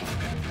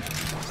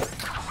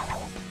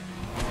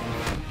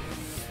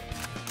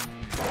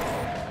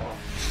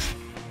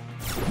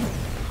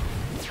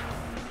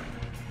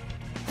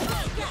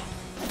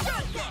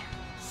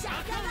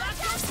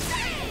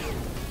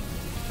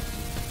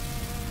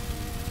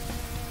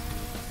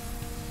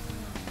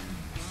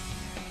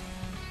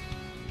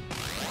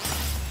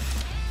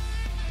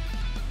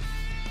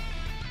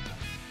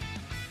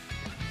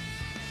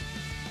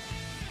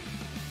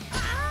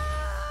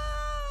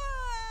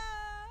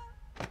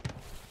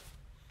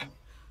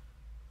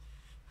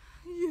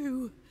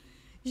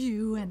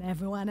 You and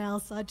everyone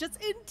else are just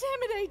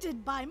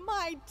intimidated by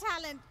my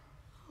talent.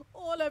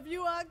 All of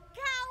you are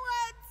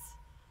cowards!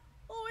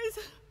 Always...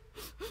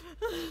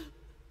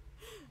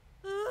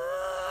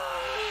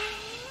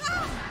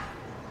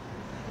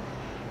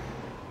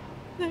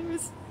 There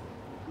is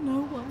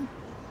no one,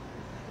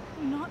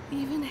 not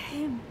even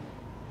him.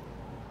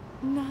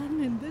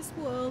 None in this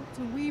world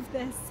to weave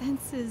their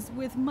senses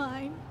with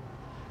mine.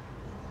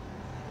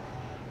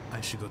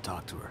 I should go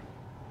talk to her.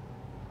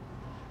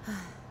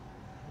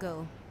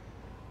 Go.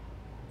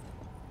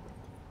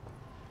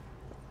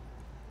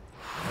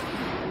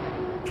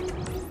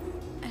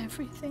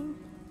 Everything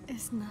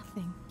is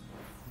nothing.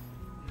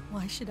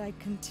 Why should I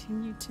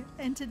continue to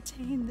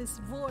entertain this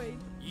void?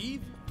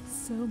 Eve?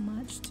 So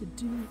much to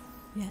do,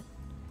 yet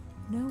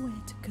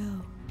nowhere to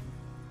go.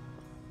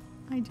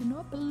 I do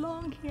not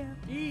belong here.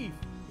 Eve,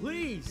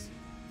 please!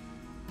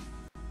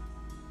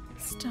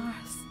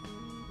 Stars.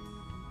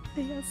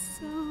 They are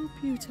so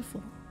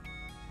beautiful.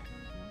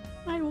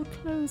 I will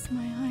close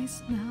my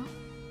eyes now.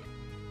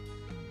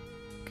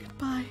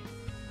 Goodbye.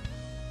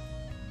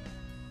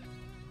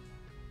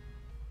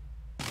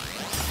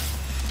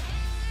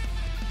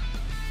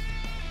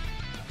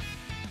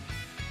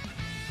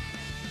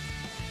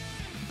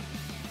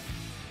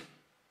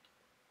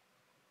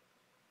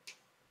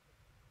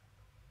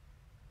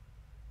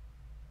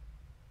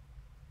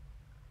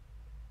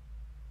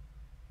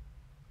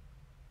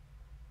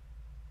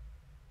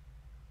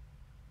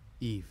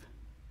 Eve,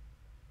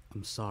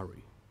 I'm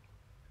sorry.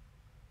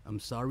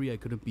 I'm sorry I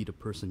couldn't be the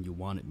person you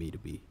wanted me to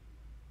be.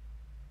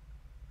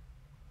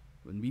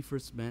 When we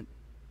first met,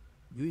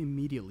 you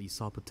immediately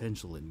saw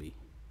potential in me.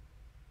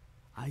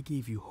 I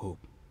gave you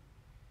hope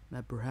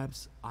that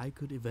perhaps I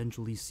could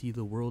eventually see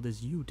the world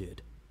as you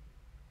did.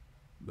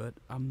 But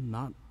I'm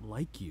not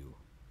like you.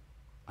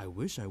 I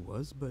wish I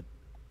was, but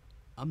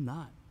I'm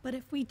not. But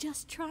if we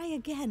just try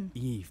again...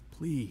 Eve,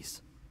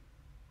 please.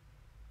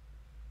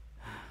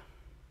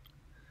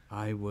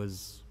 I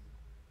was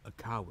a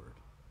coward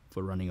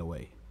for running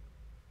away.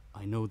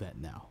 I know that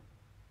now.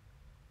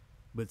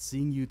 But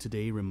seeing you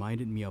today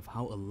reminded me of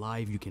how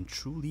alive you can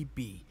truly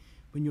be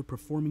when you're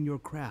performing your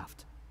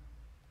craft.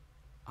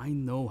 I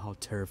know how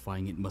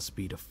terrifying it must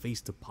be to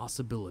face the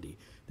possibility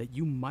that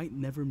you might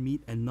never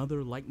meet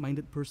another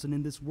like-minded person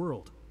in this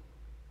world.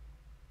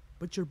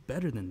 But you're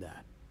better than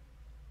that.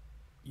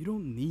 You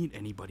don't need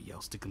anybody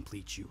else to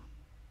complete you.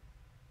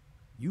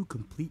 You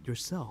complete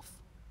yourself.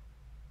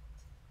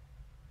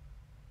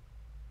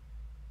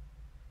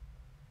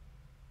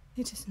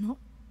 It is not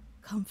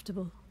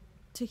comfortable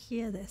to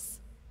hear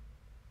this.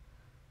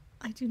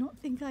 I do not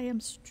think I am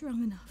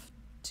strong enough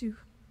to...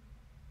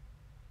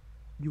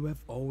 You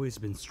have always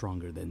been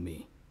stronger than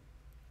me.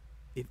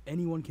 If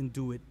anyone can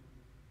do it,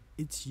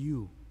 it's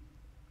you,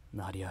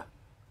 Nadia.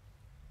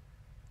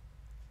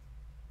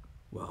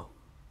 Well,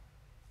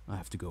 I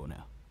have to go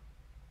now.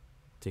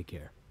 Take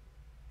care.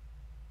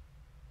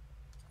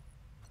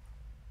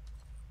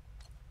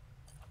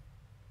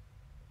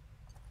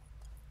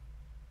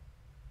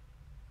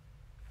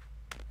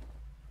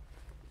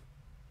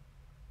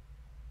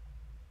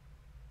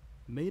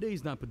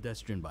 Mayday's not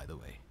pedestrian, by the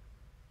way.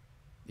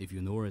 If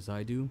you know her as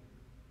I do,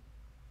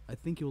 I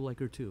think you'll like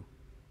her too.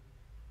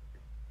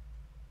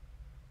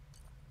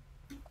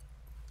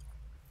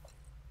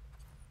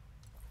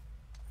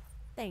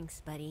 Thanks,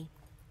 buddy.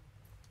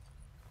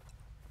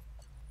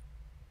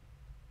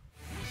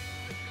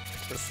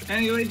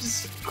 Anyway,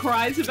 just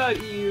cries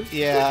about you.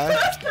 Yeah.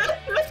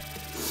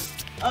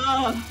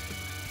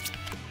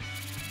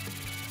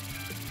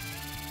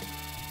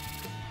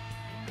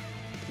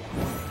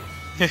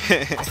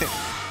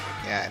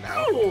 Yeah, I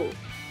know.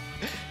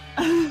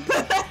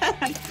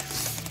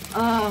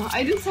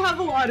 I just have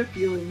a lot of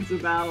feelings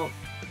about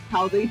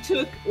how they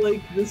took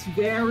like this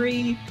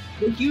very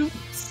like you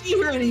see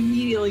her and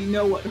immediately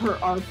know what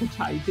her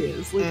archetype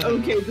is. Like,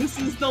 okay, this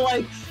is the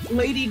like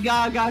Lady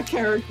Gaga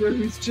character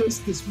who's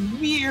just this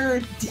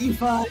weird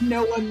diva,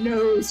 no one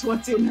knows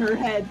what's in her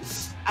head.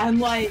 And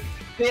like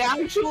they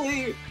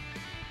actually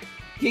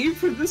gave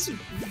her this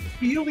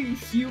really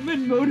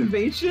human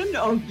motivation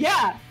of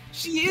yeah,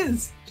 she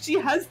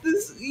has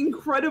this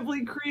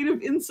incredibly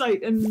creative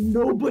insight and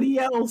nobody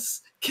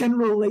else can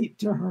relate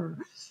to her.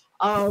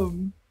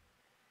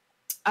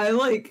 I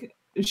like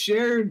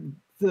shared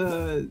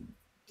the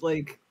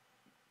like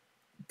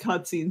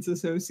cutscenes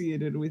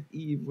associated with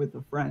Eve with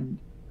a friend.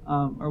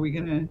 Are we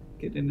gonna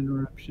get an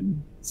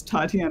interruption? Is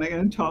Tatiana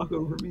gonna talk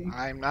over me?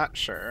 I'm not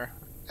sure.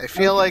 I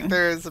feel like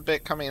there is a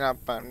bit coming up,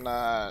 but I'm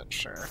not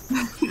sure.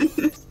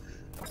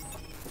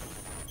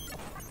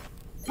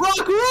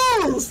 Rock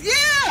rules!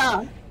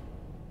 Yeah!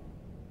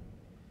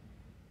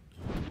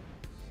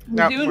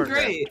 We're doing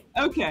great.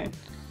 Good. Okay.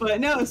 But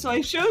no, so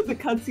I showed the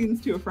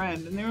cutscenes to a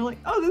friend and they were like,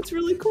 oh, that's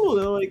really cool.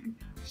 They're like,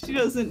 she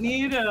doesn't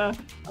need a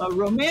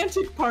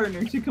romantic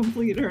partner to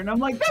complete her. And I'm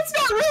like, that's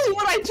not really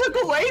what I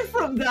took away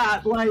from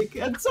that. Like,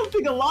 it's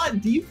something a lot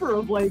deeper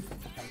of like,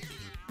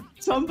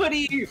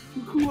 somebody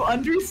who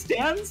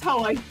understands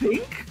how I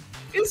think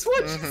is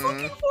what she's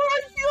looking for,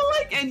 I feel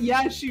like. And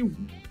yeah, she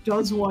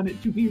does want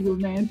it to be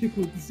romantic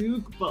with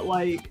Zook, but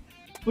like,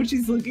 what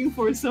she's looking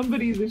for is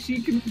somebody that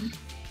she can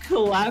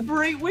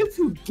collaborate with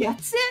who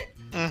gets it.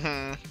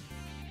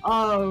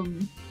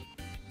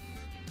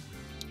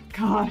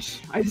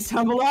 Gosh, I just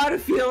have a lot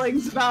of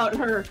feelings about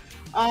her.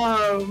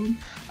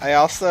 I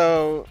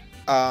also,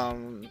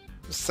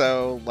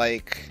 so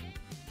like,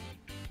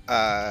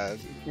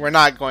 we're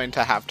not going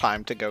to have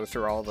time to go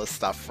through all the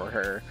stuff for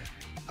her,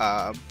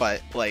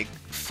 but like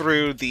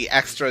through the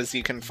extras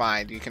you can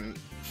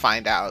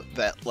find out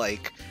that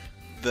like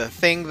the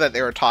thing that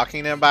they were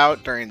talking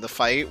about during the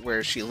fight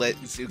where she lit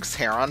Zook's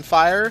hair on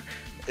fire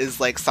is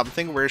like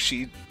something where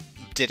she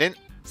didn't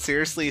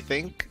seriously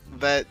think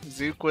that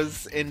Zook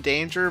was in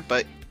danger,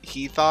 but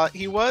he thought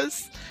he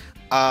was.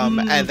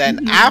 And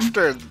then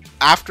after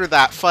after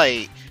that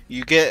fight,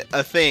 you get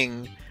a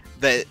thing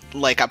that,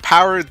 like, a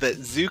power that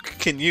Zook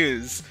can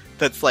use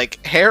that's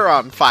like hair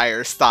on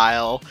fire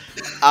style.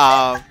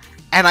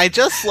 And I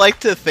just like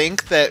to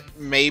think that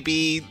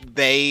maybe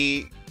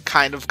they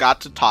kind of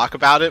got to talk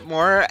about it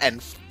more,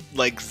 and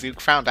like Zook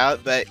found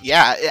out that,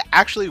 yeah, it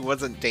actually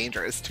wasn't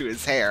dangerous to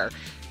his hair,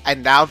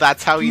 and now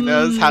that's how he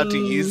knows how to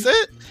use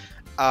it.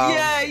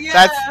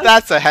 Yeah.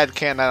 That's a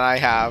headcanon I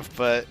have,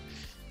 but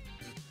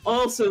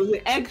also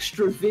the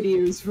extra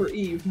videos for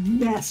Eve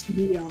messed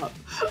me up.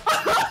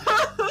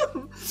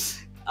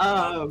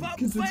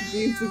 Because it's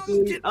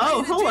basically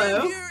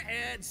hello. Here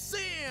at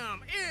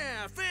Sam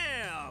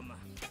FM.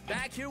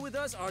 Back here with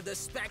us are the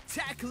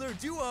spectacular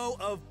duo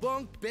of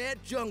Bunk Bed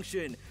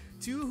Junction.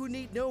 Two who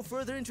need no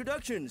further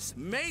introductions,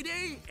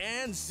 Mayday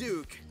and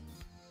Zook.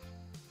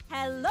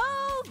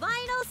 Hello,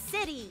 Vinyl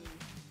City!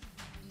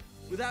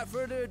 Without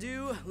further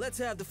ado, let's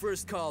have the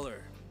first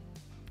caller.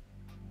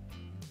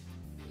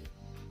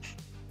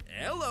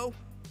 Hello.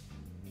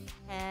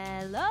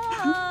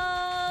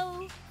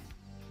 Hello.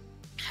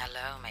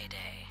 Hello,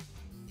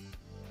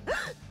 Mayday.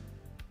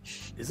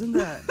 Isn't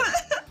that...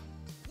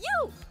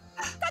 You!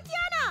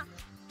 Tatiana!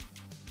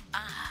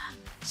 Ah,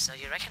 so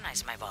you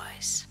recognize my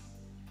voice.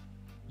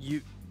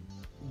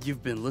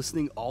 You've been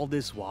listening all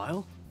this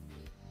while?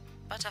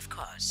 But of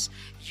course,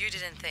 you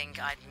didn't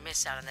think I'd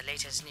miss out on the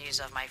latest news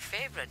of my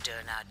favorite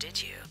donor,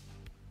 did you?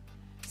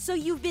 So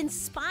you've been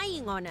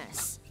spying on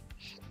us?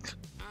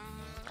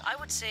 I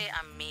would say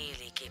I'm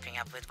merely keeping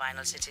up with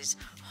Vinyl City's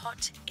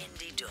hot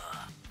indie duo.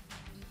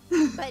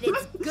 But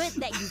it's good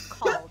that you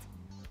called.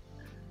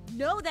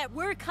 Know that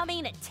we're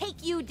coming to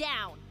take you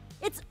down.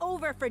 It's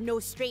over for No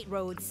Straight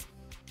Roads.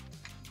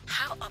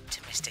 How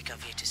optimistic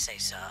of you to say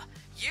so.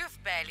 You've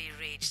barely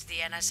reached the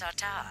NSR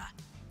Tower.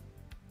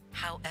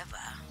 However,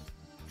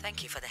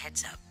 thank you for the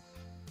heads up.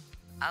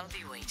 I'll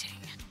be waiting.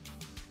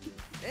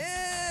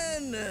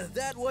 And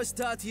that was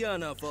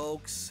Tatiana,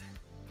 folks.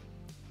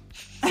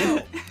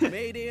 So,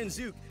 Mayday and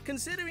Zook,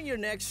 considering your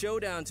next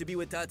showdown to be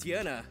with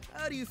Tatiana,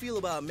 how do you feel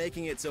about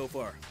making it so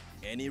far?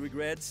 Any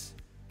regrets?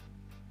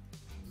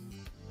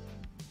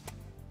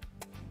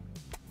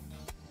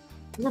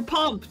 We're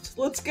pumped.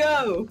 Let's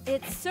go.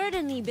 It's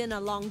certainly been a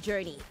long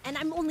journey, and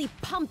I'm only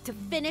pumped to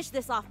finish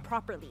this off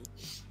properly.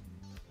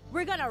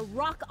 We're gonna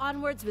rock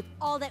onwards with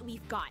all that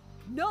we've got.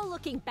 No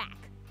looking back.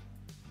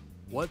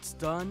 What's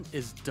done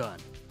is done.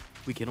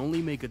 We can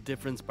only make a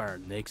difference by our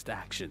next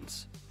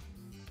actions.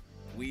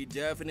 We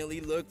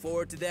definitely look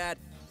forward to that.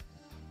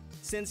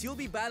 Since you'll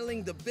be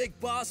battling the big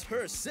boss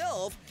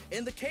herself,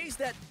 in the case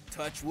that,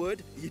 touch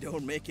wood, you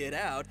don't make it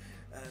out,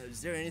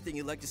 is there anything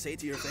you'd like to say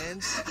to your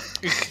fans?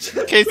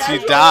 In case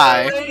you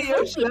die. Make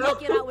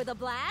it out with a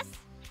blast.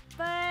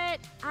 But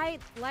I'd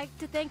like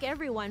to thank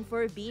everyone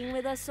for being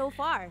with us so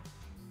far.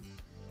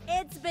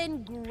 It's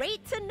been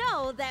great to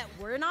know that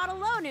we're not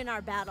alone in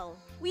our battle.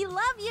 We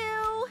love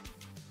you!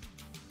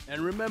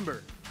 And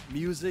remember,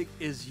 music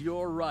is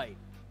your right.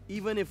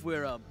 Even if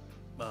we're,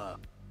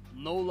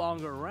 no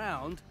longer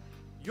around,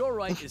 your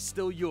right is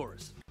still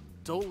yours.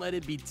 Don't let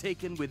it be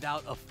taken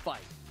without a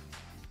fight.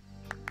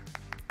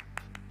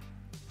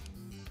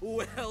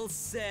 Well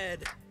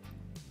said.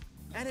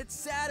 And it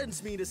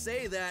saddens me to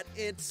say that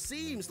it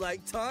seems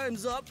like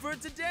time's up for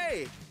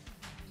today.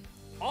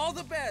 All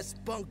the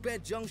best, Bunk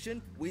Bed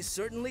Junction. We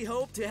certainly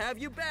hope to have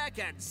you back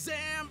at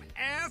Sam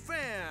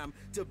FM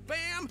to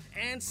bam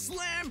and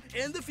slam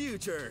in the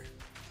future.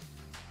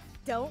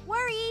 Don't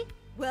worry,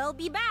 we'll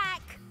be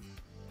back.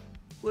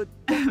 Would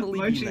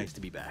definitely be nice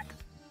to be back.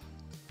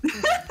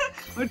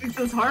 Which is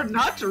it's hard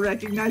not to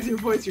recognize your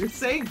voice. You're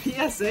saying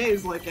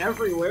PSAs like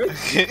everywhere.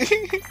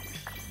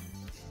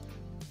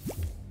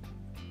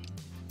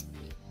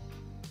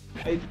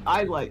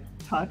 I like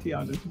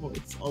Tatiana's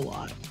voice a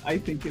lot. I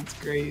think it's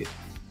great.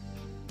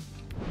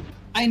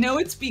 I know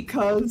it's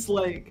because,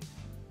 like,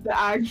 the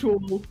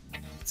actual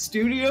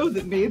studio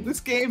that made this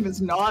game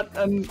is not,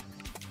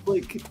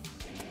 like,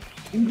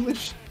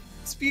 English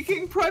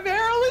speaking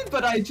primarily,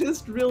 but I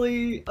just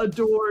really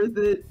adore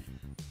that,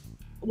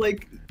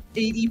 like,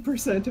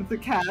 80% of the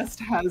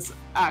cast has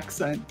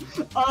accent.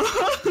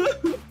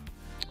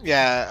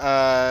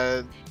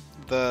 Yeah,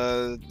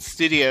 the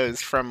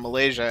studios from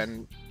Malaysia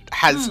and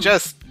has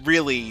just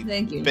really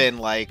been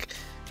like,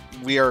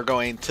 we are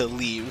going to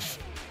leave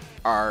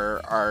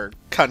our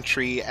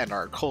country and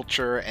our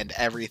culture and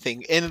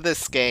everything in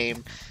this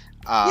game.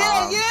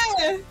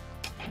 Yeah!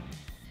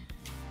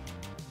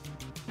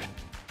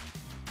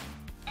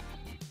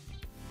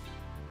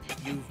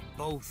 You've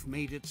both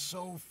made it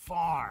so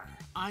far.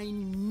 I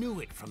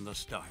knew it from the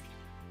start.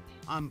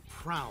 I'm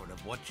proud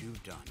of what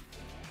you've done.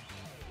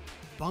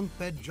 Bunk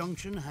Bed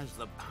Junction has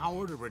the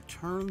power to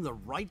return the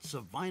rights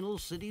of Vinyl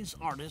City's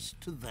artists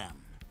to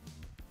them.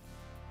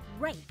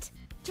 Right.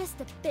 Just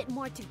a bit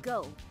more to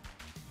go.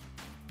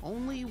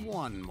 Only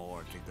one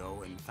more to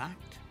go, in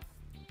fact.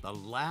 The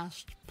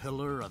last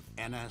pillar of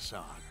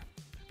NSR.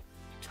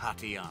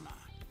 Tatiana.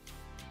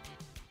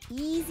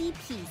 Easy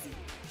peasy.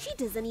 She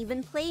doesn't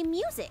even play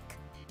music.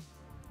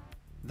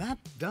 That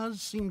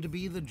does seem to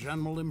be the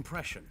general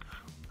impression.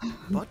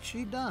 But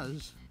she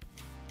does,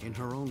 in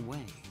her own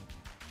way.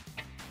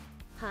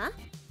 Huh?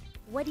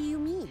 What do you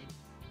mean?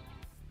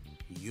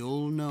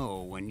 You'll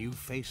know when you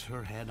face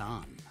her head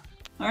on.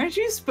 Aren't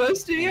you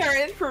supposed to be our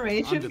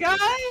information guy?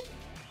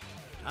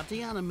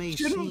 Tatiana may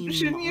Shouldn't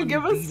seem you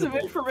give us some unbeatable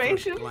at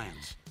information? first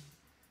glance,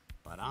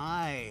 but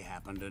I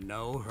happen to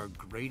know her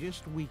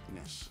greatest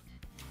weakness,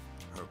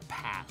 her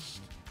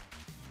past.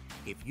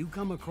 If you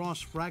come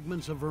across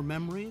fragments of her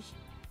memories,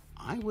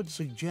 I would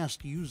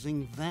suggest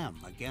using them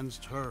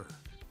against her.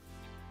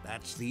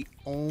 That's the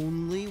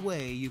only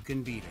way you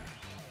can beat her.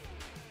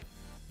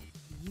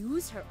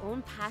 Use her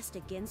own past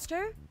against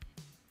her?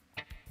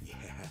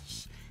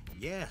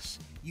 Yes,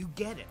 you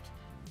get it.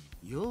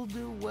 You'll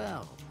do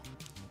well.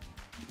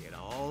 It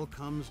all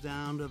comes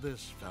down to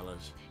this,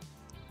 fellas.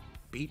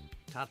 Beat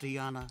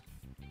Tatiana,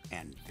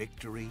 and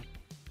victory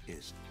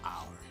is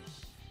ours.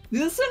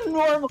 This is a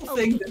normal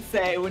thing to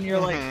say when you're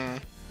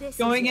like This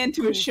going isn't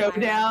into a cool,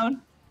 showdown.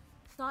 Byron.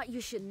 Thought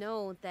you should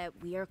know that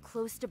we are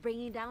close to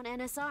bringing down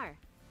NSR.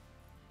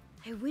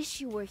 I wish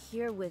you were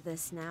here with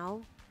us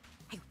now.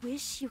 I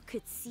wish you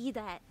could see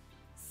that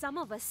some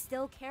of us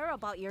still care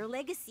about your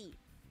legacy.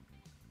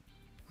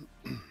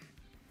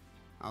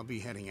 I'll be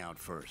heading out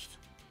first.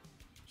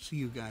 See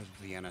you guys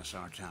at the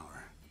NSR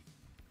Tower.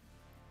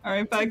 All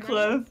right, bye,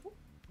 Cliff.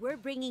 We're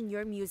bringing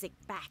your music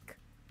back.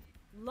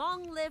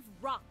 Long live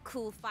rock,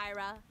 Cool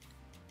Fyra.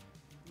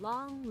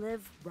 Long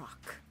live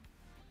rock.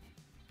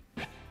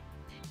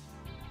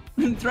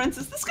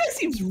 Thrensis, this guy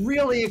seems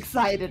really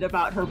excited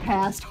about her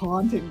past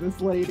haunting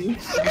this lady.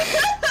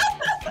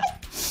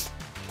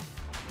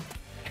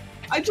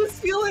 I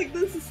just feel like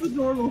this is the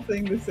normal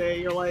thing to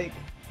say. You're like,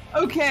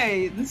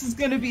 okay, this is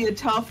gonna be a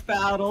tough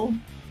battle.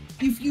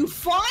 If you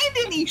find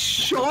any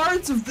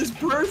shards of this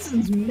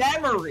person's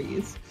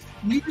memories,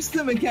 use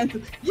them against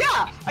them.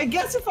 Yeah, I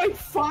guess if I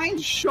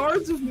find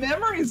shards of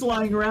memories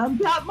lying around,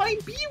 that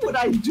might be what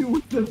I do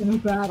with them in a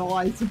battle,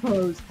 I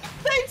suppose.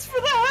 Thanks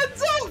for the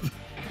heads up!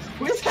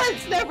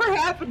 That's never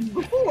happened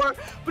before,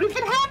 but if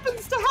it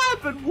happens to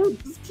happen, we'll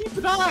just keep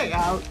an eye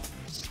out.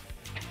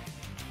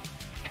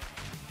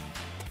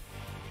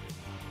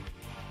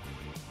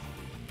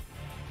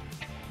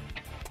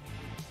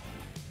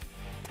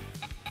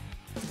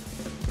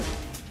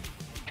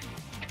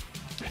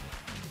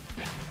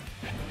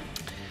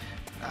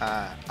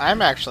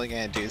 I'm actually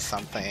going to do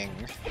something,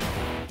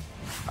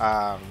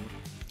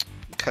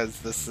 because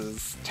this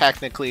is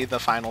technically the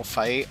final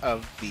fight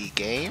of the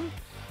game.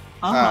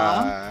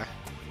 I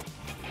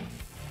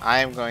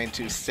am going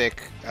to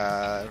stick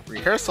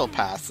rehearsal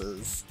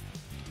passes.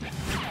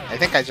 I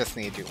think I just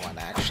need to do one,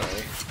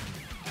 actually.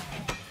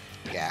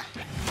 Yeah.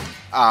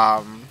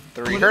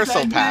 The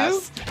rehearsal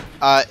pass,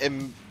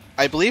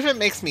 I believe it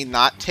makes me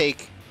not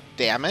take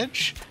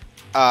damage.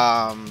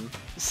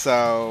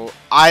 So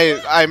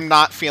I'm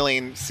not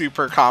feeling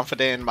super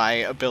confident in my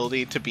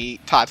ability to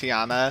beat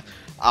Tatiana,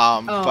 but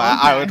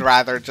I would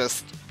rather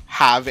just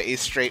have a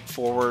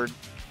straightforward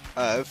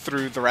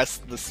through the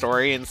rest of the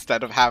story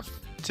instead of have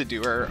to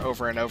do her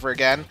over and over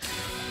again.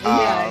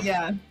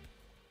 Yeah.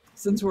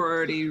 Since we're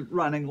already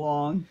running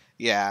long.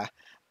 Yeah.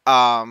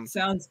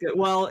 Sounds good.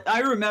 Well, I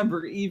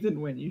remember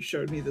even when you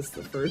showed me this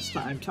the first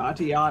time,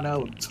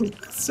 Tatiana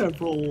took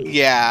several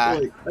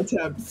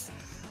attempts.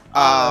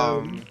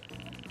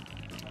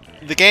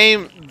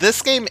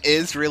 This game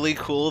is really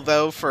cool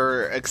though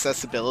for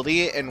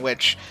accessibility, in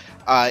which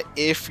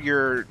if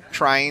you're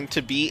trying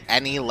to beat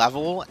any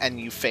level and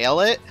you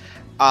fail it,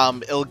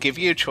 it'll give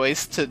you a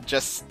choice to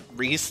just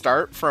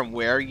restart from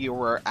where you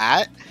were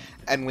at,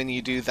 and when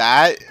you do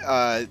that,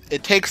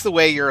 it takes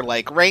away your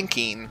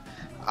ranking,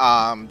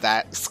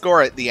 that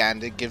score at the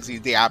end. It gives you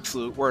the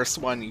absolute worst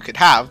one you could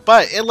have,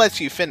 but it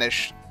lets you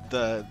finish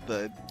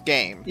the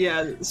game.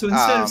 Yeah, so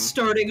instead of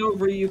starting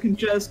over, you can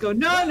just go,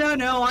 no,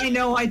 I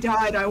know I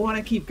died, I want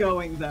to keep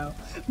going though.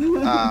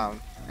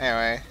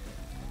 Anyway,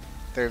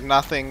 there's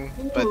nothing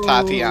but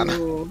Tatiana.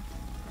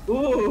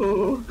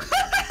 Ooh.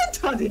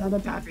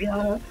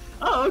 Tatiana.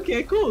 Oh,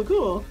 okay,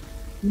 cool.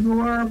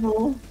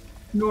 Normal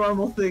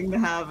thing to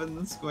have in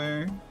the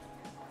square.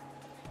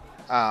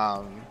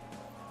 I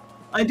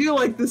do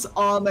like this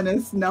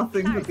ominous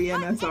nothing but the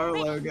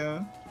NSR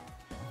logo.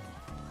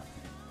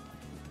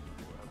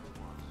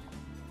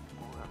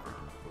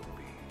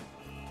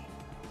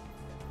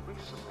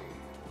 Recently,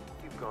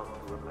 you've gone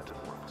through a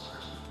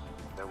metamorphosis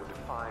that would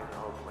define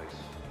our place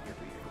in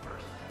the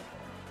universe.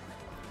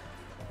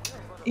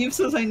 Eve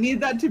says I need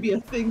that to be a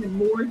thing in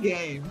more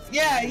games.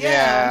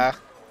 Yeah.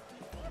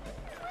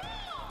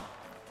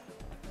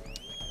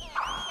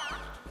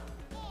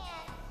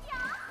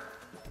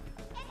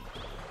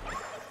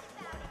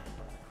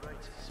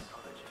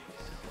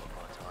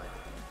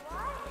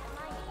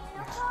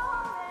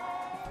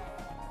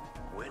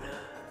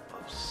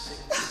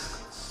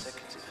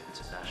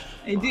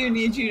 I do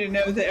need you to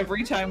know that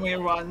every time we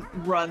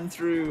run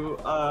through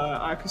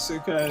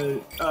Akasuka,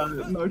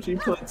 Mochi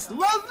puts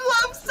love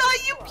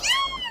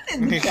Sayupion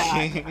in the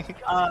chat.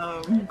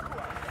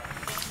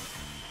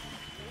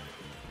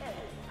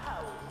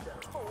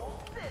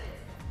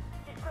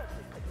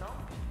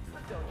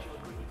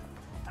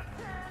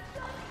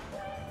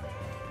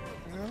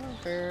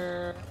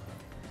 there.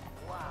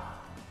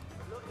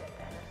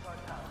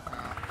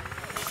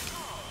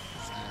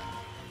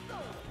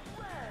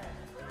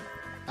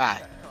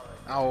 Ah.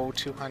 Oh,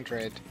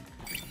 200.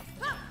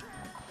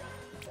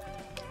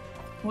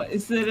 What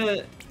is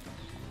it?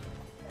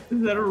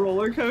 Is that a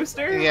roller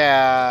coaster?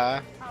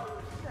 Yeah.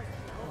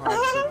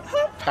 Oh, it's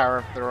the power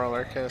of the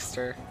roller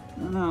coaster.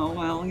 Oh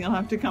well, you'll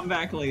have to come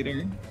back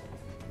later.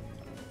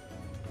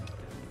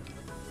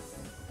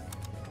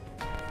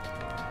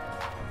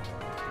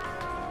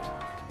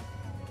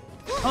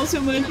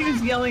 Also, Mochi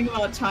was yelling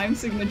about time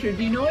signature.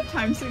 Do you know what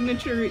time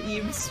signature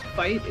Eve's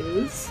fight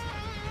is?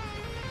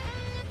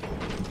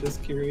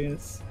 Just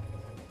curious.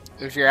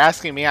 If you're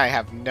asking me, I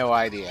have no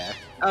idea.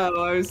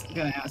 Oh, I was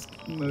gonna ask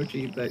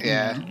Mochi, but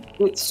yeah.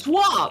 It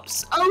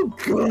swaps! Oh,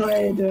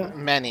 good!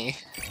 Many.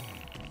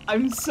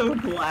 I'm so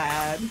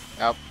glad.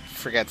 Oh,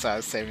 forgets I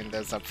was saving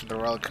those up for the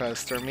roller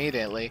coaster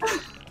immediately.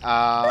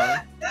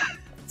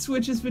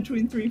 Switches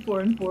between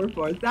 3-4 and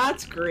 4-4.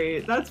 That's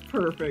great. That's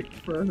perfect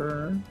for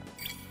her.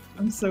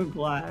 I'm so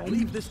glad.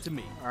 Leave this to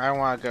me. I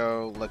want to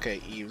go look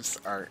at Eve's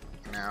art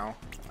now.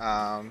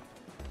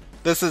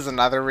 This is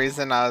another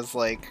reason I was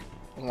like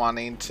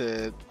wanting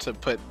to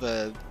put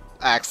the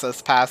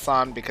access pass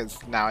on, because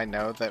now I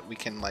know that we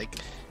can like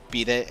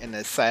beat it in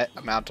a set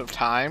amount of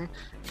time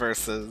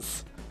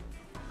versus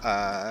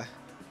it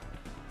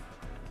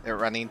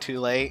running too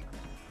late.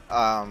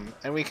 And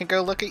we can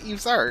go look at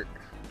Eve's art.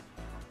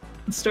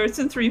 It starts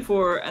in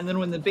 3-4, and then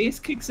when the bass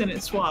kicks in,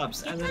 it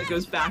swaps, and then it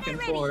goes back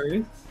and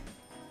forth.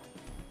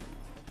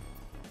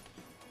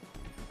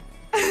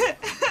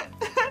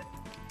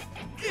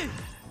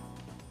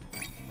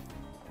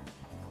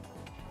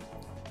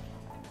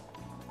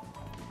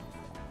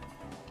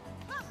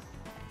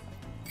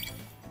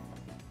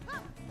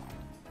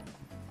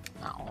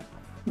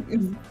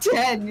 It's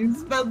 10. You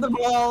spelled the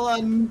ball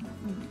on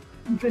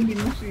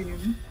vending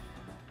machine.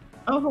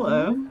 Oh,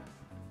 hello.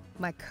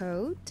 My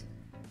coat?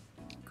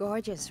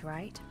 Gorgeous,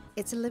 right?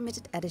 It's a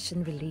limited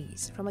edition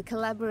release from a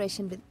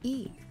collaboration with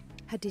Eve.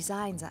 Her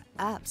designs are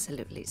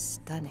absolutely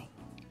stunning.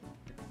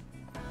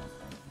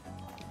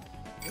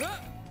 Yeah.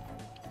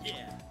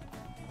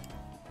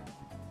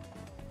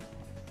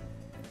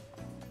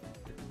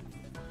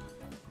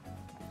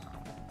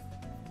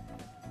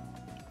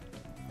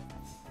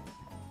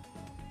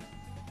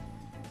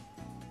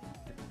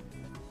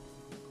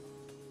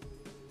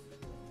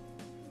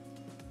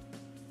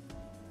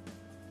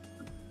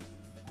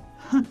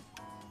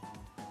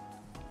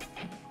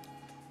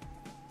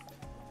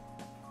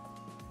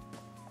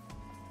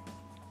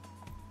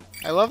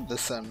 I love The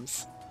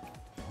Sims.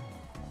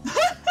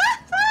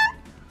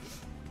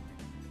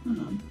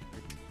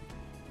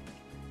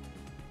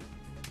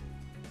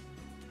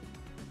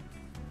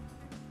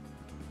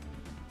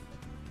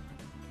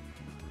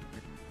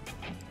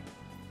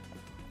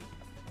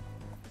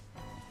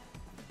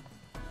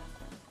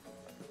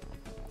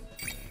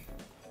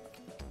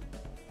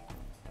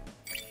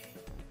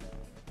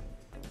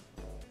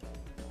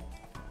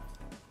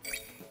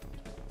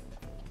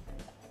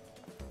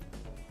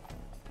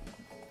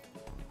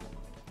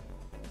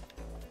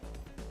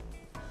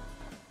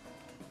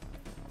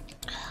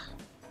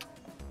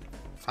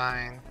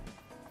 Fine.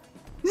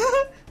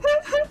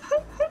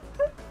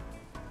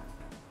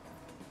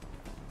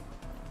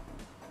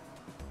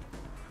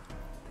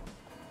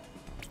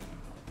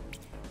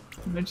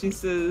 And she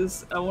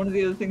says, one of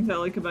the other things I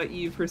like about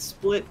Eve, her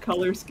split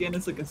color skin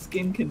is like a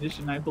skin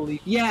condition, I believe.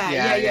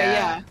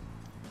 Yeah.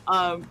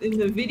 In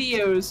the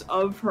videos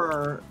of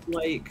her,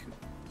 like,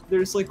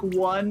 there's like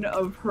one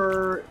of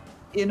her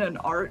in an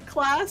art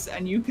class,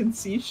 and you can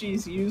see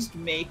she's used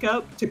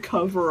makeup to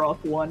cover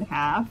up one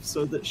half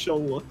so that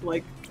she'll look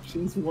like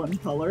she's one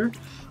color.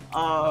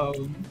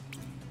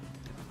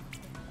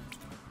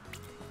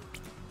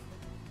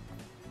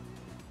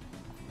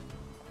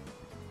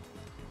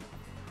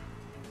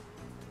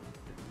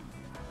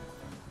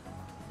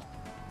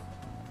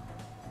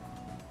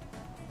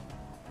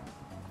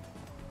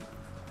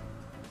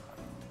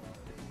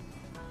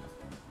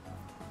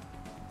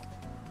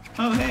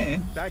 Oh, hey.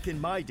 Back in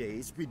my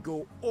days, we'd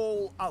go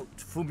all out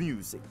for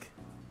music.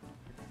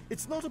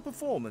 It's not a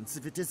performance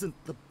if it isn't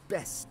the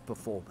best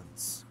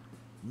performance.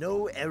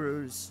 No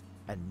errors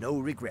and no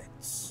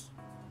regrets.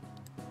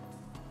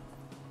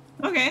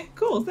 Okay,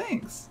 cool,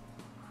 thanks.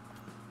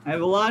 I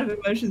have a lot of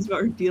emotions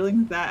about her dealing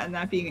with that and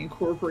that being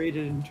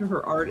incorporated into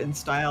her art and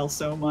style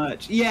so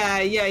much.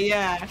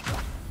 Yeah.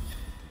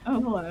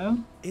 Oh, hello.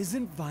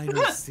 Isn't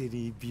Vinyl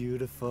City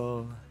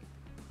beautiful?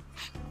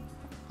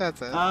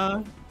 That's it.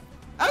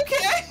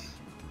 Okay.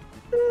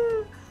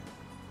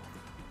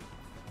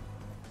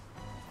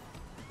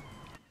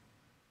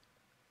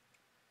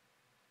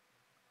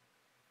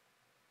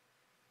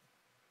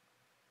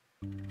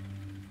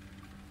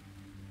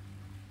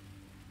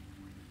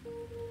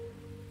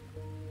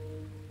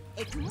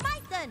 It's my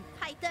turn,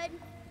 Titan!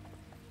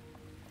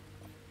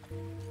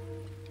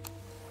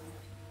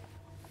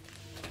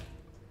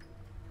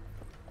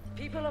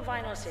 People of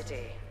Vinyl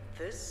City,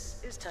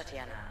 this is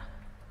Tatiana.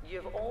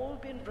 You've all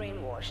been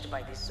brainwashed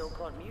by these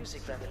so-called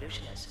music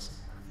revolutionists.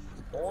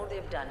 All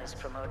they've done is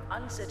promote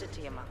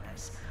uncertainty among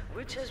us,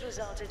 which has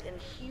resulted in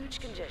huge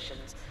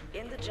congestions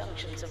in the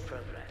junctions of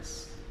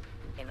progress.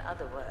 In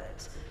other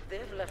words,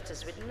 they've left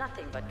us with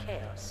nothing but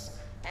chaos,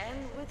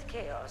 and with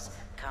chaos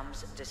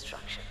comes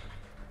destruction.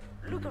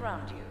 Look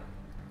around you.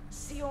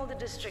 See all the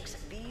districts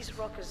these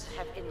rockers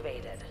have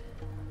invaded.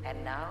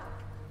 And now,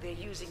 they're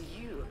using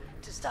you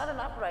to start an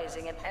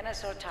uprising at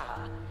NSR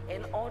Tower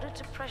in order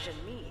to pressure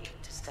me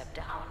to step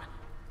down.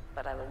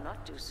 But I will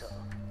not do so.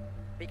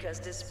 Because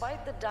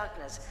despite the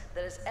darkness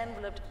that has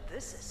enveloped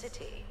this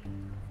city,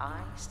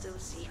 I still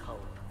see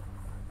hope.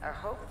 A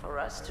hope for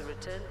us to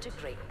return to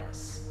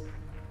greatness.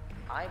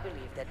 I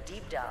believe that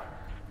deep down,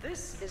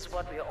 this is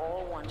what we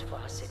all want for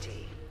our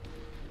city.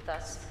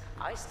 Thus,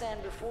 I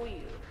stand before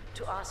you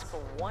to ask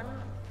for one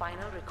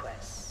final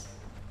request.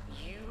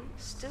 You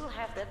still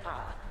have the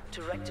power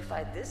to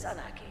rectify this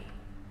anarchy,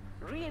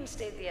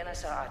 reinstate the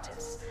NSR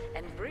artists,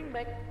 and bring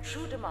back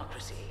true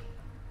democracy.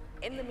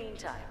 In the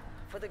meantime,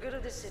 for the good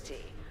of the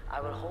city, I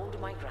will hold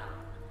my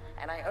ground,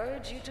 and I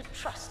urge you to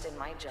trust in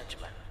my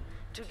judgment.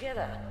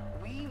 Together,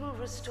 we will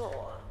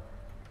restore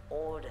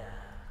order.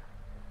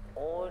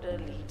 Order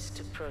leads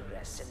to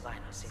progress in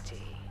Vinyl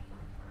City.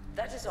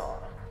 That is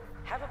all.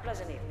 Have a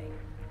pleasant evening.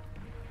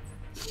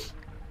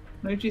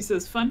 Mochi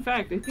says, fun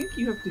fact, I think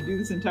you have to do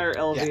this entire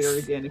elevator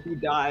again if you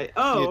die.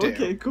 Oh, You do.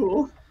 okay,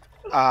 cool.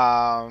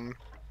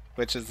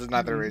 Which is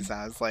another reason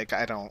I was like,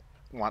 I don't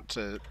want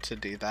to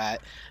do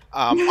that.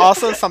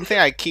 Also, something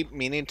I keep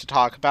meaning to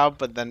talk about,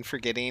 but then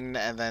forgetting,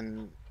 and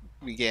then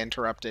we get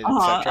interrupted,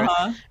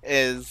 etc.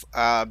 Is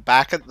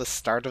back at the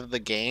start of the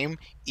game,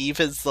 Eve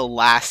is the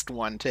last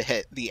one to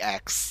hit the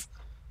X.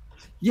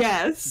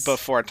 Yes.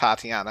 Before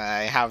Tatiana.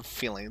 I have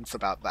feelings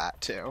about that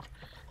too.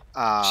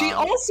 She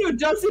also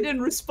does it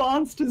in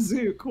response to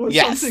Zook, was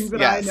something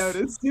that I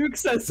noticed. Zook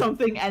says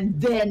something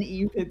and then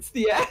Eve hits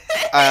the X.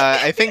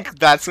 I think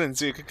that's when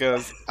Zook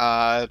goes,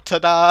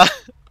 ta-da!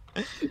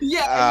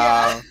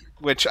 Yeah.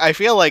 Which I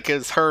feel like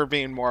is her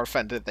being more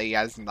offended that he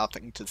has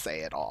nothing to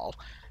say at all,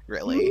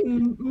 really.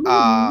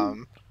 I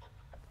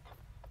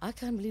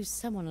can't believe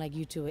someone like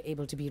you two were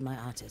able to be my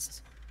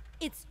artist.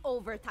 It's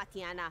over,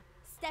 Tatiana.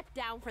 Step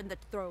down from the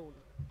throne.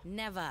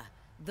 Never.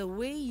 The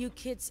way you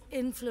kids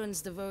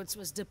influenced the votes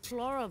was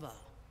deplorable.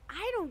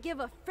 I don't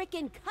give a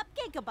frickin'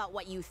 cupcake about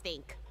what you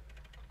think.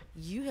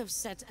 You have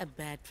set a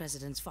bad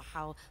precedent for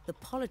how the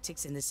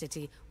politics in the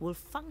city will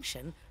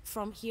function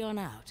from here on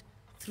out,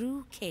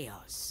 through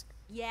chaos.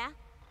 Yeah?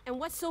 And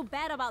what's so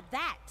bad about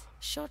that?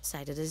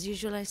 Short-sighted as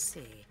usual, I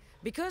see.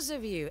 Because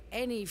of you,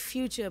 any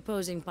future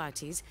opposing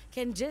parties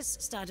can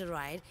just start a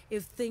riot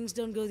if things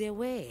don't go their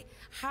way.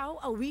 How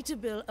are we to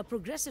build a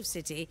progressive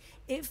city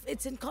if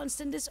it's in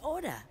constant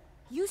disorder?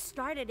 You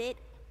started it.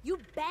 You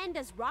banned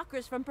us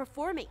rockers from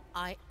performing.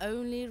 I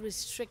only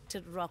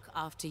restricted rock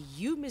after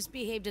you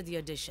misbehaved at the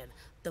audition.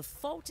 The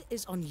fault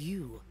is on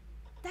you.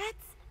 That's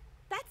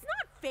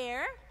not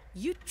fair.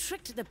 You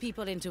tricked the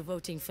people into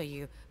voting for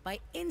you by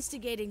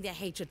instigating their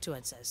hatred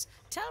towards us.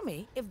 Tell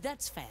me if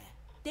that's fair.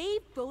 They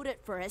voted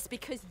for us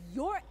because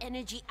your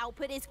energy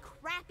output is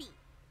crappy.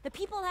 The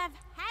people have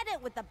had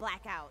it with the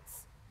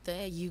blackouts.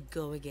 There you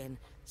go again.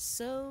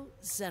 So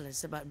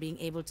zealous about being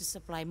able to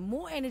supply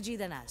more energy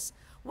than us.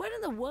 Where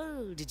in the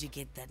world did you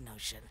get that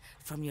notion?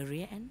 From your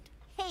rear end?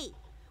 Hey,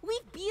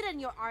 we've beaten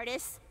your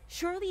artists.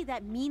 Surely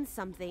that means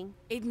something.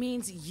 It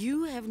means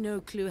you have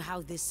no clue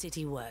how this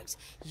city works.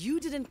 You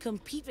didn't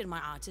compete with my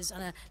artists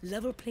on a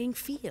level playing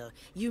field.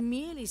 You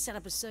merely set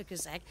up a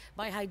circus act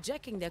by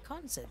hijacking their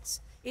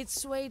concerts. It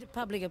swayed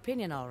public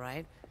opinion, all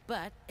right,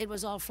 but it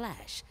was all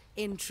flash.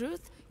 In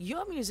truth,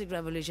 your music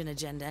revolution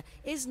agenda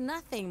is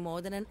nothing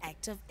more than an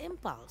act of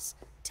impulse.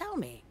 Tell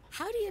me,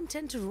 how do you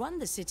intend to run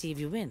the city if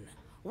you win?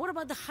 What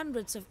about the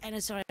hundreds of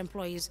NSR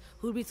employees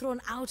who'll be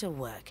thrown out of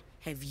work?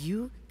 Have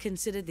you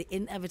considered the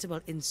inevitable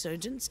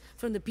insurgents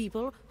from the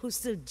people who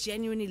still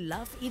genuinely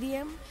love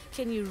EDM?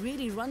 Can you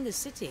really run the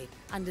city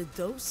under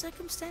those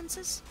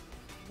circumstances?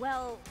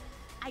 Well,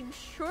 I'm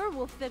sure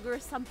we'll figure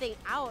something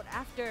out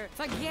after...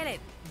 Forget it!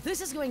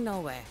 This is going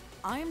nowhere.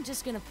 I'm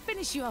just gonna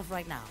finish you off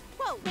right now.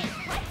 Whoa, wait,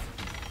 what?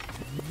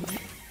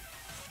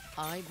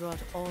 I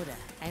brought order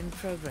and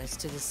progress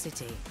to the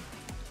city.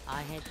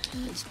 I had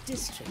each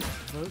district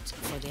vote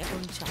for their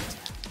own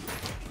charter.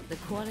 The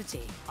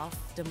quality of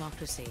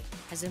democracy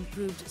has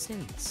improved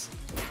since,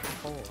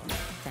 all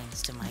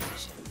thanks to my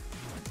vision.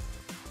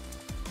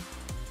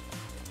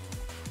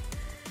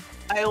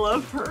 I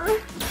love her.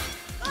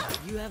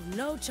 You have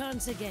no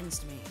chance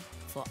against me,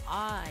 for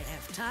I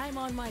have time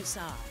on my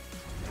side.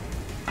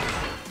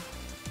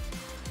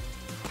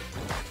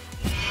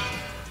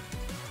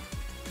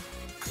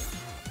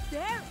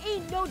 There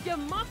ain't no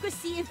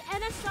democracy if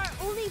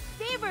NSR only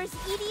favors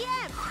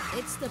EDM.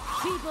 It's the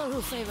people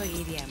who favor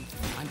EDM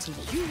until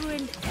you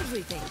ruined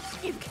everything.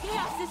 If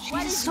chaos is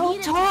what is so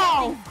needed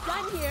tall. to get things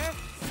done here,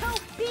 so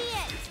be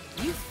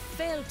it. You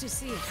failed to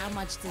see how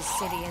much this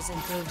city has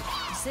improved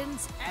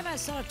since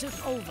NSR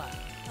took over.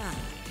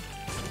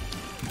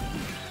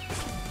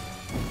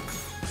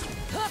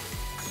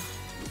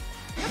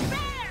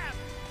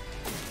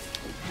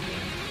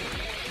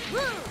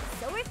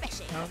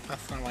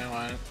 That's not what I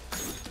want.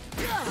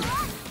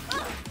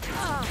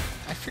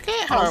 I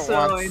forget how Also, it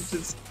I wants.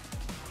 just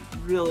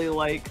really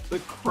like the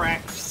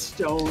cracked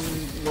stone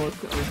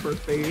look of her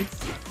face.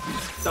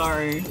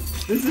 Sorry.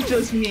 This is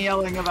just me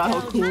yelling about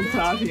how cool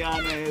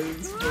Tatiana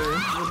is for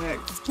the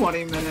next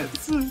 20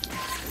 minutes. Your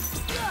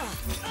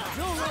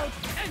road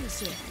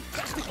ends it.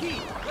 That's the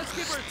key. Let's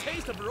give her a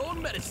taste of her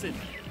own medicine.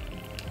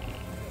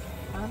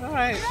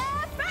 Alright.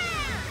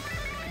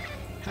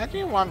 How do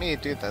you want me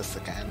to do this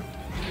again?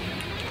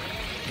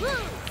 Woo,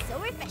 so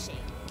refreshing.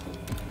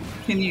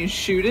 Can you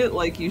shoot it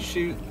like you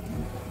shoot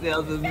the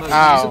other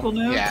musical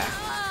notes? Yeah,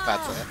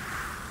 that's it.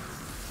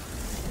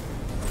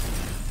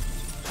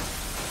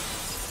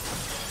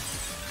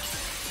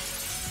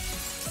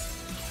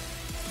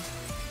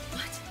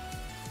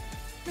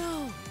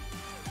 No.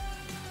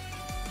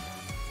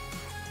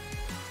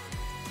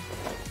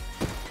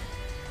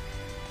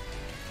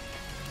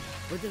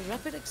 With the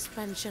rapid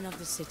expansion of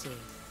the city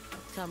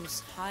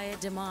comes higher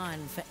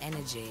demand for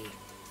energy.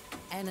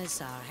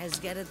 NSR has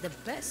gathered the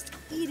best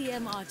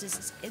EDM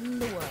artists in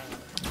the world.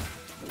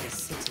 The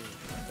city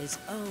is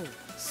oh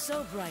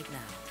so bright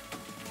now.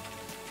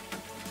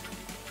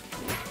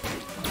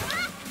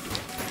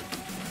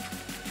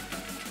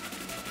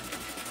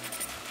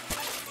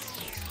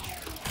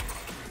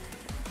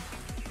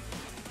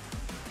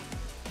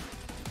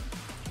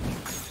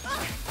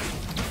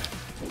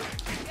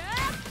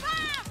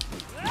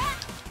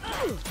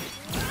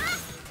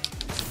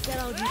 That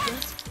all you get?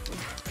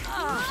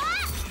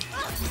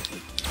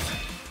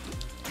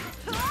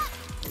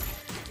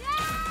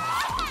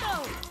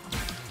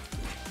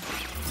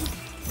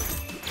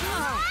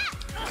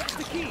 That's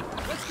the key.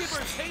 Let's give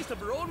her a taste of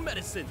her own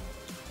medicine.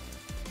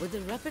 With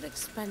the rapid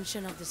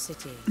expansion of the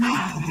city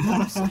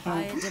comes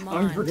higher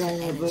demand for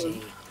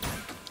energy.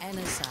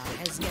 NSR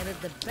has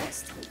gathered the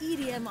best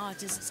EDM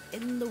artists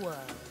in the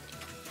world.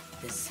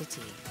 The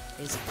city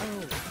is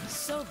oh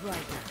so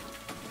bright now.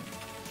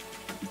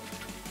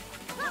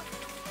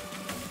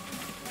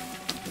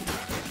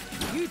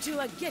 You two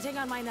are getting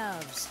on my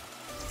nerves.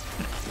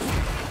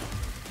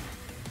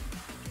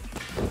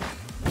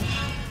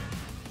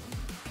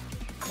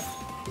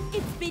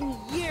 It's been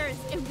years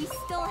and we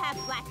still have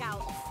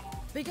blackouts.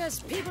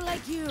 Because people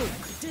like you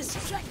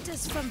distract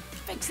us from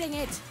fixing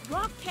it.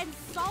 Rock can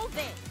solve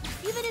it,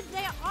 even if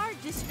there are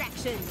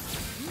distractions.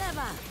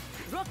 Never.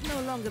 Rock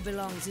no longer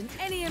belongs in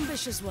any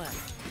ambitious work.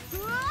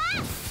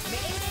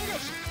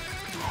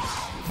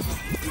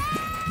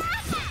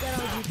 That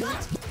all you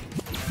got?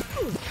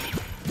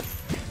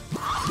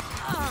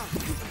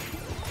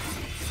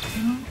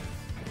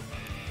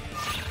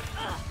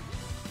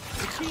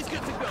 The key's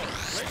good to go.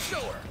 Let's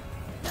show her.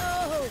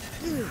 No!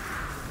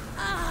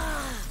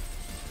 Ah!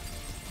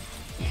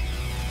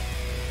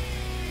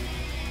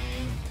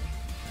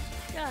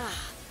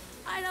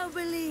 I don't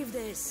believe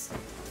this.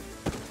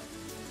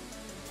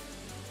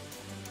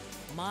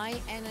 My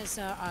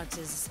NSR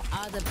artists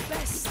are the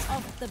best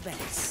of the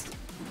best.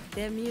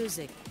 Their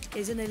music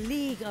is in a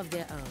league of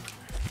their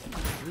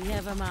own. We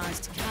have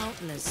amassed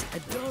countless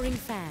adoring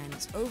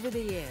fans over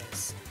the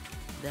years.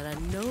 There are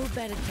no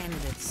better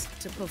candidates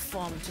to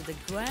perform to the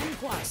Grand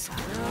Quasa.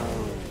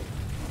 No!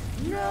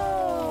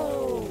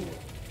 No!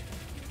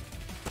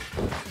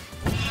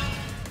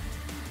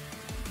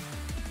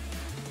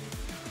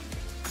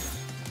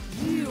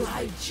 You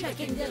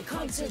hijacking their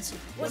concerts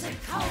was a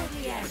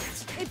cowardly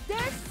act. If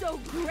they're so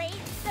great,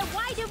 then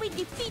why did we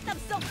defeat them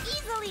so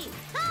easily?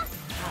 Huh?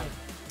 How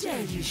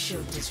dare you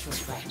show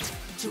disrespect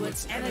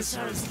towards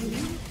NSR's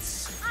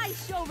elites? I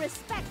show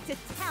respect to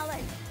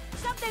talent.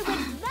 Something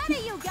which none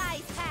of you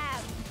guys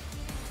have.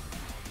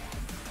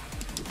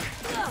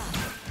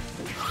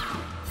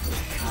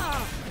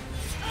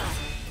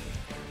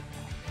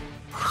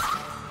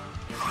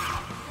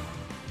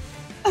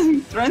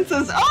 Thren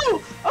says,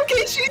 "Oh,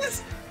 okay,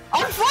 she's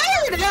on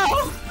fire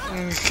now."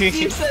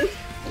 Steve says,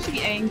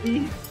 "She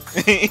angry."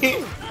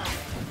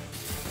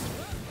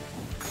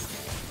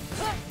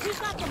 You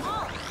got them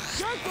all.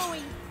 You're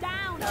going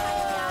down,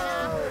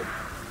 Tatiana.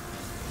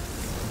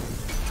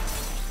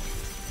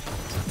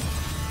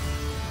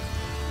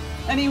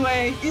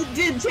 Anyway, it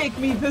did take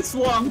me this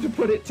long to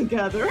put it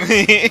together.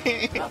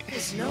 Rock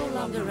is no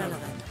longer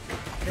relevant.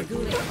 The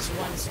Ghoulies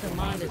once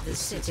commanded the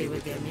city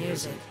with their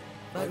music,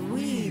 but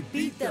we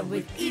beat them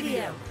with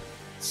EDM.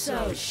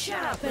 So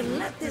shut up and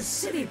let this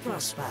city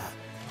prosper.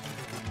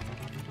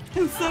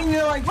 And so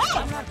you're like,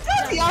 wow,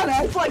 Tatiana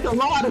has like a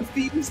lot of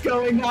themes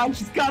going on.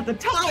 She's got the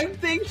time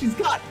thing. She's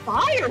got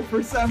fire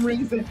for some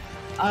reason.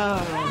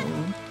 Oh,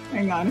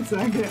 hang on a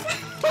second.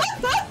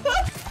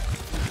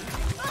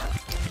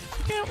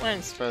 What am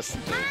I supposed to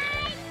do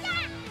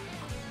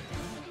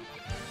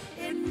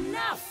there?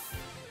 Enough!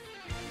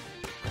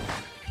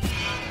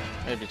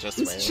 Maybe just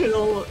Just wait.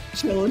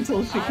 chill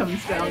until she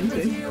comes down to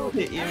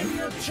hit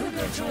you.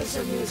 Sugar choice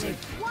of music.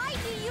 Why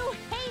do you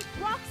hate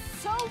rock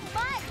so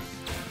much?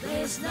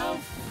 There's no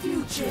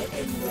future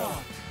in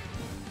rock.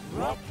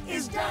 Rock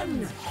is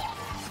done.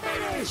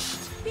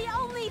 Finished. The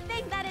only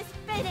thing that is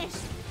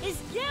finished is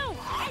you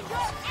and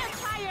your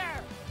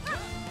empire.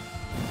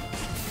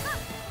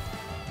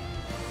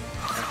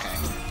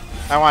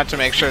 I want to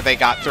make sure they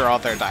got through all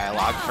their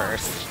dialogue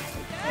first.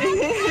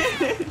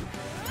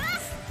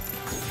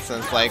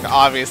 Since, like,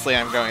 obviously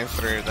I'm going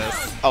through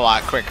this a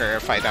lot quicker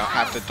if I don't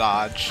have to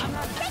dodge.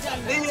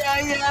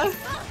 Yeah.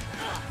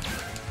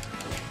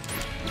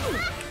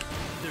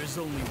 There's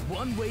only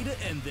one way to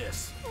end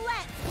this.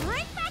 Let's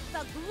bring back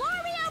the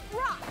glory of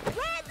rock!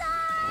 Red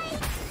light!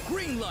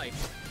 Green light!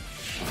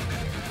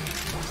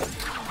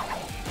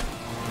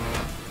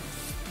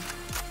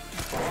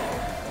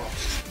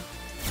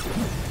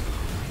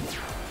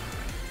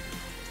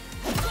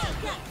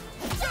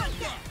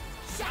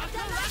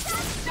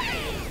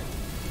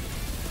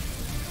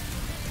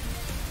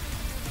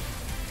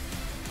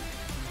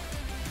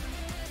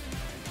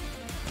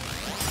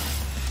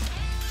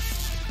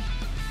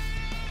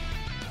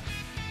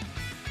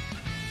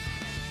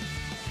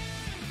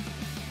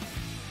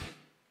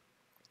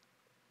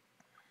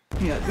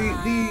 Yeah, the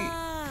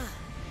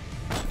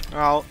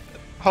Well,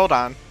 hold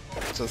on.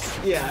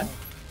 Just yeah.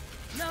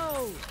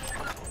 No.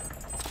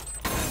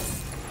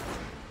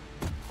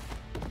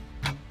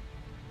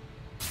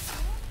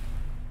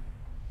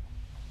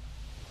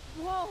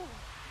 Whoa!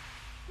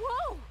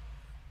 Whoa!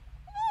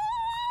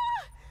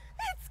 Ah!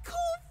 It's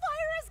Cool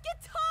Fire's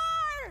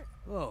guitar!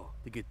 Oh,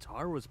 the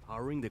guitar was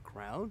powering the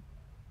crown?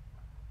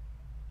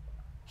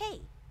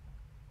 Hey!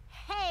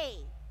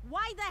 Hey!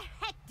 Why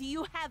the heck do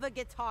you have a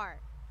guitar?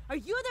 Are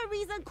you the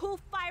reason Cool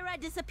Fire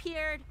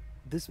disappeared?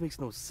 This makes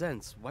no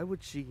sense. Why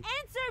would she?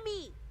 Answer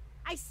me!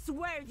 I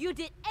swear you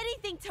did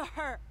anything to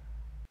her!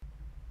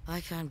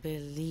 I can't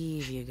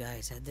believe you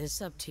guys had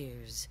this up to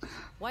yours.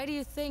 Why do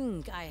you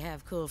think I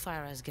have Cool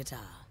Fira's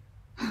guitar?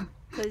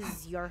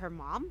 Cause you're her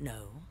mom?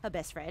 No. Her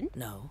best friend?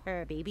 No.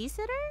 Her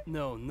babysitter?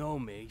 No,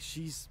 May.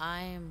 She's...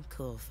 I'm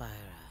Cool Fira.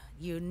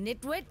 You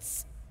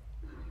nitwits!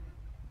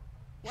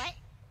 What?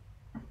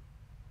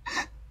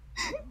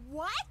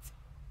 What?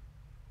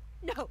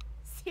 No,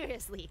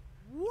 seriously.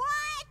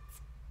 What?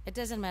 It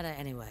doesn't matter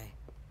anyway.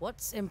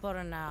 What's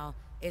important now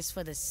is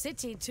for the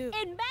city to...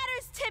 It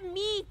matters to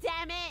me,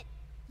 damn it!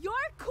 You're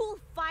Cool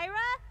Fira?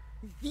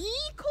 The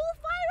Cool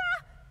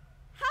Fira?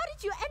 How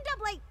did you end up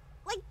like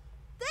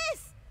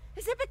this?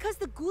 Is it because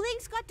the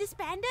Ghoulings got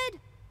disbanded?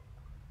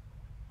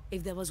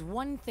 If there was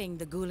one thing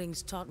the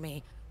Ghoulings taught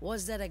me,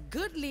 was that a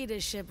good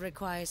leadership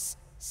requires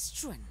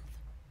strength.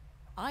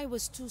 I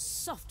was too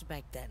soft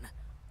back then,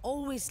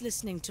 always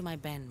listening to my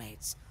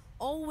bandmates,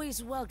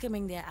 always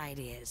welcoming their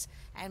ideas.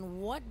 And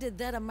what did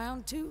that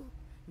amount to?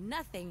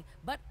 Nothing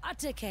but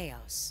utter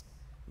chaos.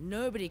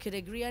 Nobody could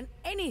agree on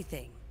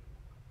anything.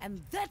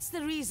 And that's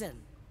the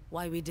reason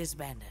why we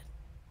disbanded.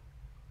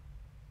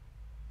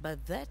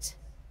 But that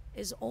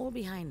is all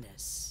behind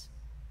us.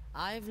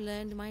 I've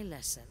learned my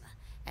lesson,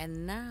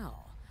 and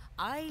now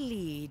I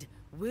lead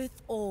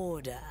with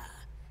order.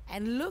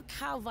 And look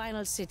how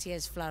Vinyl City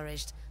has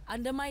flourished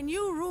under my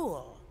new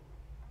rule.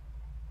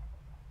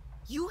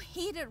 You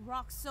hated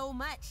rock so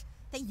much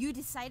that you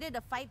decided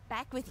to fight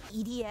back with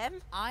EDM?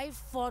 I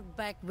fought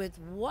back with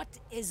what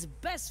is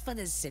best for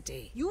this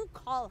city. You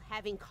call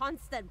having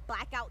constant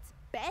blackouts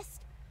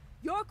best?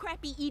 Your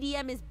crappy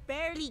EDM is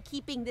barely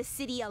keeping this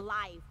city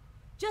alive.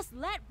 Just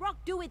let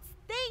rock do its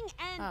thing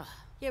and...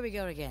 Here we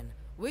go again.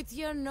 With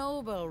your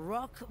noble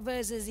rock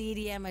versus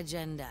EDM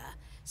agenda.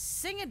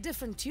 Sing a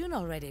different tune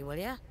already, will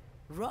ya?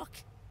 Rock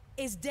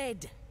is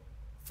dead.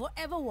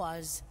 Forever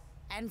was,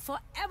 and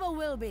forever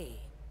will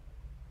be.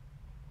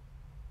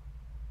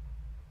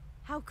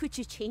 How could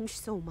you change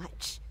so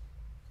much?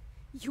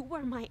 You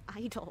were my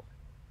idol.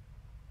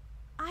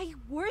 I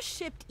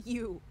worshipped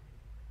you.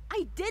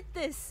 I did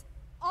this,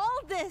 all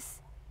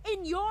this,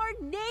 in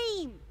your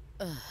name.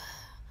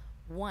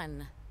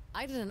 One,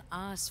 I didn't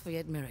ask for your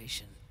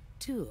admiration.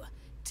 Two,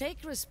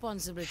 take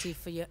responsibility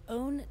for your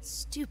own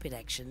stupid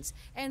actions.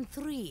 And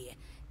three,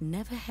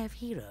 never have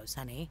heroes,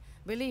 honey.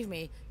 Believe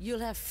me, you'll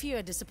have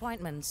fewer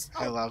disappointments.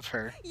 I love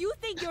her. You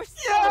think you're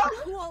so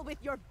cool with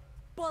your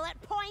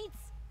bullet points?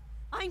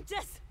 I'm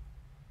just...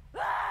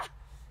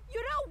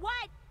 You know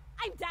what?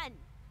 I'm done.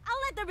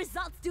 I'll let the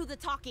results do the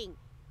talking.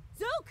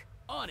 Zook!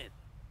 On it.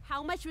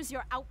 How much was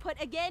your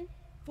output again?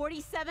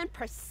 47%?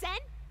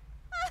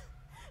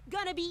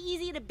 Gonna be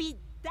easy to beat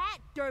that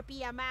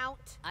derpy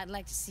amount. I'd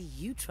like to see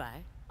you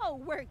try. Oh,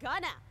 we're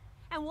gonna.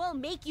 And we'll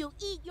make you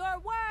eat your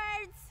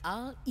words.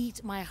 I'll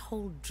eat my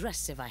whole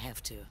dress if I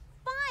have to.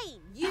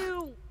 Fine,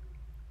 you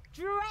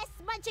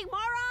dress-munching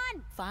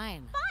moron!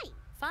 Fine. Fine.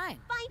 Fine.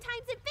 Fine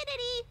times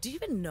infinity. Do you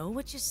even know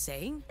what you're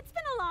saying? It's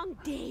been a long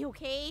day,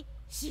 okay?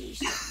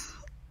 Sheesh.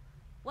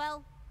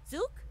 Well,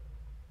 Zook?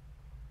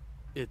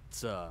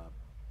 It's,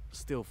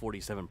 still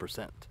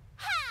 47%.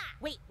 Ha!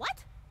 Wait,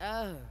 what?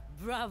 Oh,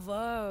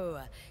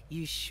 bravo.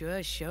 You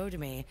sure showed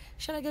me.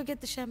 Shall I go get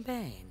the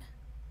champagne?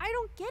 I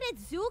don't get it,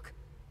 Zook.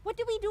 What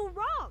did we do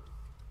wrong?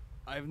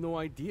 I have no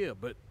idea,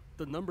 but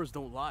the numbers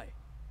don't lie.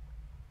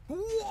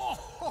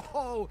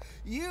 Whoa!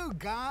 You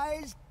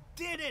guys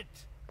did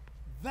it!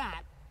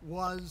 That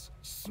was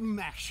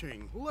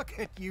smashing. Look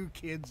at you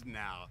kids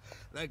now.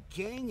 The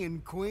king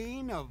and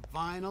queen of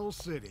Vinyl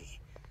City.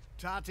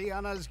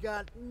 Tatiana's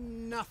got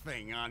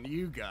nothing on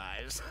you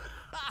guys.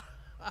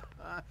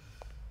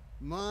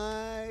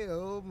 My,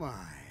 oh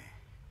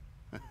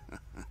my.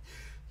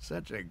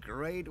 Such a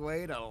great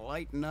way to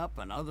lighten up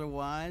an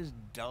otherwise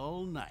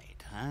dull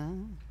night, huh?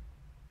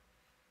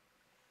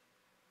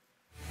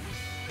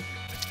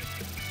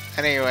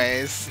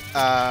 Anyways,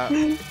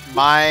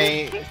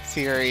 my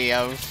theory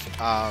of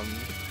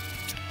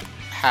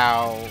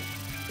how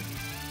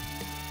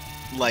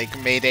like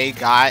Mayday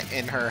got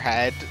in her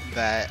head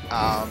that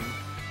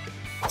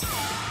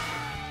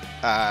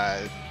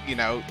you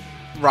know,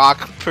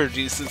 rock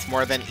produces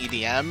more than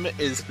EDM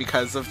is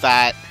because of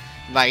that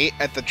night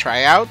at the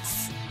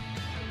tryouts.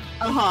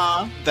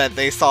 That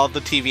they saw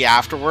the TV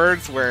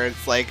afterwards, where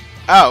it's like,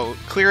 oh,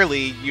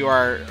 clearly you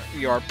are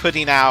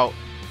putting out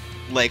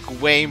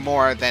like way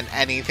more than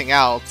anything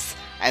else,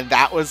 and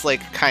that was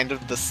like kind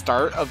of the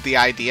start of the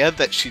idea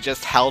that she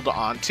just held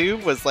on to,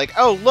 was like,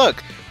 oh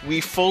look,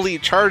 we fully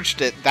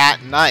charged it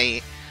that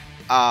night.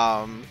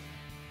 I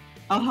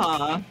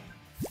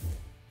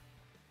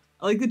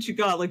like that you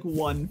got like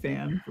one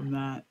fan from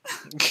that.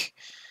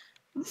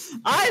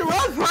 I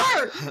love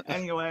her.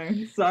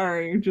 Anyway,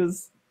 sorry,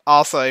 just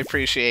Also, I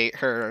appreciate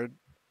her.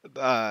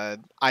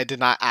 I did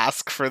not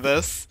ask for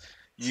this.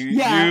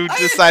 You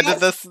decided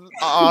this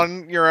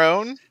on your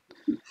own.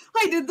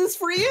 I did this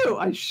for you.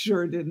 I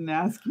sure didn't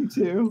ask you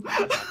to.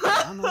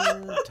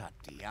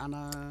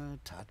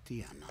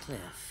 Tatiana.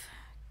 Cliff,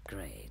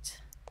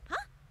 great. Huh?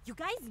 You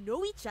guys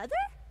know each other?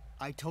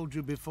 I told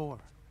you before,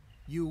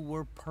 you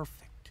were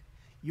perfect.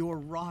 Your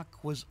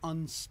rock was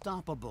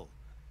unstoppable.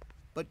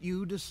 But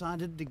you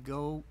decided to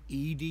go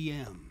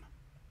EDM.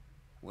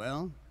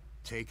 Well,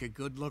 take a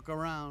good look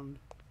around.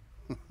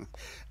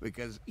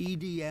 Because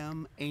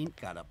EDM ain't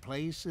got a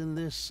place in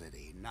this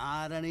city.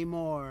 Not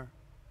anymore.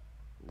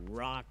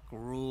 Rock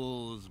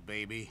rules,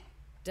 baby.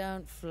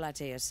 Don't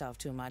flatter yourself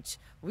too much.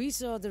 We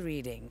saw the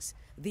readings.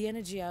 The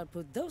energy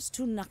output those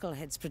two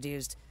knuckleheads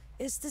produced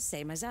is the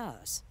same as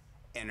ours.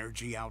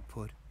 Energy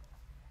output?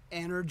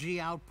 Energy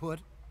output?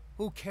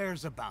 Who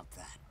cares about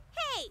that?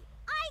 Hey,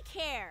 I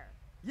care!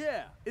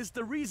 Yeah, it's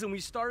the reason we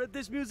started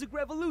this music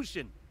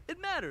revolution. It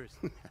matters.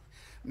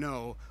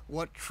 No,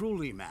 what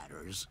truly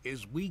matters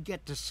is we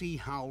get to see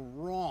how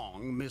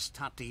wrong Miss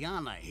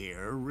Tatiana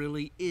here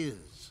really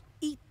is.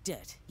 Eat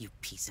dirt, you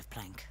piece of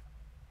plank.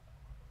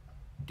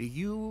 Do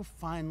you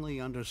finally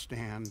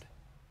understand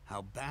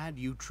how bad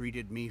you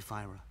treated me,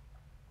 Fyra?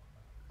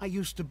 I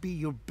used to be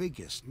your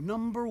biggest,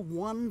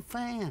 #1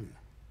 fan.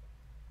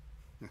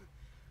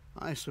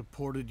 I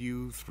supported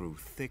you through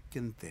thick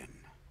and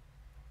thin.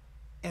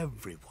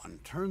 Everyone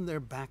turned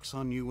their backs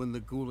on you when the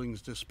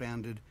Ghoulings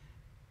disbanded,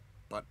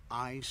 but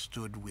I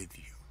stood with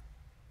you.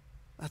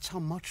 That's how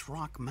much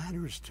rock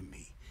matters to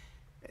me.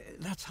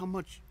 That's how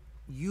much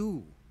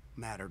you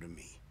matter to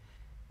me.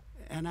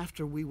 And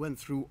after we went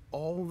through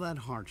all that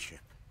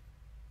hardship,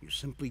 you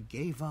simply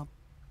gave up,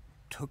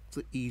 took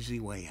the easy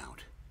way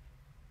out.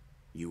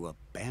 You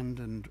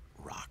abandoned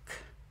rock.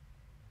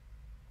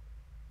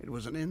 It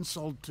was an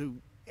insult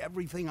to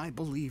everything I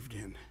believed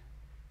in.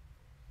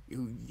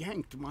 You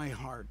yanked my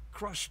heart,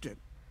 crushed it,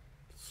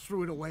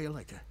 threw it away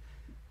like a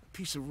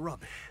piece of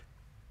rubbish.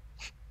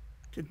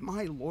 Did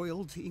my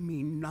loyalty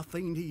mean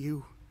nothing to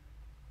you?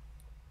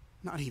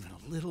 Not even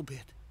a little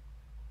bit.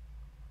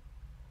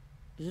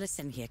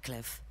 Listen here,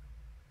 Cliff.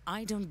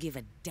 I don't give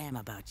a damn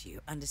about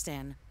you,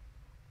 understand?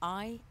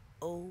 I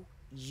owe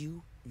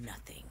you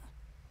nothing.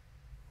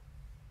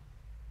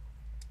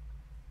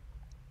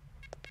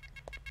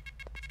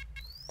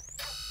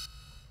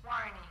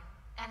 Warning.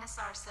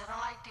 NSR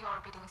satellite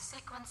deorbiting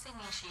sequence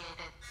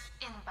initiated.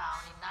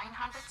 Inbound in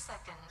 900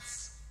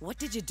 seconds. What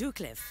did you do,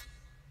 Cliff?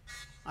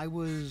 I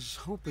was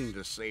hoping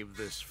to save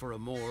this for a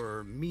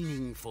more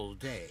meaningful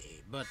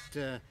day, but,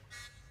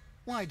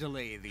 why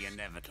delay the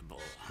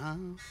inevitable, huh?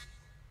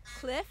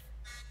 Cliff,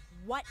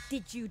 what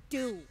did you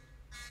do?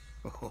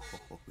 Oh,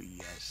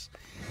 yes.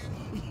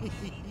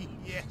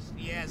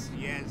 yes.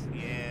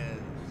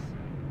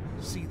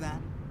 See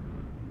that?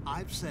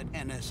 I've set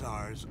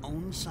NSR's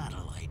own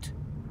satellite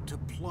to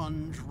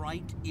plunge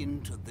right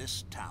into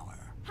this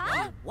tower.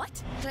 Huh?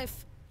 What?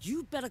 Cliff,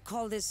 you better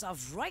call this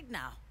off right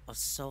now, or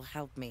so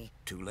help me.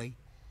 Too late.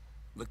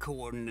 The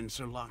coordinates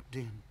are locked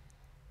in.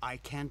 I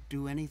can't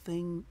do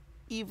anything,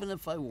 even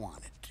if I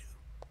wanted to.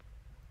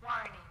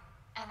 Warning.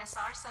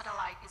 NSR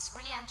satellite is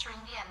re-entering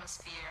the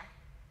atmosphere.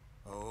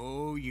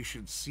 Oh, you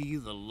should see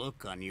the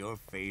look on your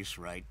face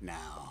right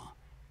now.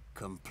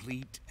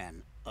 Complete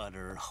and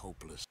utter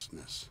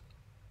hopelessness.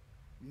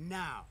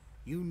 Now,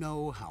 you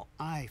know how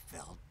I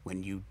felt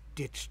when you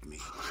ditched me.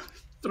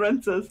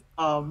 Thren says,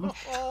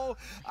 Oh,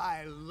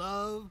 I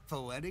love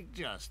poetic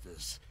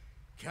justice.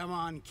 Come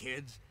on,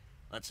 kids.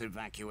 Let's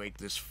evacuate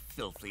this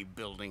filthy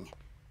building.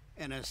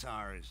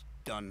 NSR is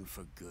done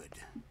for good.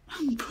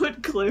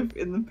 Put Cliff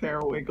in the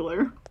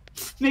Parawiggler.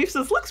 Nate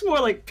says, looks more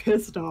like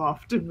pissed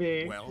off to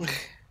me. Well,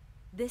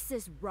 This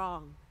is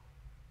wrong.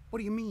 what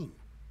do you mean?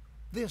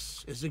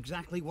 This is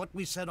exactly what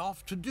we set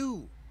off to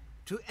do.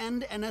 To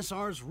end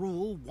NSR's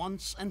rule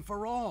once and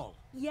for all.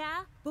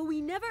 Yeah, but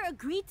we never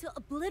agreed to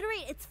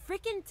obliterate its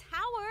frickin'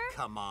 tower.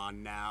 Come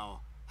on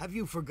now. Have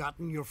you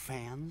forgotten your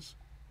fans?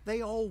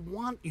 They all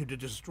want you to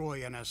destroy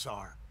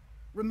NSR.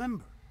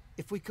 Remember,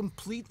 if we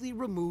completely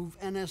remove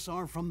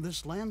NSR from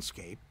this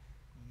landscape,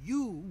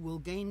 you will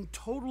gain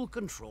total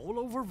control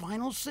over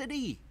Vinyl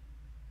City.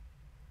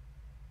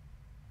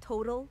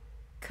 Total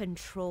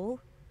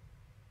control?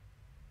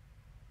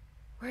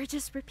 We're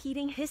just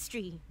repeating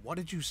history. What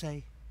did you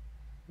say?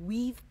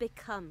 We've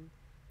become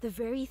the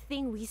very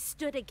thing we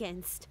stood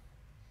against.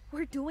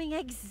 We're doing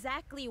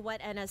exactly what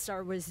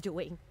NSR was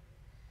doing.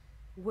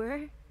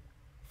 We're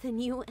the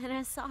new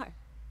NSR.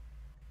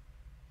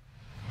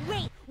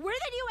 Wait, we're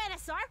the new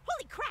NSR?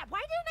 Holy crap,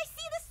 why didn't I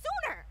see this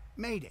sooner?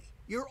 Mayday,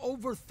 you're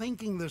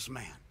overthinking this,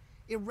 man.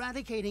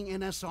 Eradicating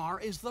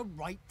NSR is the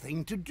right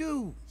thing to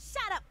do.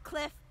 Shut up,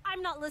 Cliff.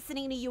 I'm not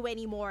listening to you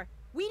anymore.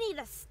 We need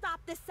to stop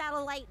this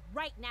satellite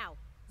right now.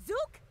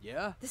 Zook?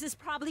 Yeah? This is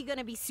probably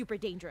gonna be super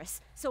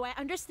dangerous, so I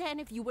understand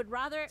if you would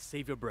rather...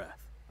 Save your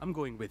breath. I'm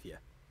going with you.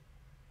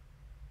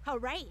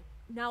 Alright,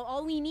 now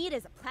all we need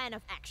is a plan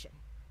of action.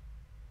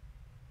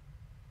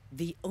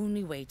 The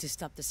only way to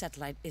stop the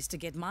satellite is to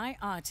get my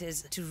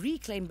artists to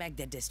reclaim back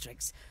their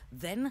districts.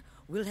 Then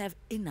we'll have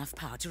enough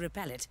power to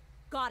repel it.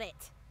 Got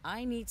it.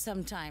 I need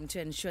some time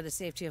to ensure the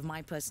safety of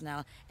my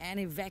personnel and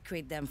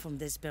evacuate them from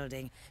this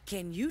building.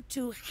 Can you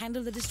two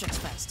handle the districts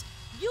first?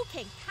 You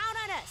can count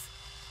on us.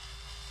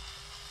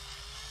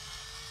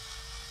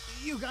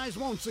 You guys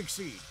won't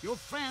succeed. Your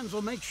fans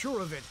will make sure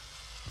of it.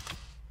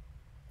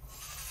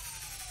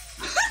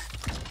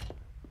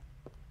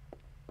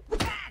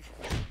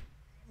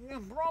 You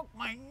broke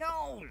my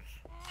nose.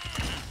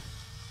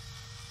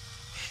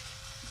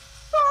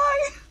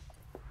 Bye.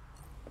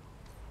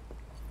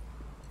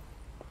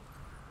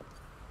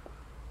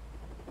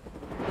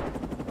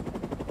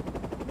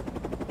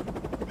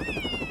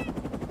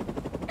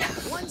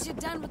 Once you're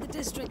done with the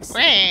districts, Wah.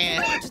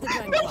 go to the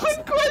gun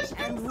box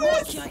and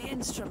rock your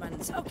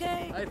instruments,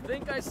 okay? I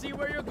think I see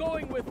where you're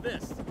going with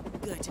this.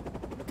 Good.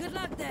 Good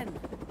luck then.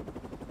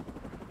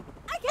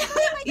 I can't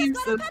believe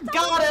I just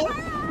Got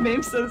it.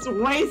 Maeve says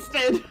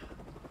wasted.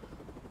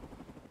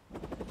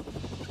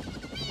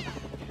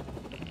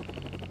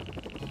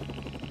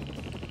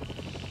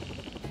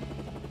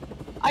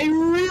 I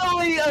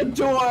really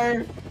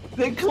adore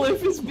that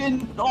Cliff has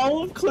been,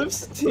 all of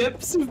Cliff's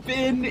tips have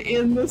been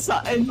in the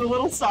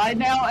little side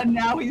now, and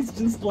now he's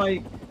just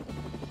like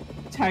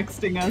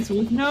texting us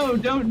with, no,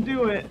 don't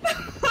do it.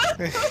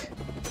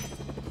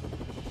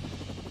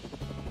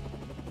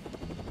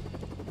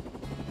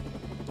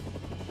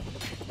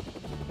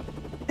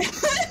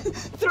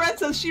 Threat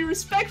says she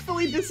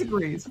respectfully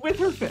disagrees with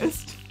her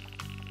fist.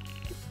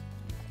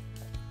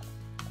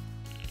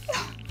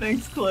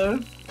 Thanks,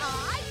 Cliff.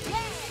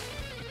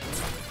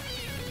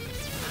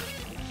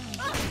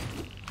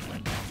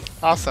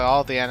 Also,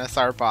 all the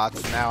NSR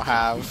bots now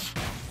have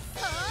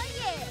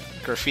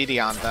graffiti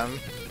on them,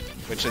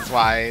 which is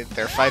why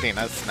they're fighting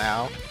us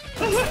now.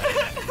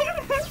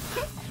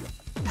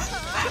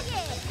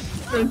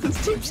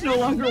 Princess Teep's no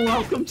longer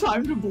welcome,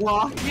 time to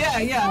block.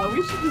 Yeah,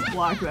 we should just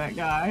block that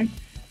guy.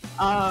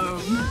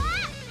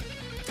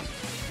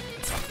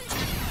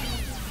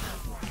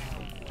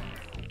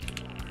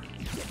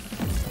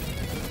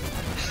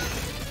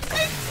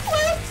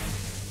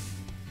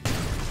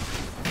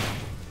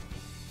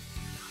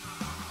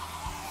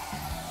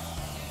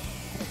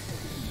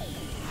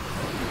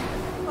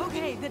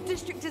 Okay, the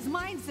district is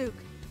mine, Zook.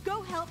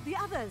 Go help the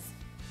others.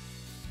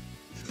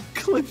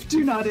 Cliff,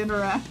 do not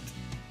interact.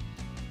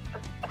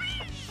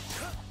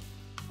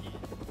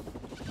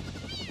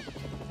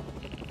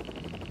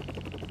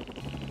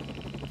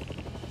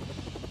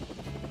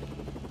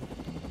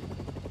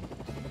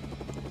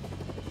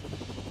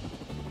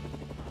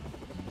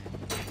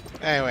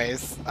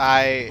 Anyways,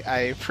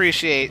 I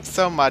appreciate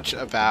so much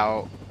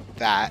about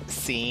that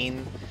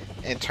scene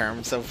in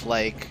terms of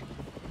like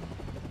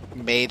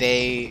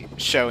Mayday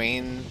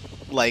showing,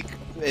 like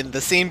in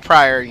the scene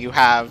prior you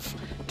have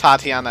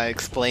Tatiana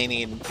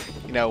explaining,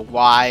 you know,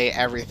 why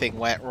everything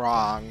went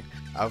wrong,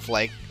 of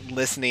like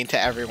listening to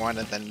everyone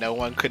and then no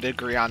one could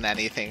agree on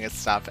anything and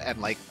stuff,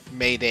 and like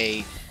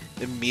Mayday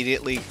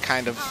immediately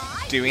kind of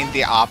doing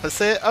the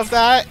opposite of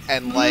that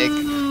and like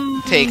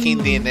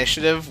taking the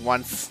initiative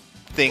once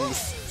things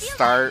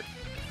start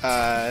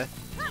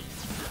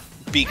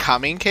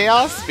becoming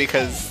chaos,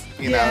 because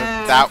you know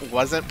that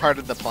wasn't part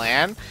of the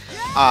plan.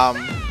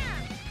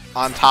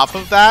 On top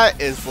of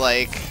that is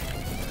like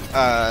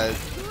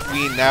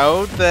we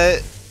know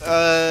that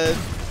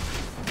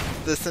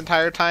this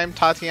entire time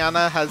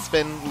Tatiana has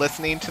been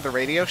listening to the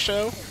radio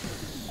show.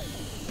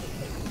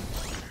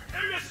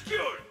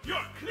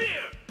 You're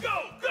clear.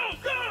 Go.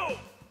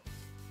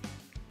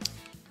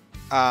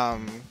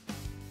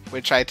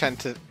 Which I tend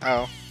to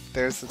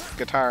there's a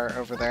guitar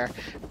over there.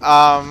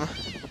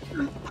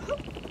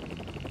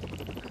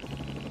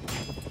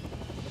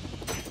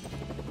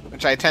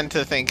 Which I tend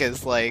to think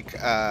is like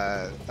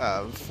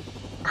of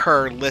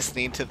her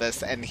listening to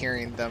this and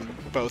hearing them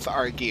both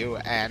argue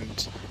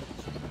and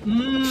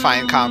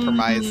find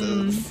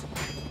compromises.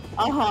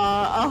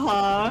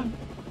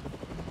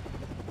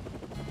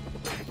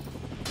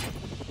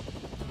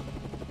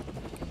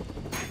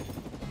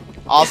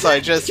 Also, I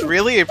just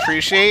really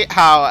appreciate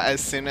how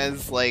as soon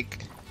as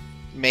like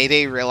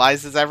Mayday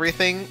realizes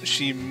everything,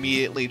 she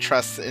immediately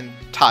trusts in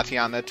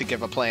Tatiana to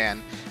give a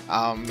plan.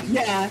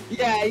 Yeah.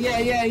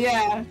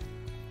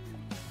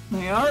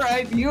 Like, all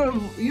right,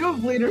 you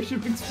have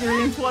leadership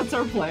experience. What's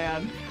our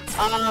plan?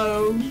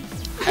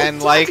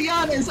 And like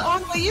Tatiana is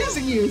only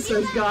using you,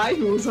 says Guy,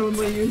 who is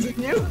only using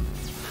you.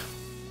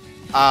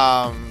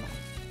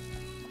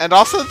 And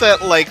also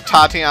that like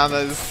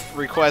Tatiana's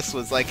request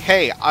was like,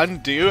 hey,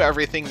 undo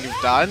everything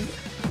you've done,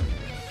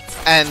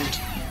 and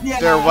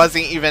there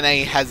wasn't even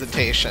any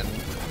hesitation.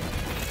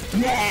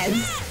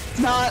 Yes!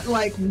 Not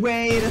like,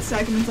 wait a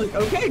second, it's like,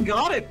 okay,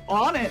 got it,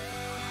 on it.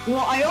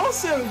 Well,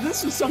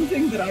 this was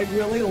something that I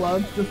really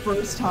loved the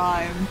first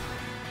time.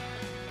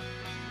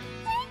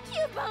 Thank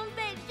you,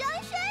 Bombay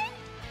Junction!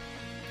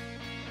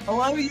 I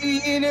love you,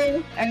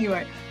 Yinu!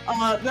 Anyway,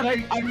 that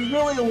I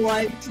really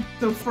liked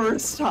the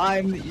first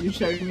time that you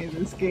showed me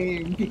this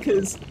game,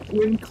 because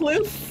when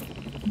Cliff,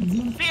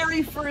 the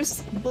very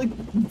first like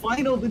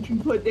vinyl that you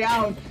put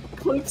down,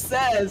 Cliff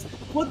says,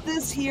 put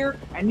this here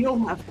and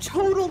you'll have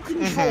total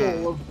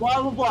control of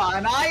blah blah blah,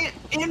 and I,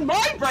 in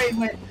my brain,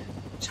 went,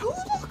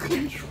 total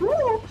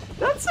control?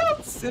 That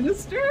sounds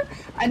sinister.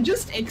 And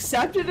just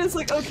accept it as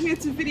like, okay,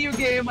 it's a video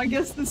game. I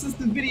guess this is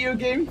the video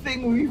game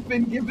thing we've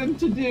been given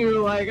to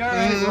do. Like,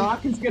 alright,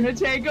 Rock is gonna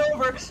take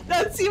over.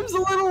 That seems a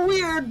little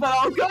weird, but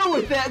I'll go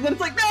with it. And then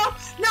it's like, no,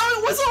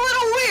 it was a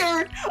little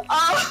weird.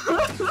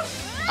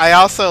 I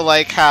also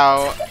like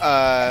how,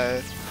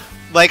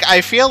 like, I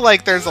feel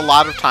like there's a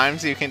lot of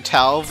times you can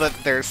tell that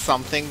there's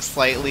something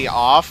slightly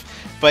off,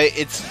 but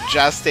it's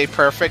just a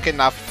perfect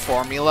enough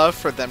formula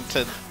for them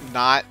to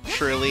not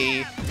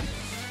truly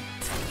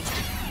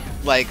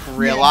like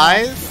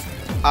realize.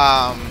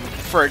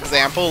 For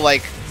example,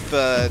 like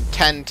the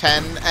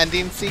 10-10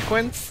 ending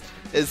sequence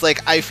is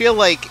like, I feel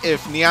like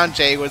if Neon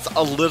J was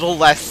a little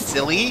less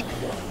silly,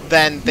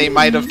 then they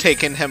might have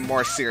taken him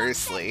more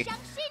seriously.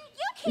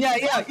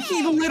 Yeah,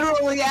 he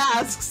literally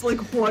asks like,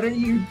 what are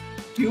you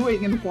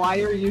doing and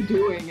why are you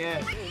doing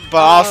it?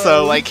 But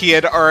also like he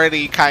had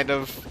already kind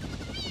of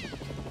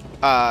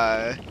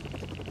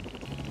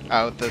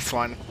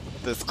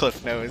this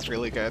Cliff Note is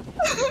really good.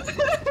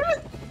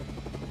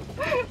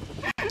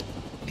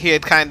 He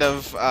had kind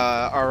of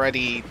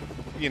already,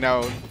 you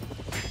know,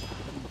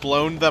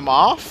 blown them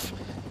off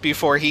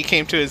before he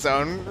came to his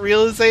own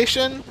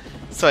realization.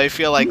 So I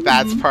feel like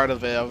that's part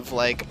of it, of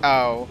like,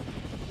 oh,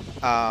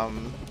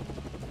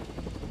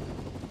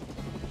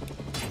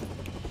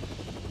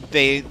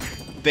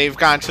 they've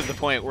gone to the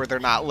point where they're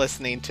not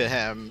listening to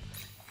him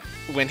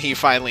when he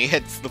finally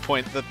hits the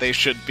point that they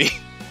should be.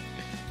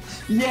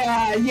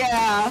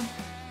 Yeah.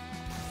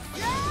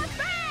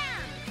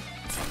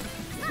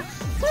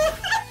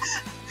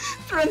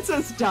 Thren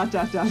says ...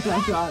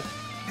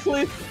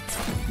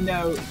 Cliff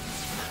Note.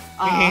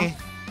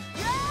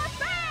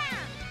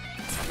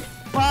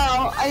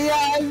 Wow,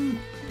 yeah,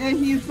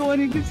 he's the one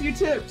who gives you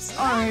tips.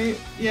 Alright,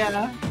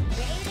 yeah.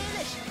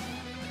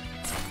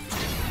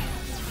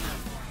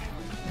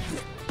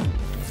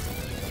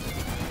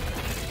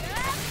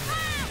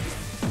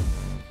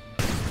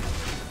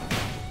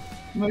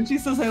 Mochi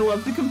says, I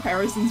love the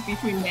comparisons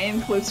between May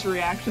and Cliff's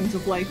reactions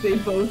of like, they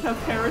both have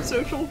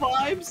parasocial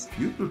vibes.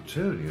 You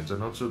Plutonians are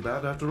not so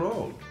bad after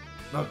all.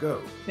 Now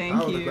go. Thank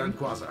Power you. the Grand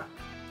Quasar.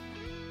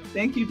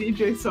 Thank you,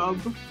 DJ Sub.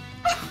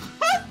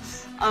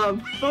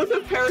 Both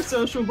have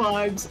parasocial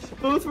vibes.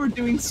 Both were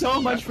doing so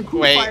much for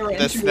Cool Fire and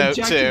this she note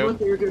rejected too. what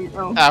they were doing.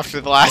 Oh.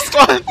 After the last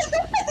one.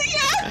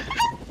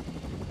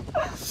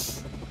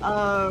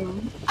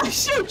 I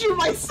showed you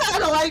my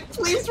satellite.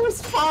 Please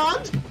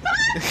respond.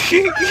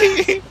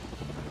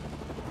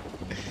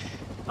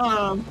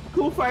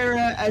 Cool Fire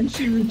and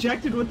she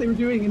rejected what they were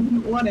doing and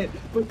didn't want it.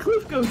 But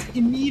Cliff goes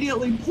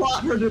immediately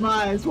plot her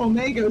demise, while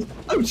May goes,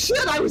 oh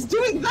shit, I was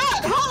doing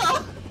that,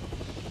 huh?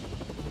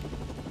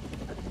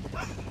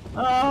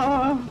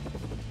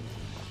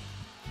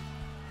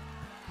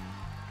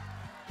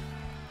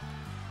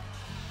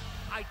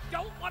 I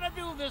don't want to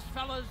do this,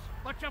 fellas,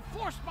 but you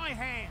forced my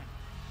hand.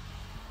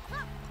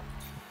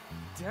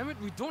 Damn it,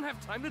 we don't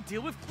have time to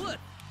deal with Cliff.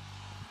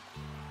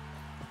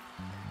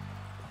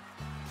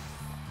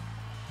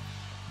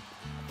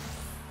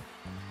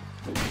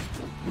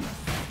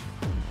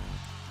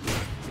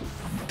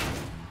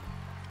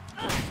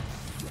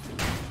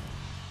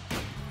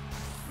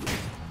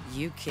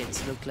 You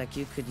kids look like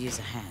you could use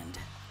a hand.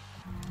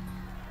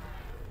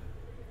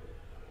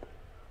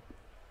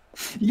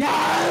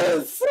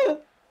 Yes!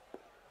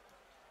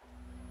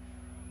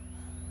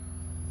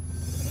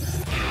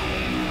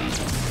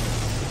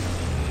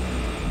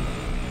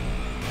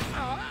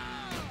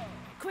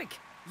 Quick,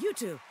 you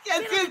two.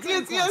 Yes, get on the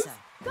Grand yes. Quasar.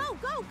 Go,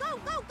 go, go,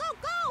 go, go,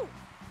 go!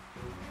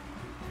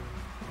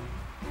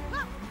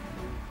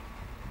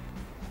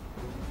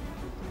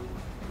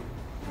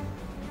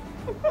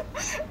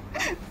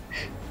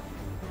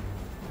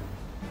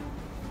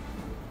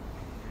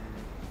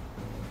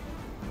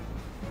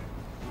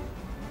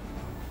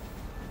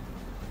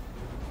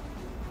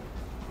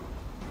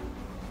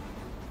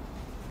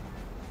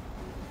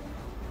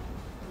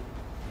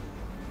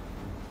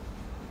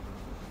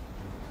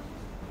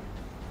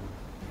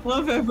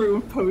 Love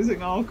everyone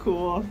posing all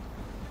cool.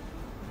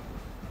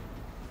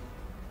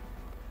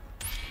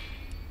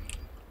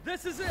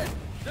 This is it!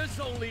 There's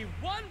only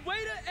one way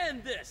to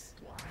end this!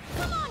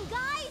 Come on,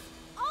 guys!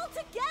 All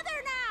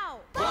together now!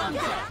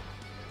 Buncha!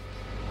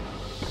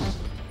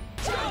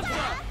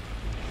 Buncha!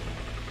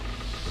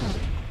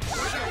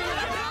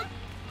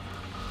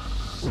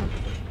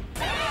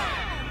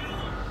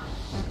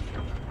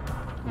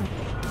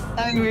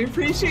 Anyway,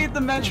 appreciate the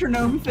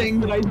metronome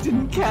thing that I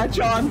didn't catch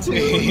on to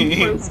when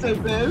you first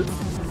did this.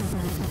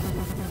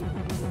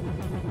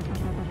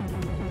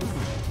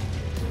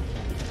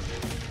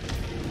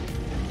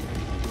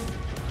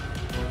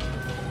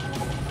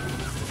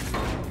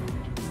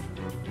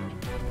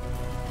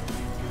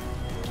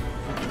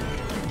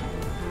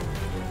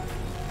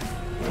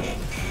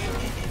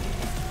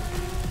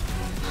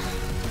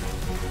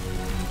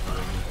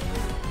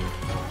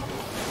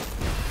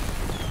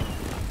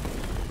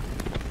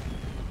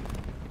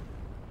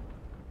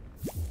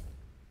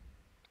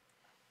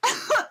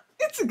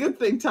 It's a good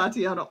thing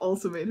Tatiana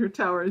also made her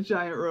tower a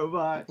giant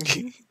robot.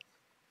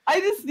 I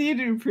just need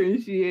to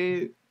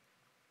appreciate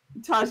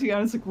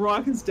Tatiana's like,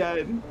 Rock is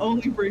dead,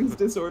 only brings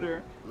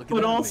disorder.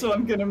 But also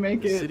I'm gonna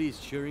make the it city's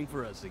cheering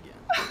for us again.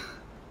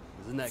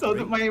 Isn't that so great?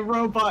 that my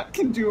robot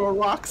can do a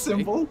rock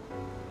symbol.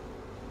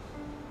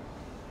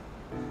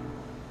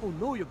 Oh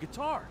no, your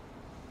guitar!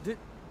 Did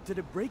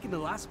it break in the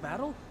last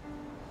battle?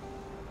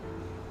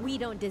 We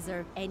don't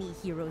deserve any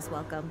hero's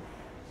welcome.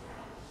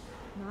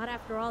 Not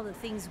after all the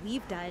things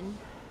we've done.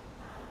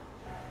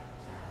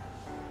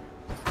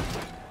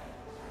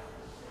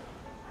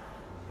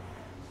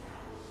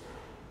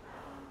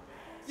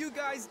 You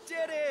guys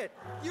did it!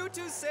 You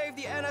two saved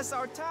the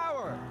NSR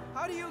tower!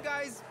 How do you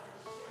guys...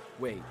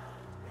 Wait,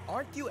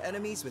 aren't you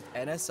enemies with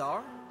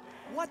NSR?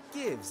 What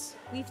gives?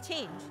 We've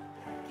changed.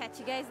 Catch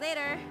you guys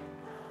later.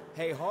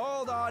 Hey,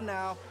 hold on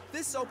now.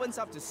 This opens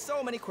up to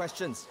so many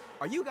questions.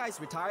 Are you guys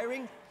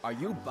retiring? Are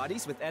you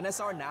buddies with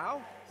NSR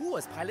now? Who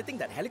was piloting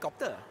that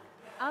helicopter?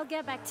 I'll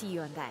get back to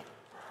you on that.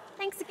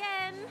 Thanks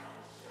again.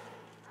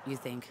 You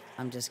think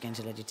I'm just going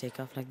to let you take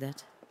off like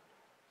that?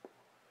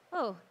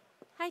 Oh,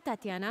 hi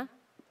Tatiana.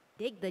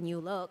 Dig the new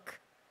look.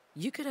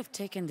 You could have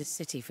taken the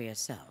city for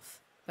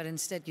yourself, but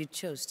instead you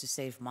chose to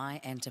save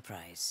my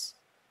enterprise.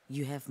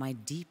 You have my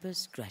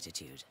deepest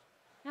gratitude.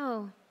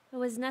 Oh, it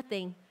was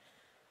nothing.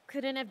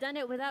 Couldn't have done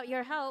it without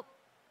your help.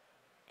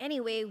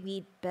 Anyway,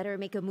 we'd better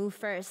make a move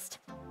first.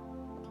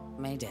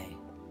 Mayday.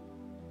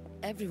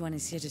 Everyone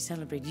is here to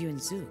celebrate you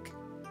and Zook.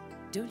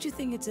 Don't you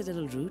think it's a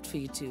little rude for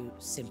you to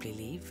simply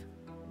leave?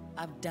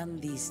 I've done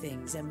these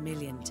things a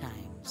million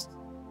times.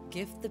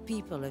 Give the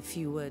people a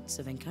few words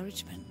of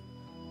encouragement.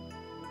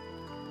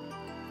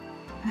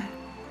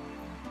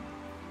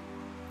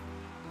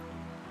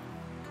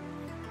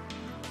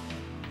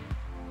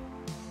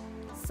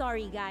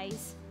 Sorry,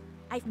 guys.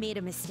 I've made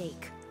a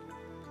mistake.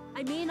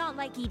 I may not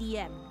like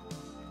EDM,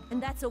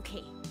 and that's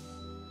okay.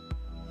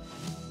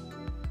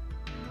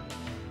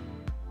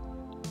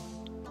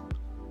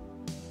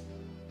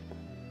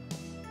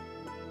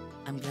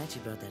 I'm glad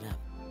you brought that up.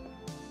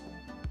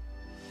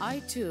 I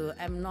too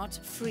am not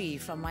free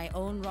from my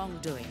own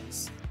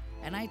wrongdoings,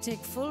 and I take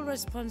full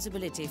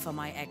responsibility for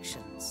my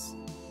actions.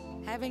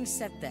 Having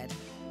said that,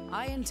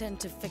 I intend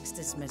to fix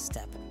this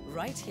misstep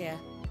right here,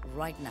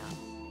 right now.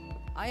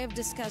 I have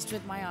discussed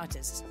with my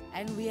artists,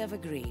 and we have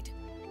agreed.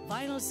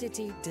 Vinyl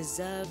City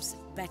deserves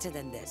better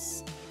than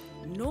this.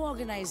 No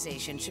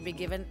organization should be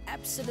given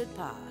absolute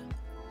power.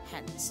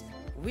 Hence,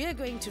 we are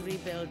going to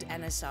rebuild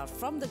NSR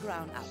from the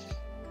ground up.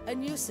 A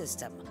new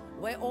system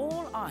where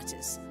all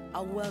artists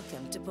are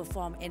welcome to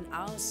perform in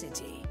our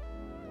city.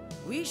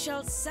 We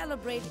shall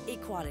celebrate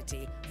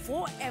equality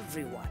for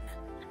everyone.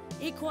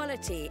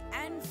 Equality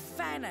and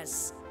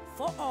fairness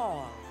for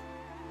all.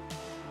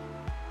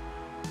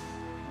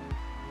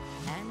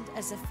 And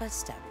as a first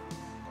step,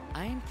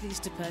 I am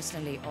pleased to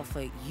personally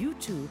offer you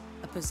two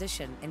a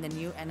position in the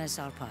new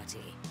NSR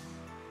party.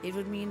 It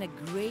would mean a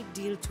great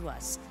deal to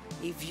us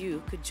if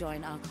you could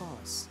join our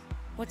cause.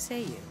 What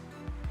say you?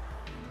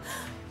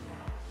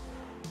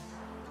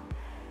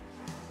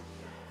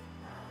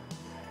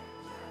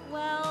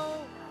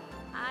 Well,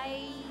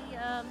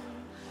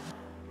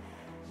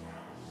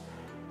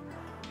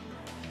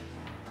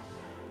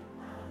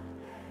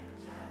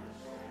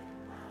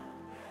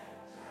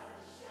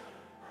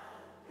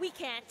 we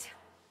can't.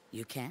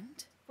 You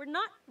can't? We're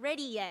not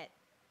ready yet.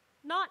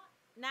 Not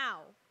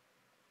now.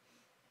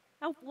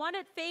 I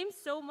wanted fame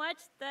so much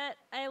that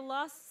I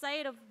lost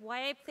sight of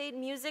why I played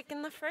music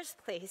in the first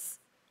place.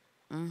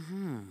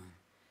 Mm-hmm.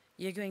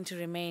 You're going to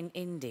remain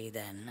indie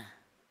then?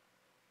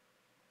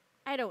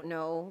 I don't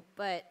know,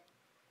 but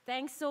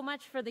thanks so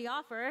much for the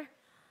offer.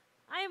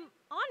 I'm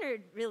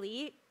honored,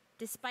 really.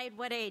 Despite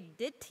what I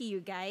did to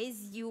you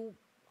guys, you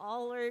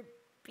all are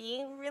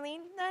being really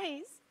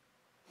nice.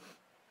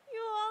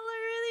 You all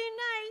are really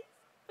nice,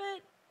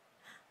 but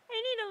I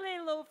need to lay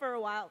low for a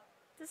while.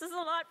 This is a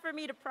lot for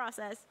me to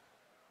process.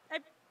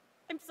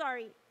 I'm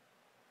sorry.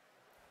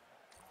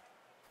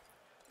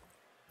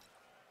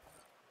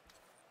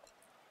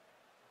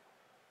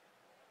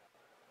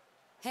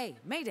 Hey,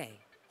 Mayday!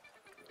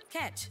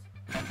 Catch!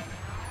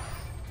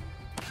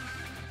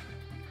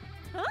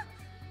 Huh?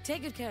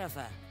 Take good care of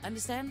her,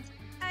 understand?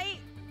 I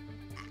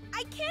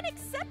can't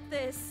accept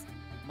this.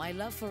 My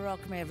love for rock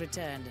may have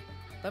returned,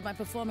 but my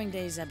performing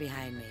days are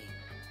behind me.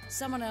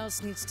 Someone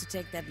else needs to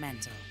take that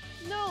mantle.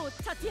 No,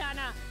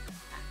 Tatiana.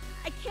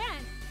 I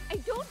can't. I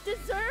don't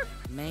deserve...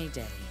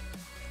 Mayday,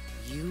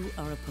 you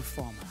are a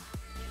performer.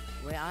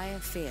 Where I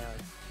have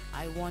failed,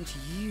 I want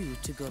you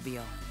to go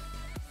beyond.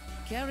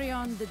 Carry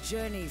on the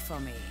journey for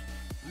me.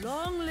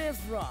 Long live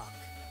rock!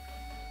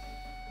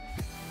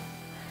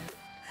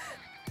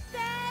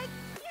 Thank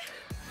you!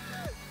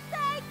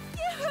 Thank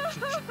you!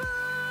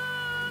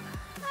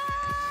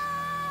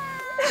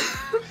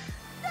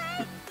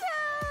 Thank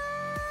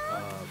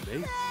you!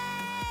 May?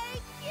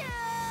 Thank you!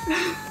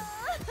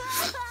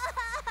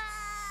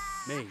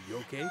 May, you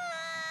okay?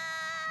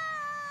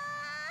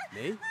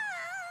 May?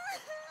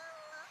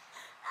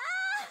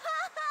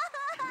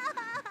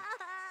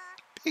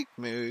 Big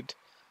mood.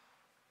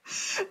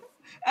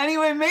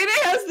 Anyway, Mayday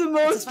has the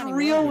most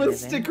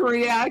realistic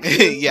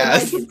reaction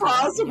Yes. I could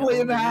possibly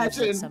You know, I believe that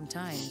imagine.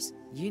 sometimes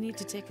you need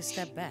to take a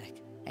step back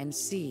and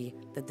see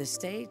that the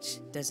stage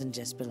doesn't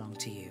just belong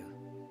to you.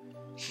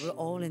 We're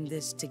all in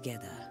this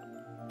together,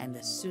 and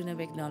the sooner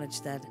we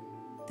acknowledge that,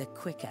 the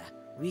quicker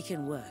we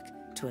can work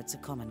towards a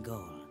common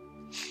goal.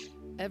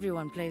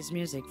 Everyone plays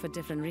music for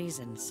different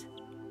reasons.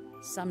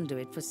 Some do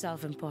it for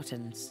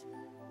self-importance,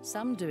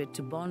 some do it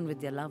to bond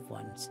with their loved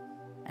ones,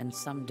 and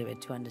some do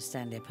it to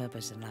understand their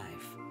purpose in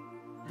life.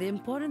 The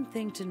important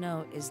thing to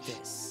know is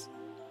this: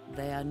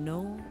 there are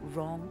no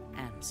wrong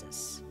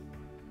answers.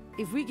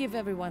 If we give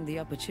everyone the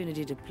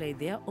opportunity to play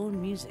their own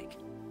music,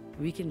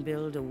 we can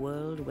build a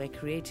world where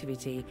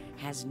creativity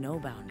has no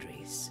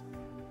boundaries.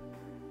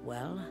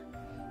 Well,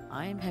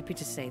 I'm happy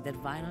to say that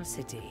Vinyl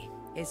City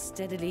is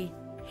steadily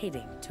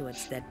heading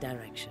towards that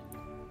direction.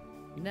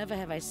 Never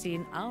have I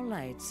seen our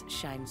lights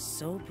shine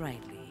so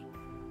brightly.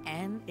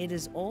 And it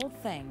is all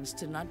thanks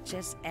to not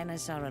just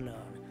NSR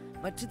alone,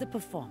 but to the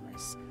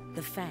performers,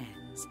 the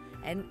fans,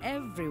 and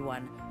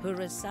everyone who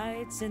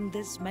resides in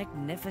this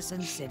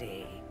magnificent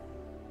city.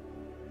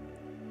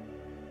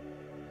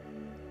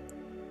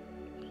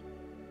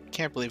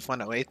 Can't believe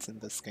 108's in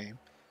this game.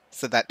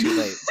 Said that too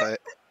late, but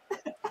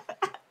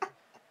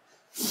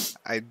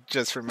I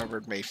just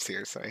remembered Mafe's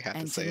here, so I had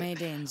And to say to it.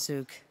 Mayday and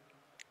Zook,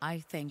 I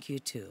thank you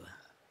too.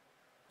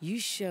 You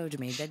showed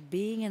me that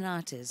being an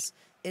artist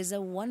is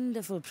a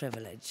wonderful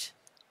privilege.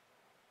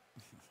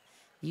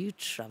 You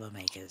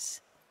troublemakers.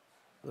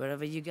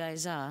 Wherever you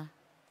guys are,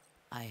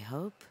 I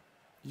hope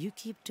you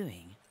keep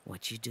doing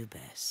what you do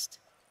best.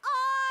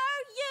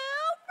 Are you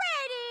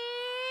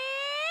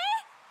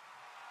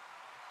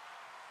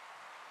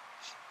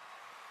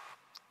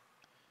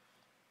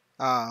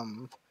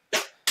ready?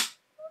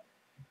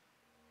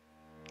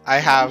 I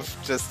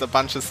have just a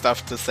bunch of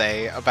stuff to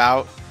say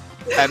about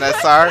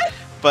NSR,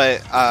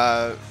 but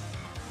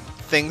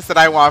things that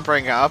I want to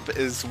bring up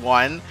is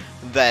one,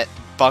 that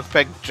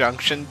Buckbeck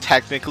Junction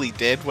technically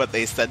did what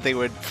they said they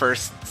would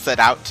first set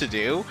out to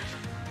do,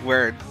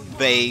 where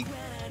they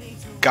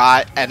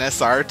got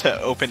NSR to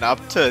open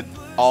up to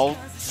all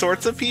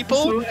sorts of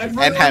people So and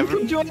everyone have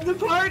can join the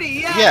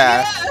party.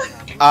 Yeah.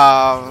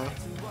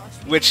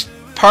 which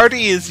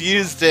party is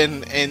used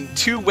in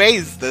two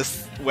ways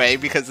this way,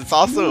 because it's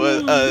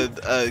also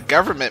a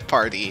government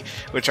party,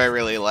 which I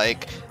really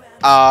like.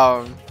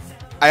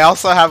 I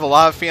also have a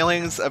lot of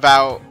feelings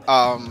about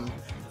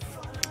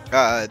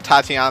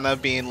Tatiana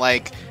being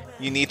like,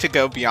 you need to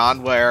go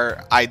beyond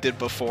where I did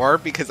before,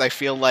 because I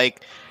feel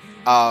like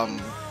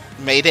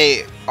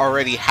Mayday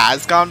already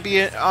has gone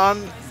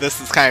beyond.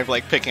 This is kind of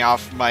like picking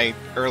off my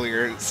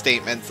earlier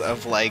statements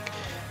of like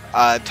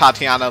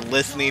Tatiana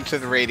listening to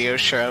the radio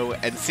show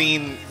and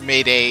seeing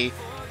Mayday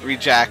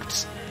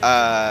reject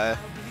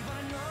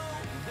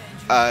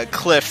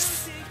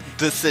Cliff's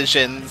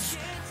decisions,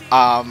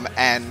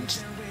 and,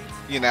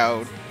 you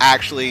know,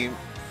 actually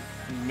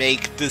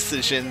make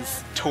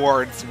decisions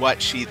towards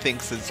what she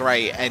thinks is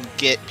right and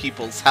get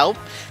people's help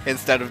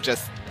instead of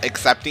just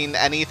accepting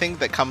anything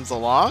that comes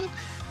along.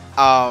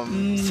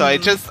 So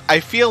I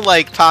feel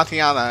like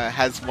Tatiana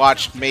has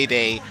watched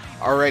Mayday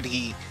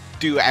already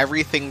do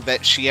everything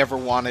that she ever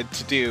wanted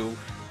to do,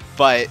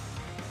 but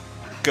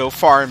go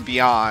far and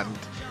beyond.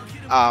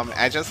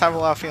 I just have a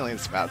lot of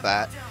feelings about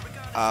that.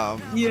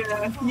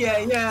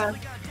 Yeah.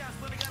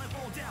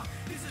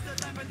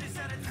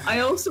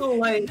 I also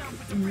like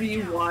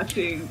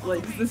rewatching,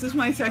 like, this is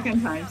my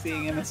second time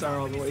seeing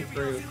NSR all the way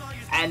through,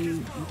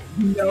 and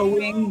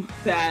knowing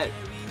that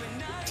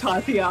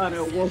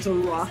Tatiana was a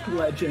rock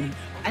legend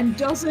and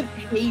doesn't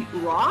hate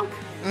rock,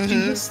 she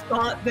just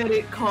thought that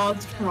it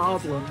caused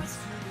problems.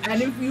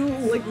 And if you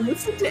like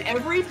listen to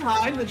every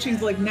time that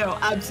she's like, no,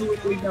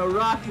 absolutely no,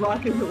 rock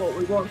isn't what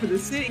we want for the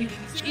city,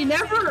 she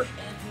never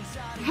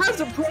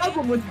has a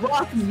problem with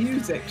rock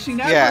music. She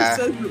never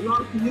says that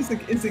rock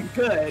music isn't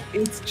good.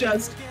 It's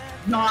just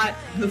not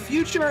the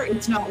future,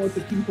 it's not what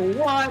the people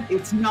want,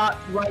 it's not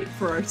right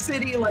for our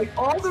city. Like,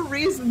 all the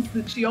reasons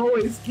that she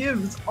always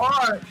gives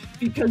are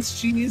because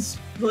she's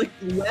like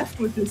left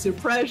with this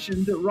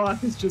impression that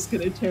Rock is just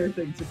gonna tear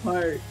things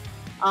apart.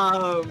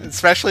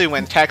 Especially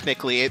when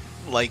technically it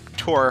like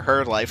tore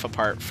her life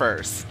apart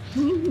first.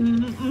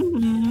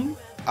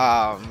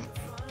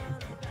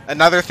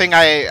 Another thing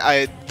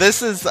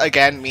this is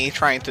again me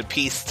trying to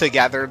piece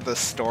together the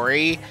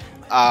story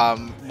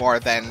more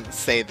than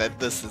say that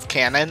this is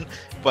canon,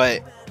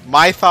 but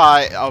my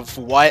thought of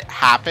what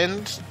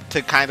happened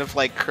to kind of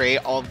like create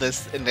all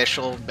this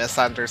initial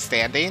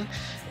misunderstanding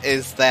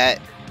is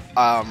that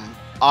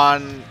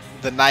on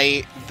the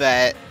night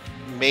that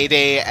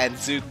Mayday and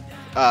Zook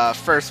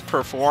first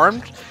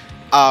performed,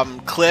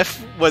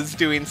 Cliff was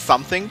doing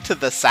something to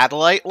the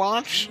satellite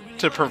launch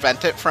to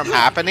prevent it from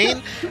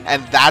happening,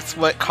 and that's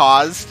what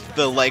caused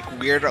the like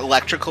weird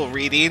electrical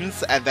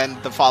readings and then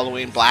the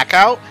following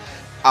blackout.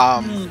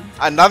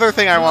 Another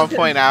thing I want to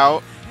point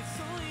out.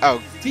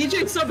 Oh,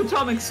 DJ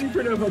Subatomic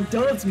Supernova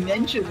does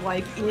mention,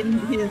 like, in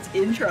his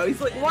intro,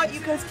 he's like, "What? You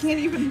guys can't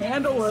even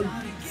handle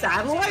a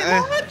satellite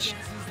launch?"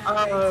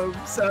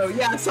 So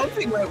yeah,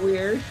 something went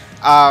weird.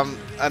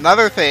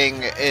 Another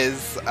thing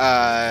is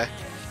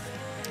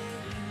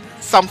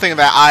something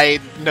that I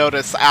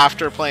noticed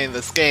after playing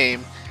this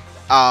game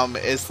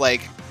is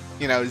like,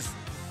 you know,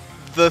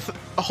 the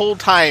whole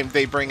time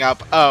they bring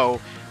up, oh,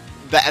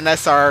 the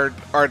NSR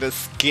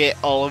artists get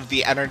all of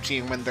the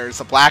energy when there's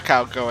a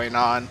blackout going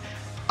on.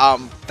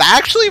 That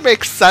actually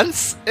makes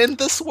sense in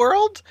this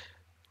world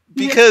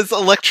because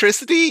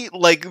electricity,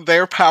 like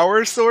their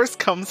power source,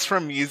 comes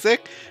from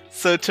music.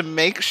 So to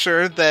make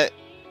sure that,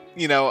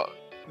 you know,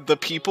 the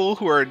people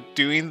who are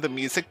doing the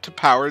music to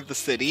power the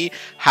city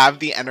have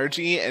the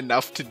energy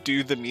enough to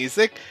do the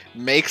music,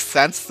 makes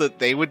sense that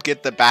they would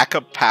get the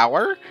backup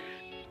power.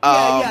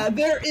 Yeah,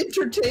 their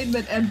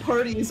entertainment and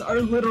parties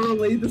are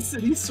literally the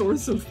city's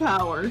source of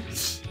power.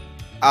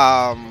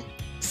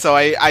 So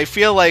I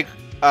feel like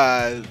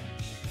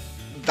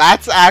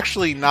that's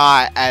actually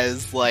not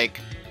as like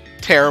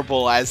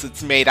terrible as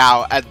it's made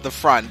out at the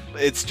front.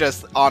 It's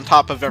just on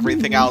top of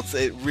everything else,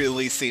 it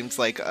really seems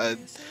like a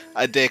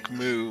dick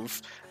move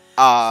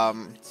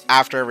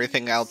after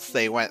everything else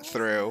they went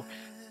through.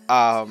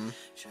 And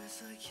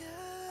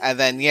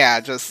then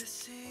yeah,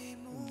 just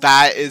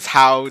that is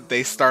how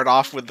they start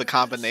off with the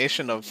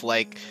combination of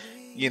like,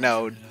 you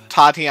know,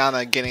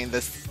 Tatiana getting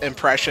this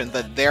impression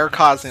that they're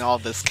causing all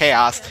this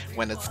chaos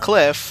when it's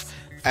Cliff,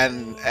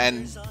 and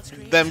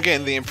them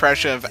getting the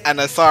impression of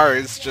NSR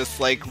is just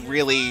like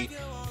really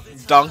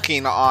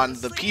dunking on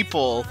the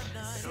people,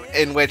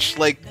 in which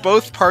like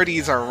both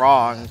parties are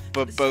wrong,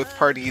 but both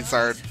parties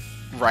are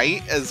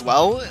right as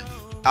well.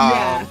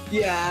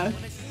 Yeah.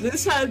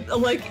 This had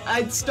like,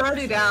 I'd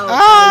started out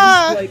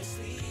like,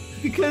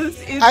 because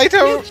it's I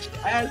don't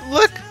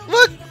look,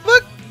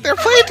 they're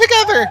playing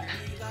together.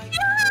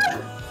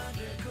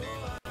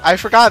 I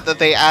forgot that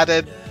they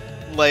added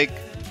like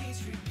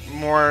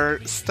more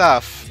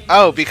stuff.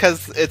 Oh,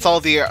 because it's all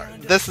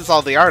this is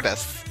all the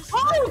artists.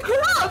 Oh,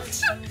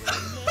 corrupt!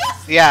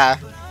 Yeah.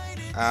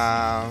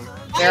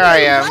 There I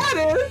am.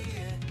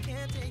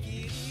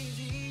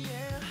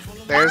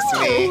 There's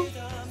me.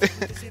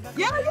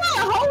 Yeah,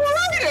 Hollow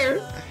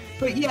Rider!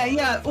 But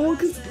yeah, well,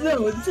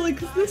 it's like,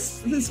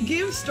 this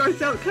game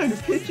starts out kind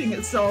of pitching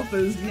itself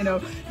as, you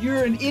know,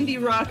 you're an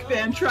indie rock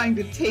band trying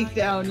to take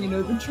down, you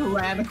know, the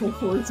tyrannical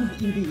force of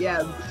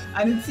EDM.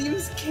 And it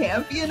seems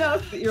campy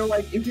enough that you're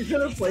like, if you're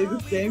gonna play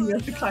this game, you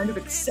have to kind of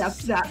accept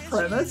that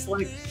premise.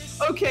 Like,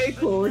 okay,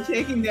 cool, we're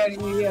taking down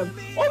EDM.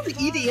 All the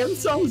EDM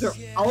songs are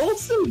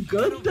also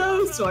good,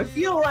 though, so I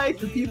feel like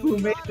the people who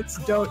made this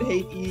don't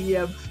hate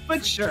EDM.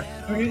 But sure,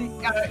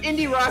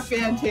 indie rock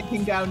band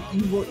taking down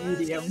evil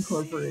EDM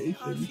corporation.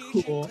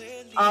 Cool.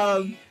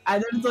 And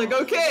then it's like,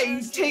 okay,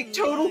 you take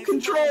total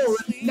control,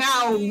 and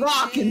now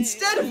rock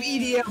instead of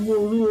EDM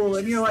will rule.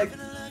 And you're like,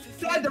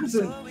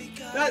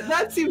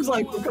 that seems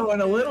like we're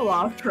going a little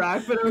off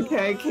track, but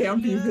okay,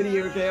 campy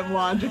video game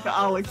logic,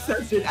 I'll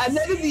accept it. And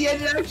then in the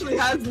end, it actually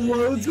has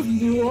loads of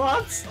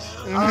nuance.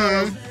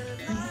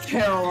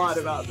 Care a lot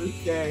about this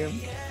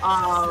game.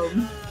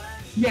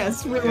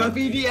 Yes, we love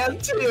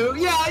EDM too.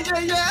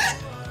 Yeah.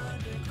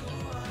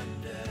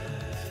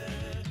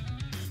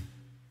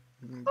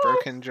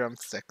 Broken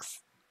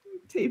drumsticks.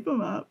 Tape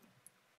them up.